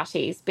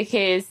chapatis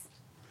because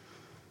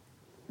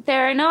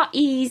they're not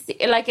easy.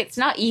 Like, it's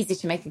not easy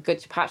to make a good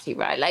chapati,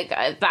 right? Like,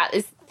 that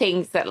is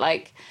things that,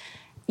 like,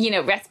 you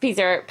know, recipes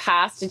are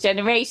passed to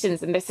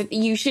generations and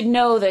you should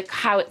know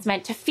how it's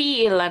meant to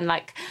feel and,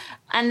 like,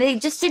 and they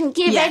just didn't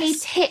give any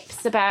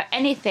tips about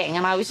anything.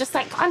 And I was just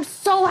like, I'm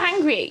so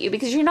angry at you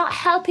because you're not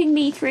helping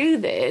me through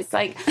this.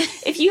 Like,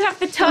 if you have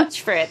the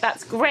touch for it,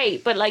 that's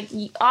great. But, like,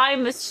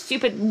 I'm a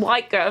stupid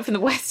white girl from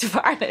the west of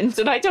Ireland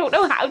and I don't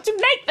know how to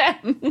make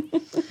them.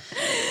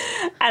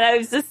 And I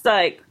was just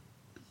like,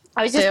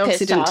 I was just they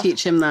obviously pissed didn't off.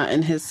 teach him that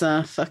in his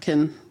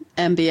fucking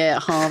MBA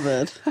at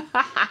Harvard.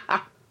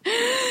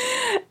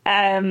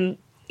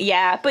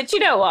 Yeah, but you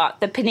know what?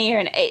 The paneer,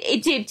 and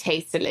it did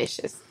taste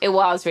delicious. It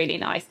was really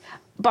nice.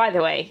 By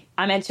the way,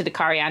 I mentioned the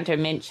coriander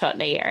mint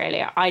chutney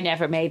earlier. I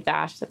never made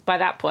that. By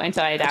that point,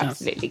 I had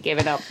absolutely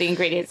given up. The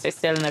ingredients are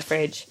still in the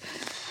fridge.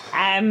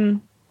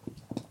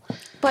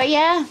 But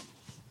yeah.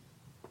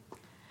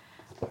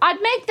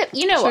 I'd make the,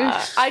 you know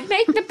what? I'd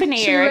make the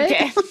paneer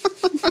again.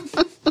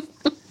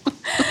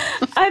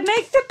 I'd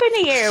make the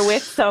paneer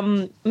with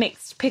some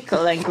mixed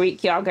pickle and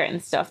Greek yogurt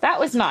and stuff. That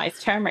was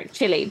nice, turmeric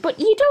chili. But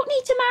you don't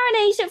need to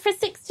marinate it for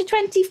 6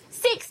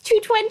 to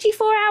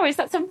 24 hours.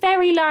 That's a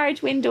very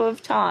large window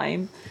of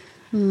time.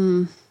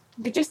 You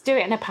could just do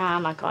it in a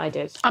pan like I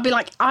did. I'd be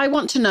like, I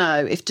want to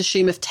know if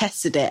Dishoom have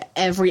tested it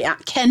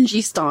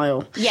Kenji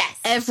style. Yes.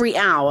 Every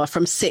hour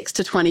from 6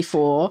 to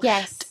 24.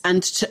 Yes.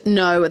 And to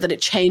know that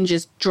it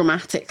changes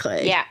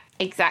dramatically. Yeah,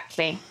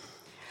 exactly.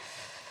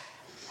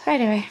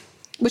 Anyway.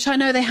 Which I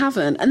know they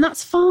haven't, and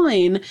that's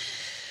fine.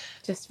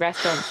 Just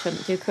restaurants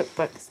shouldn't do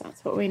cookbooks.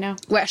 That's what we know.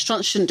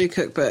 Restaurants shouldn't do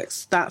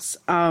cookbooks. That's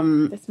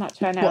This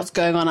much I know. what's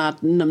going on our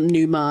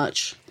new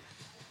merch.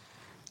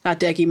 Our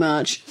Deggy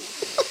merch.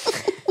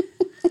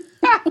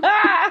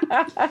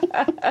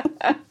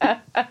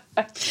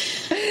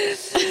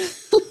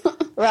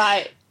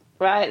 Right,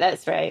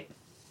 let's rate.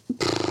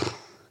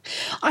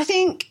 I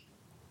think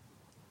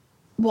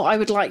what I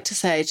would like to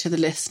say to the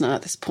listener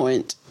at this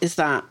point is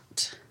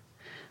that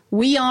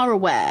we are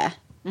aware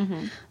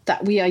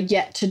that we are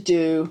yet to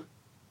do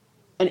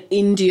an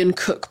Indian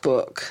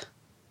cookbook,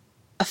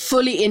 a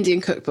fully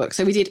Indian cookbook.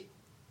 So we did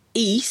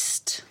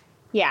East.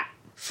 Yeah.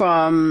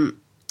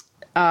 From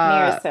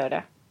Mira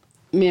Soda.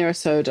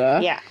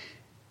 Yeah.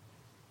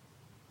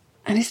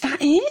 And is that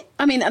it?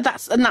 I mean,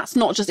 that's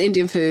not just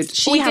Indian food.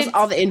 She has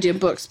other Indian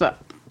books,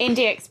 but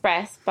India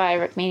Express by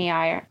Rukmini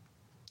Iyer.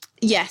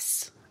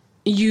 Yes,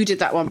 you did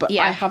that one, but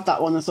I have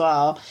that one as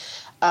well.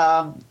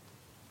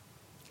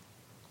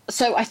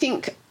 So I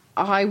think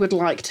I would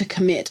like to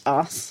commit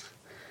us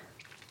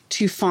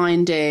to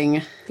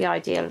finding the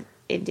ideal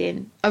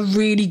Indian, a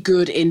really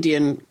good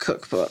Indian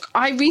cookbook.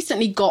 I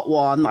recently got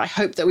one that I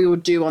hope that we will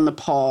do on the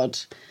pod.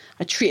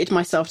 I treated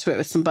myself to it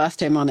with some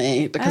birthday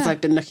money because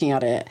I've been looking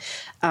at it.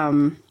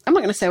 I'm not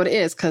going to say what it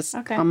is because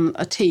I'm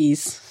a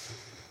tease.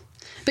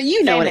 But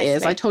you know what it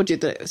is. I told you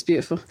that it was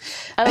beautiful.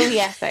 Oh,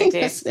 yes, I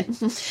do.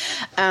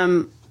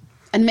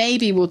 And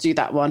maybe we'll do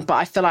that one. But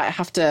I feel like I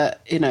have to,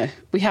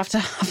 we have to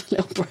have a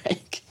little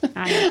break.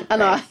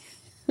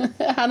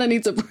 Hannah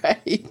needs a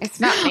break.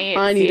 It's not me.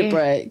 I need a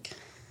break.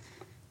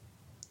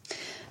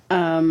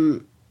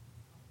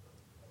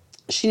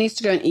 She needs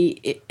to go and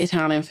eat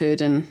Italian food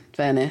in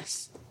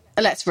Venice.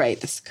 Let's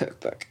rate this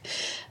cookbook.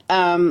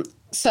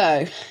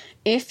 So,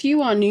 if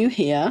you are new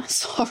here,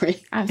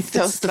 sorry. I'm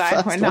so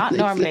sorry. We're not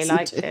normally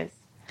like this.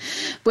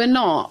 We're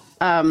not.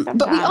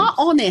 But we are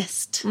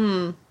honest.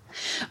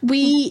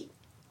 We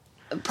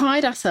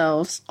pride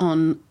ourselves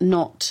on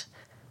not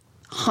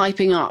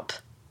hyping up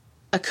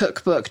a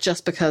cookbook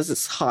just because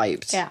it's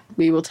hyped. Yeah.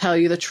 We will tell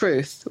you the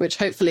truth, which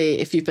hopefully,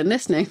 if you've been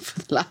listening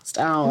for the last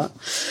hour,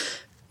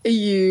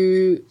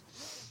 you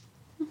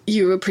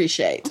you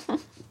appreciate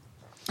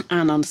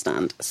and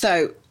understand.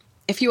 So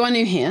if you are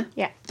new here,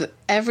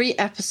 every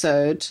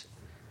episode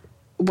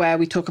where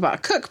we talk about a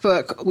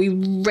cookbook, we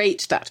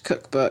rate that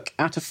cookbook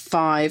out of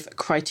 5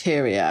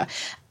 criteria.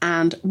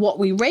 And what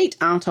we rate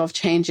out of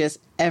changes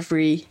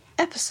every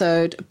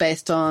episode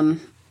based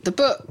on the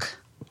book,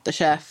 the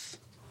chef,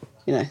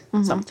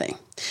 something.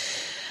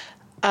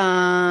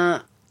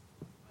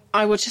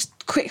 I will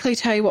just quickly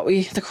tell you what the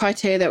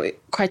criterias.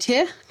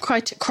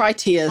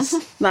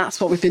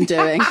 That's what we've been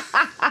doing.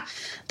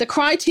 The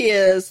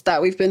criterias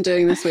that we've been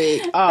doing this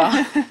week are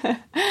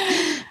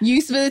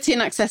usability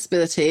and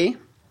accessibility.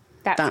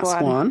 That's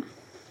one.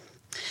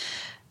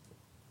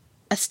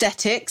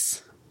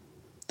 Aesthetics.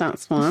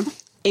 That's one.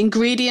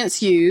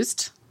 Ingredients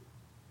used.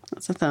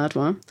 That's a third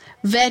one.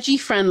 Veggie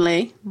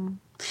friendly.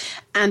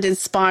 And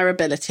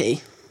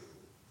inspirability.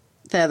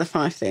 They're the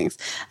 5 things.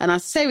 And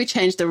as I say, we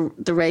change the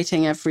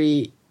rating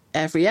every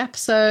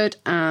episode.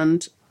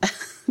 And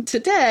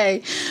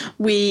today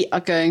we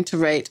are going to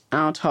rate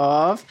out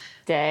of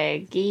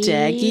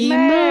Deggy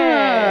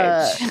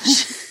Merch.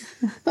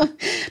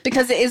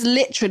 Because it is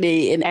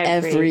literally in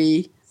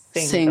every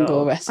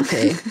single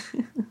recipe.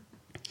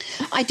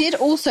 I did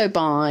also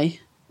buy,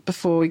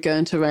 before we go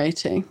into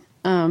rating,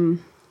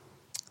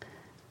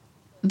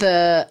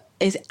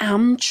 is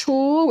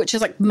Amchor, which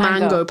is like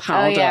mango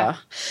powder,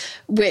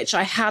 which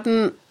I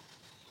hadn't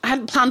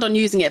planned on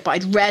using it, but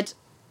I'd read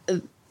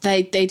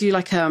they do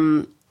like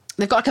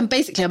they've got like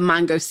basically a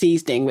mango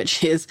seasoning,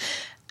 which is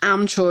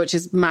Amchor, which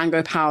is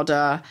mango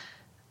powder,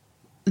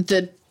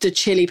 the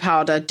chili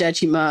powder,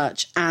 Deggy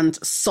Merch, and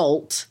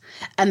salt.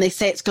 And they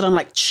say it's good on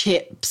like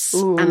chips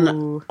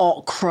and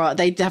okra.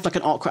 They have like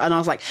an okra. And I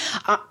was like,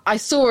 I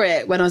saw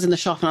it when I was in the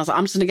shop and I was like,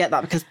 I'm just going to get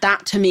that because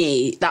that, to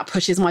me, that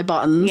pushes my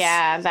buttons.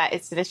 Yeah, that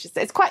is delicious.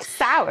 It's quite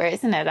sour,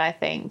 isn't it, I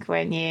think,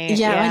 when you...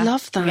 Yeah, I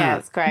love that. Yeah,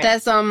 it's great.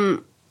 There's, I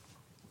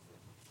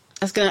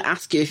was going to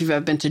ask you if you've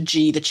ever been to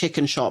G, the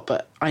chicken shop,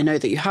 but I know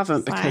that you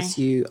haven't because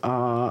you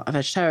are a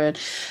vegetarian,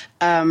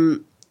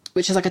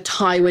 which is like a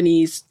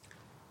Taiwanese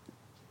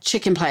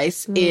chicken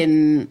place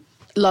in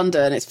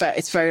London. It's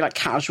very like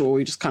casual.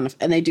 You just kind of,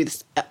 and they do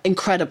this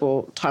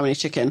incredible Taiwanese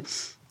chicken,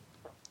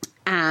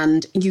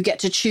 and you get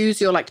to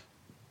choose your like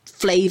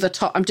flavor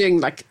top. I'm doing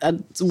like a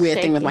weird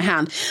thing with my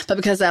hand, but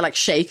because they're like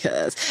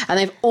shakers and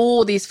they have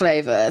all these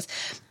flavors,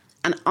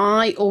 and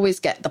I always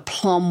get the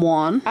plum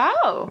one.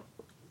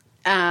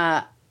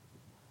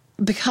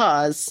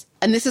 Because,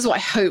 and this is what I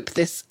hope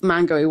this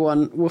mango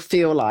one will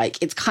feel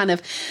like. It's kind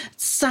of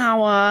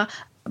sour,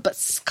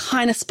 but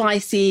kind of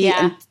spicy,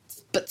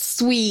 but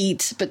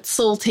sweet, but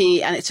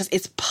salty. And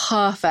it's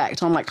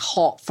perfect on like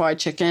hot fried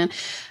chicken.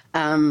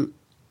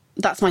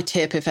 That's my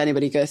tip if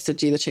anybody goes to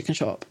do the chicken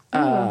shop,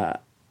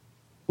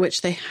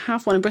 which they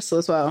have one in Bristol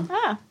as well.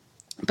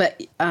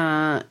 But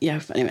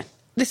anyway,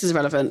 this is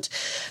relevant.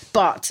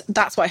 But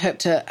that's what I hope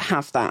to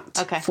have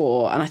that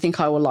for. And I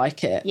think I will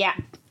like it. Yeah.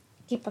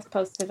 Keep us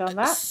posted on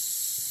that.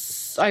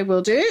 I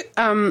will do.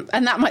 And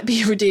that might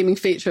be a redeeming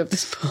feature of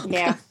this book.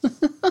 Yeah.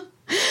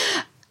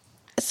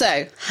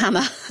 So,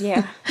 Hannah.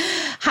 Yeah.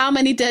 How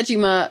many Deggy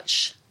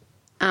Merch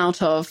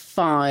out of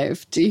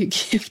 5 do you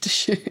give to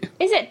Dishoom?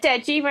 Is it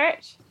Deggy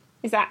Merch?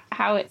 Is that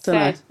how it's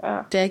said?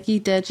 Oh.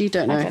 Deggy,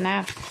 don't know. I don't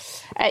know.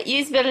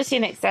 Usability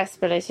and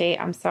accessibility,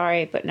 I'm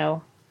sorry, but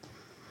no.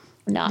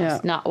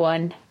 Not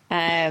one.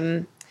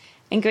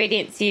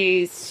 Ingredients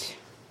used,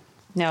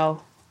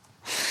 no.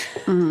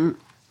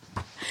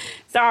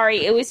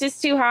 Sorry, it was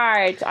just too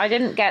hard. I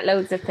didn't get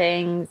loads of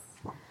things.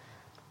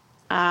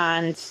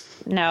 And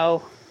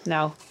no.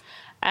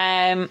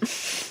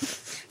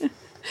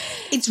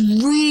 It's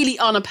really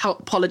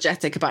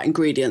unapologetic about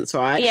ingredients,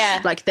 right?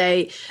 Yeah. Like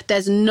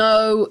there's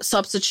no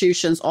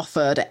substitutions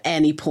offered at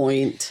any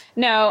point.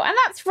 No, and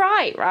that's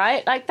right?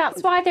 Like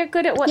that's why they're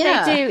good at what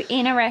they do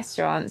in a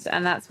restaurant,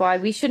 and that's why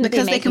we shouldn't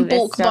because be making they can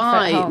bulk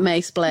buy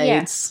mace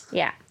blades.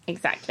 Yeah,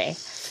 exactly.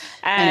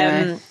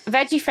 Anyway.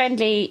 Veggie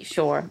friendly,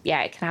 sure.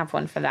 Yeah, it can have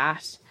one for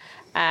that.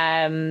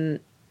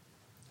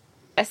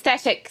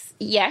 Aesthetics,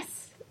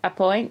 yes, a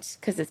point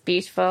because it's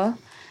beautiful.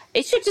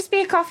 It should just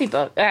be a coffee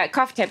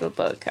table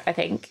book, I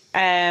think.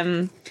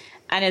 And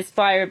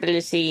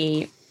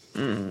inspirability,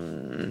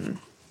 no,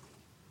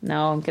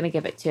 I'm going to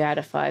give it 2 out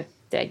of 5.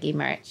 Deggy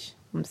Merch.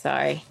 I'm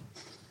sorry.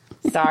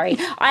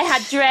 I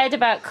had dread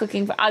about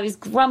cooking. I was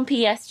grumpy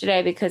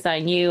yesterday because I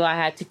knew I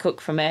had to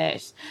cook from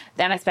it.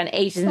 Then I spent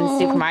ages in the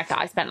supermarket.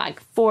 I spent like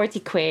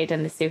 40 quid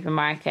in the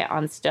supermarket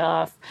on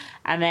stuff.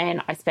 And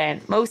then I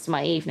spent most of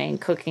my evening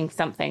cooking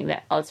something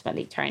that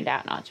ultimately turned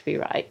out not to be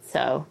right.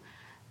 So...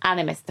 And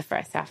I missed the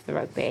first half of the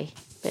rugby.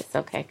 But it's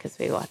okay because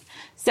we won.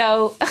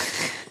 So,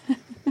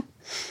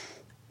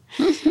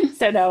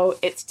 no,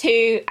 it's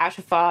 2 out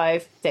of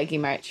 5 Deggy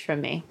Merch from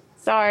me.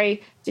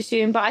 Sorry,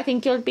 Dishoom, but I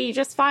think you'll be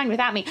just fine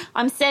without me.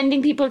 I'm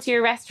sending people to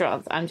your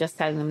restaurants. I'm just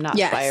telling them not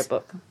to buy your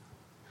book.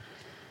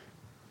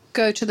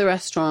 Go to the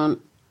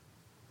restaurant.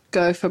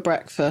 Go for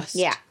breakfast.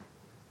 Yeah.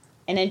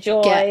 And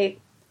enjoy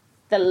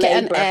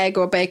Get an egg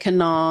or bacon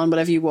naan,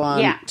 whatever you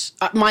want. Yeah.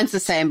 Mine's the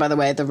same, by the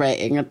way, the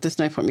rating. There's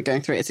no point me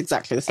going through it. It's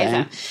exactly the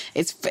same.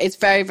 It's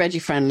very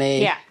veggie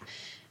friendly.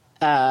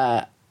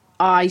 Yeah.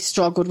 I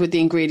struggled with the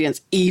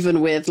ingredients,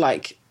 even with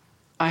like,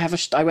 I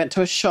went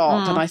to a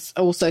shop and I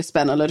also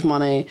spent a lot of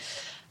money.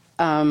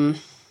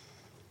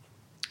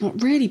 What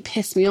really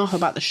pissed me off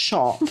about the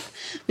shop,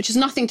 which has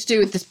nothing to do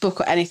with this book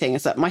or anything,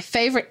 is that my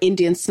favourite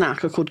Indian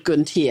snack are called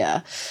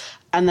guntia.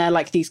 And they're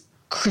like these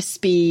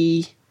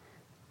crispy,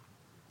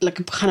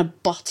 like a kind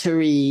of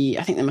buttery,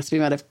 I think they must be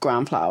made of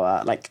gram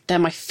flour. Like, they're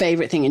my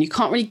favourite thing. And you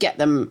can't really get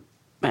them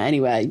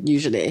anywhere,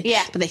 usually.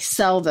 Yeah. But they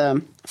sell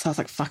them. So I was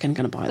like, fucking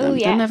gonna buy them. Ooh,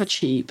 yes. They're never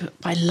cheap. But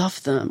I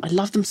love them. I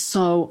love them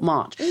so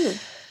much. Ooh.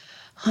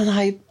 And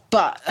I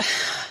bought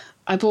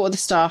all the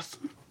stuff,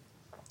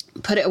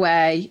 put it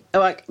away,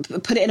 like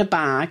put it in a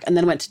bag, and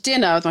then went to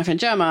dinner with my friend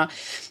Gemma,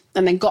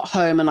 and then got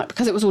home, and like,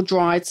 because it was all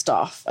dried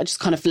stuff, I just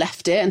kind of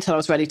left it until I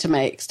was ready to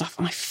make stuff,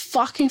 and I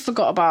fucking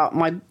forgot about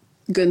my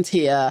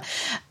guntia.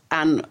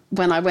 And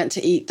when I went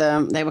to eat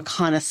them, they were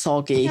kind of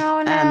soggy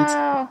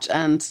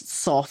and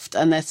soft,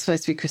 and they're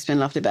supposed to be crispy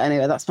and lovely, but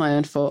anyway, that's my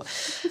own fault.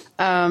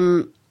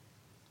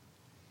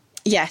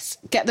 Yes,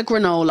 get the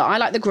granola. I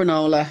like the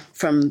granola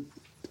from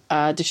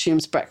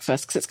Dishoom's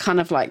breakfast, because it's kind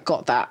of like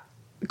got a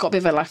bit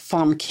of a like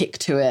fun kick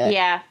to it.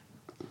 Yeah.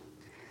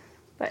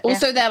 But,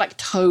 also, they're like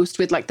toast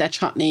with like their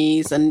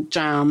chutneys and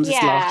jams. Yeah,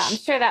 It's lush. I'm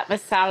sure that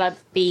masala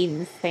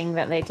beans thing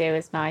that they do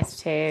is nice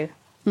too.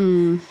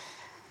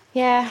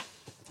 Yeah,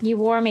 you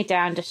wore me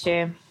down,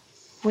 Dishoom.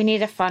 We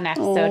need a fun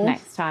episode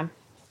next time.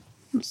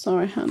 I'm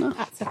sorry, Hannah.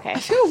 That's okay. I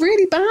feel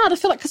really bad. I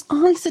feel like because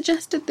I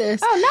suggested this.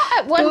 Oh,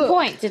 not at one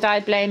point did I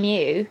blame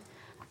you.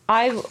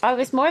 I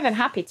was more than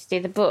happy to do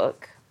the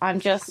book. I'm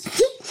just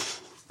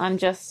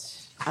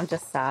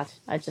sad.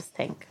 I just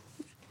think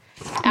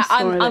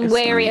I'm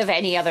wary of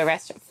any other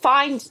restaurant.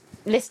 Find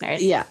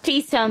listeners. Yeah.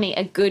 Please tell me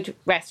a good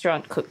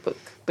restaurant cookbook,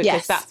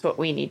 because that's what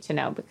we need to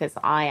know. Because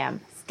I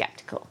am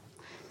skeptical,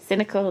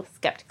 cynical,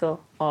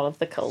 skeptical, all of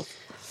the cult.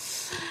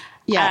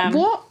 Yeah.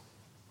 What?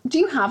 Do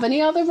you have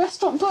any other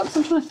restaurant books?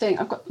 I'm trying to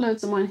think. I've got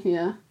loads of mine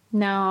here.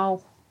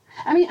 No.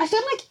 I mean, I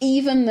feel like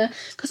even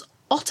because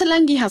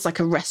Ottolenghi has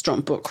like a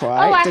restaurant book,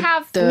 right? Oh, I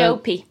have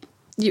Nopi.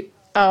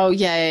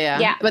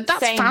 Yeah. But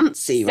that's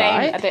fancy,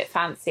 right? A bit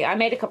fancy. I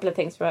made a couple of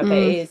things from it, but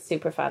it is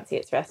super fancy.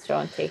 It's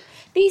restauranty.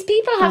 These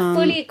people have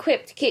fully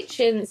equipped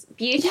kitchens,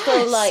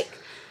 beautiful, like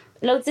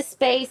loads of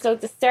space,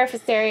 loads of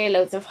surface area,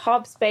 loads of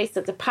hob space,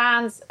 loads of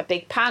pans, a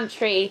big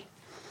pantry.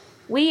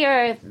 We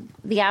are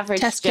the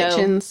average test Joe.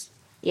 kitchens.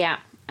 Yeah,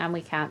 and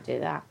we can't do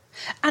that.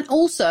 And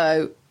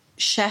also,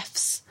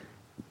 chefs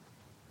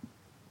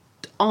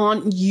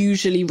aren't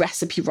usually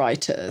recipe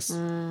writers.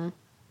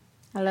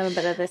 A little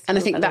bit of this. And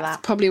I think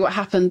that's probably what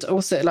happened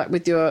also, like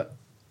with your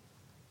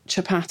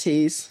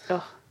chapatis.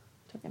 Oh,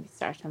 don't get me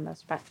started on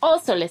those chapatis.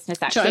 Also, listeners,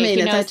 actually, Do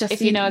you know what I mean?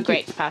 if you know a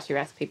great chapati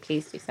recipe,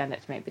 please do send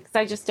it to me, because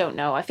I just don't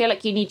know. I feel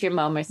like you need your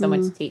mum or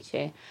someone to teach you.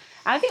 And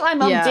I think my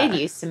mum did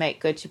used to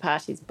make good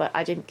chapatis, but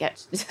I didn't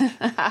get to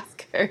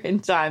ask her in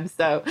time.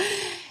 So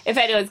if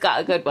anyone's got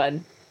a good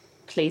one,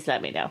 please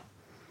let me know,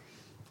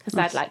 because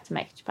I'd like to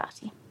make a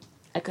chapati.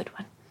 A good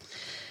one.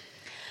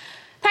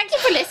 Thank you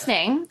for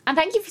listening, and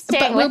thank you for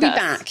staying with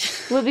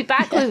us. We'll be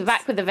back. We'll be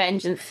back with a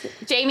vengeance.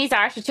 Jamie's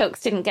artichokes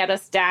didn't get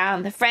us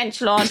down. The French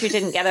laundry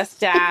didn't get us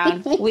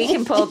down. We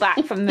can pull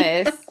back from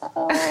this.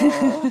 But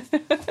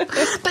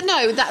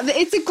no,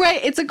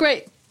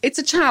 it's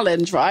a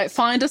challenge, right?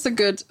 Find us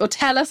or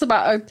tell us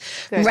about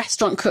a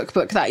restaurant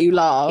cookbook that you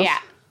love. Yeah.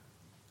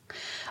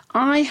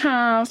 I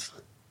have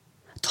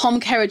Tom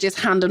Kerridge's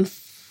Hand and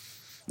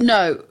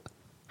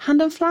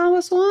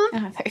Flowers one. Oh,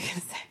 I thought you were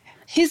going to say.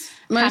 His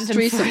most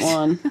recent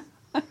one.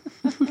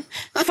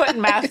 Foot and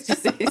mouth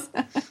disease.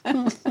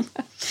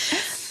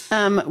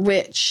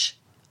 Which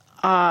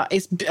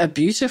is a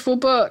beautiful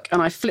book.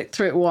 And I flicked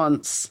through it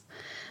once.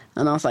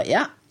 And I was like,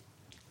 yeah,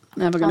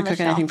 never going to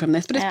cook anything from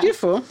this. But it's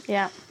beautiful.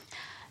 Yeah.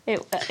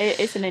 It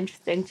is an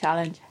interesting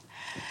challenge.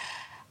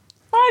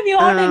 I'm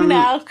yawning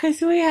now because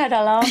we had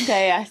a long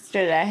day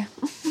yesterday.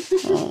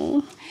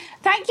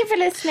 Thank you for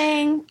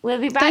listening.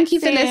 We'll be back Thank you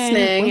soon. for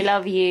listening. We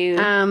love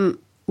you.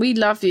 We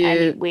love you.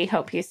 And we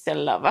hope you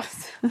still love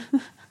us.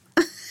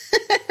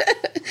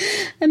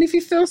 And if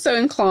you feel so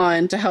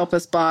inclined to help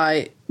us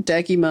buy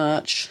Deggy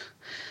merch,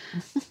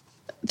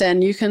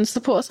 then you can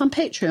support us on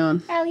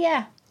Patreon. Hell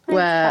yeah.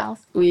 Where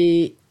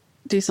we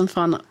do some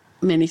fun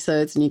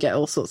mini-sodes and you get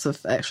all sorts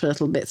of extra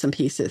little bits and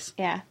pieces.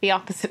 Yeah, the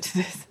opposite to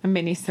this, a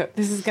mini-sode.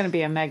 This is going to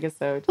be a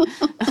mega-sode. Thank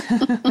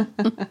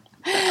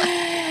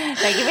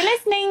you for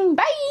listening.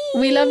 Bye.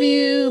 We love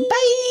you.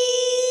 Bye.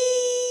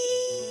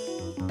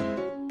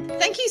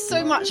 Thank you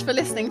so much for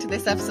listening to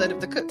this episode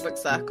of the Cookbook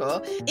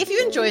Circle. If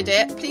you enjoyed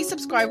it, please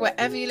subscribe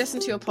wherever you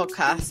listen to your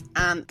podcast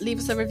and leave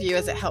us a review,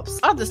 as it helps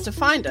others to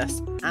find us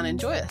and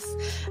enjoy us.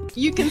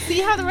 You can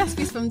see how the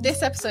recipes from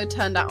this episode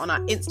turned out on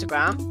our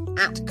Instagram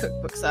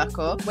 @Cookbook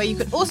Circle, where you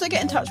could also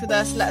get in touch with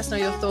us, let us know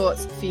your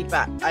thoughts,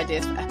 feedback,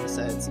 ideas for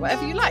episodes,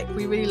 whatever you like.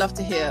 We really love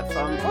to hear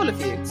from all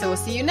of you. So we'll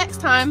see you next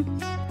time.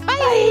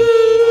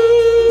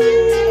 Bye.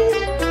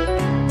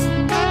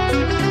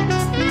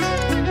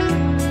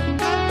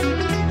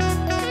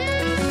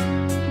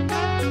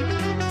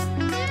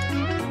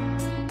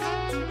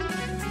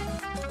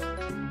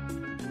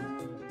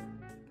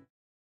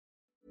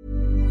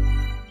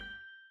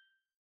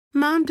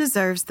 Mom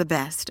deserves the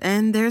best,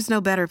 and there's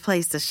no better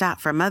place to shop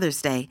for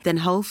Mother's Day than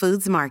Whole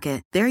Foods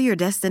Market. They're your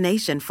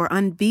destination for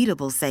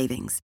unbeatable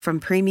savings, from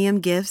premium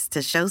gifts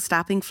to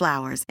show-stopping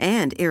flowers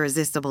and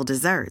irresistible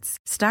desserts.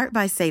 Start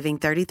by saving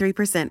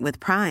 33% with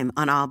Prime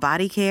on all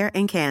body care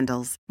and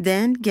candles.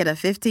 Then get a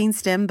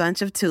 15-stem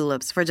bunch of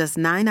tulips for just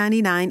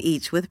 $9.99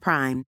 each with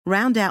Prime.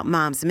 Round out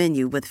Mom's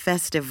menu with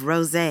festive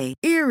rosé,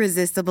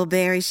 irresistible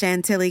berry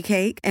chantilly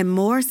cake, and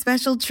more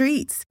special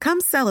treats. Come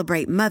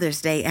celebrate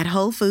Mother's Day at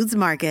Whole Foods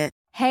Market.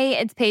 Hey,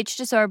 it's Paige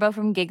DeSorbo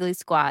from Giggly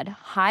Squad.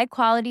 High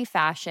quality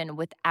fashion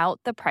without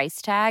the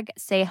price tag.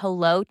 Say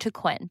hello to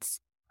Quince.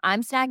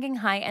 I'm snagging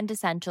high-end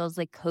essentials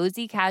like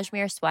cozy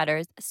cashmere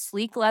sweaters,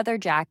 sleek leather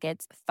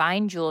jackets,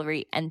 fine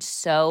jewelry, and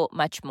so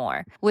much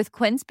more. With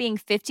Quince being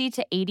 50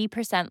 to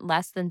 80%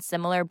 less than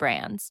similar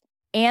brands.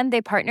 And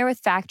they partner with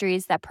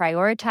factories that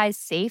prioritize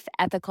safe,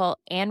 ethical,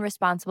 and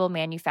responsible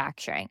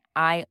manufacturing.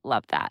 I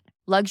love that.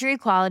 Luxury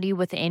quality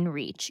within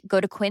reach. Go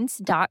to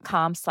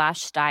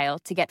quince.com/style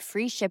to get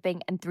free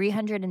shipping and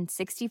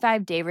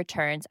 365-day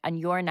returns on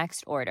your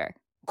next order.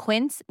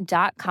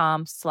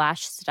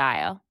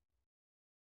 Quince.com/style.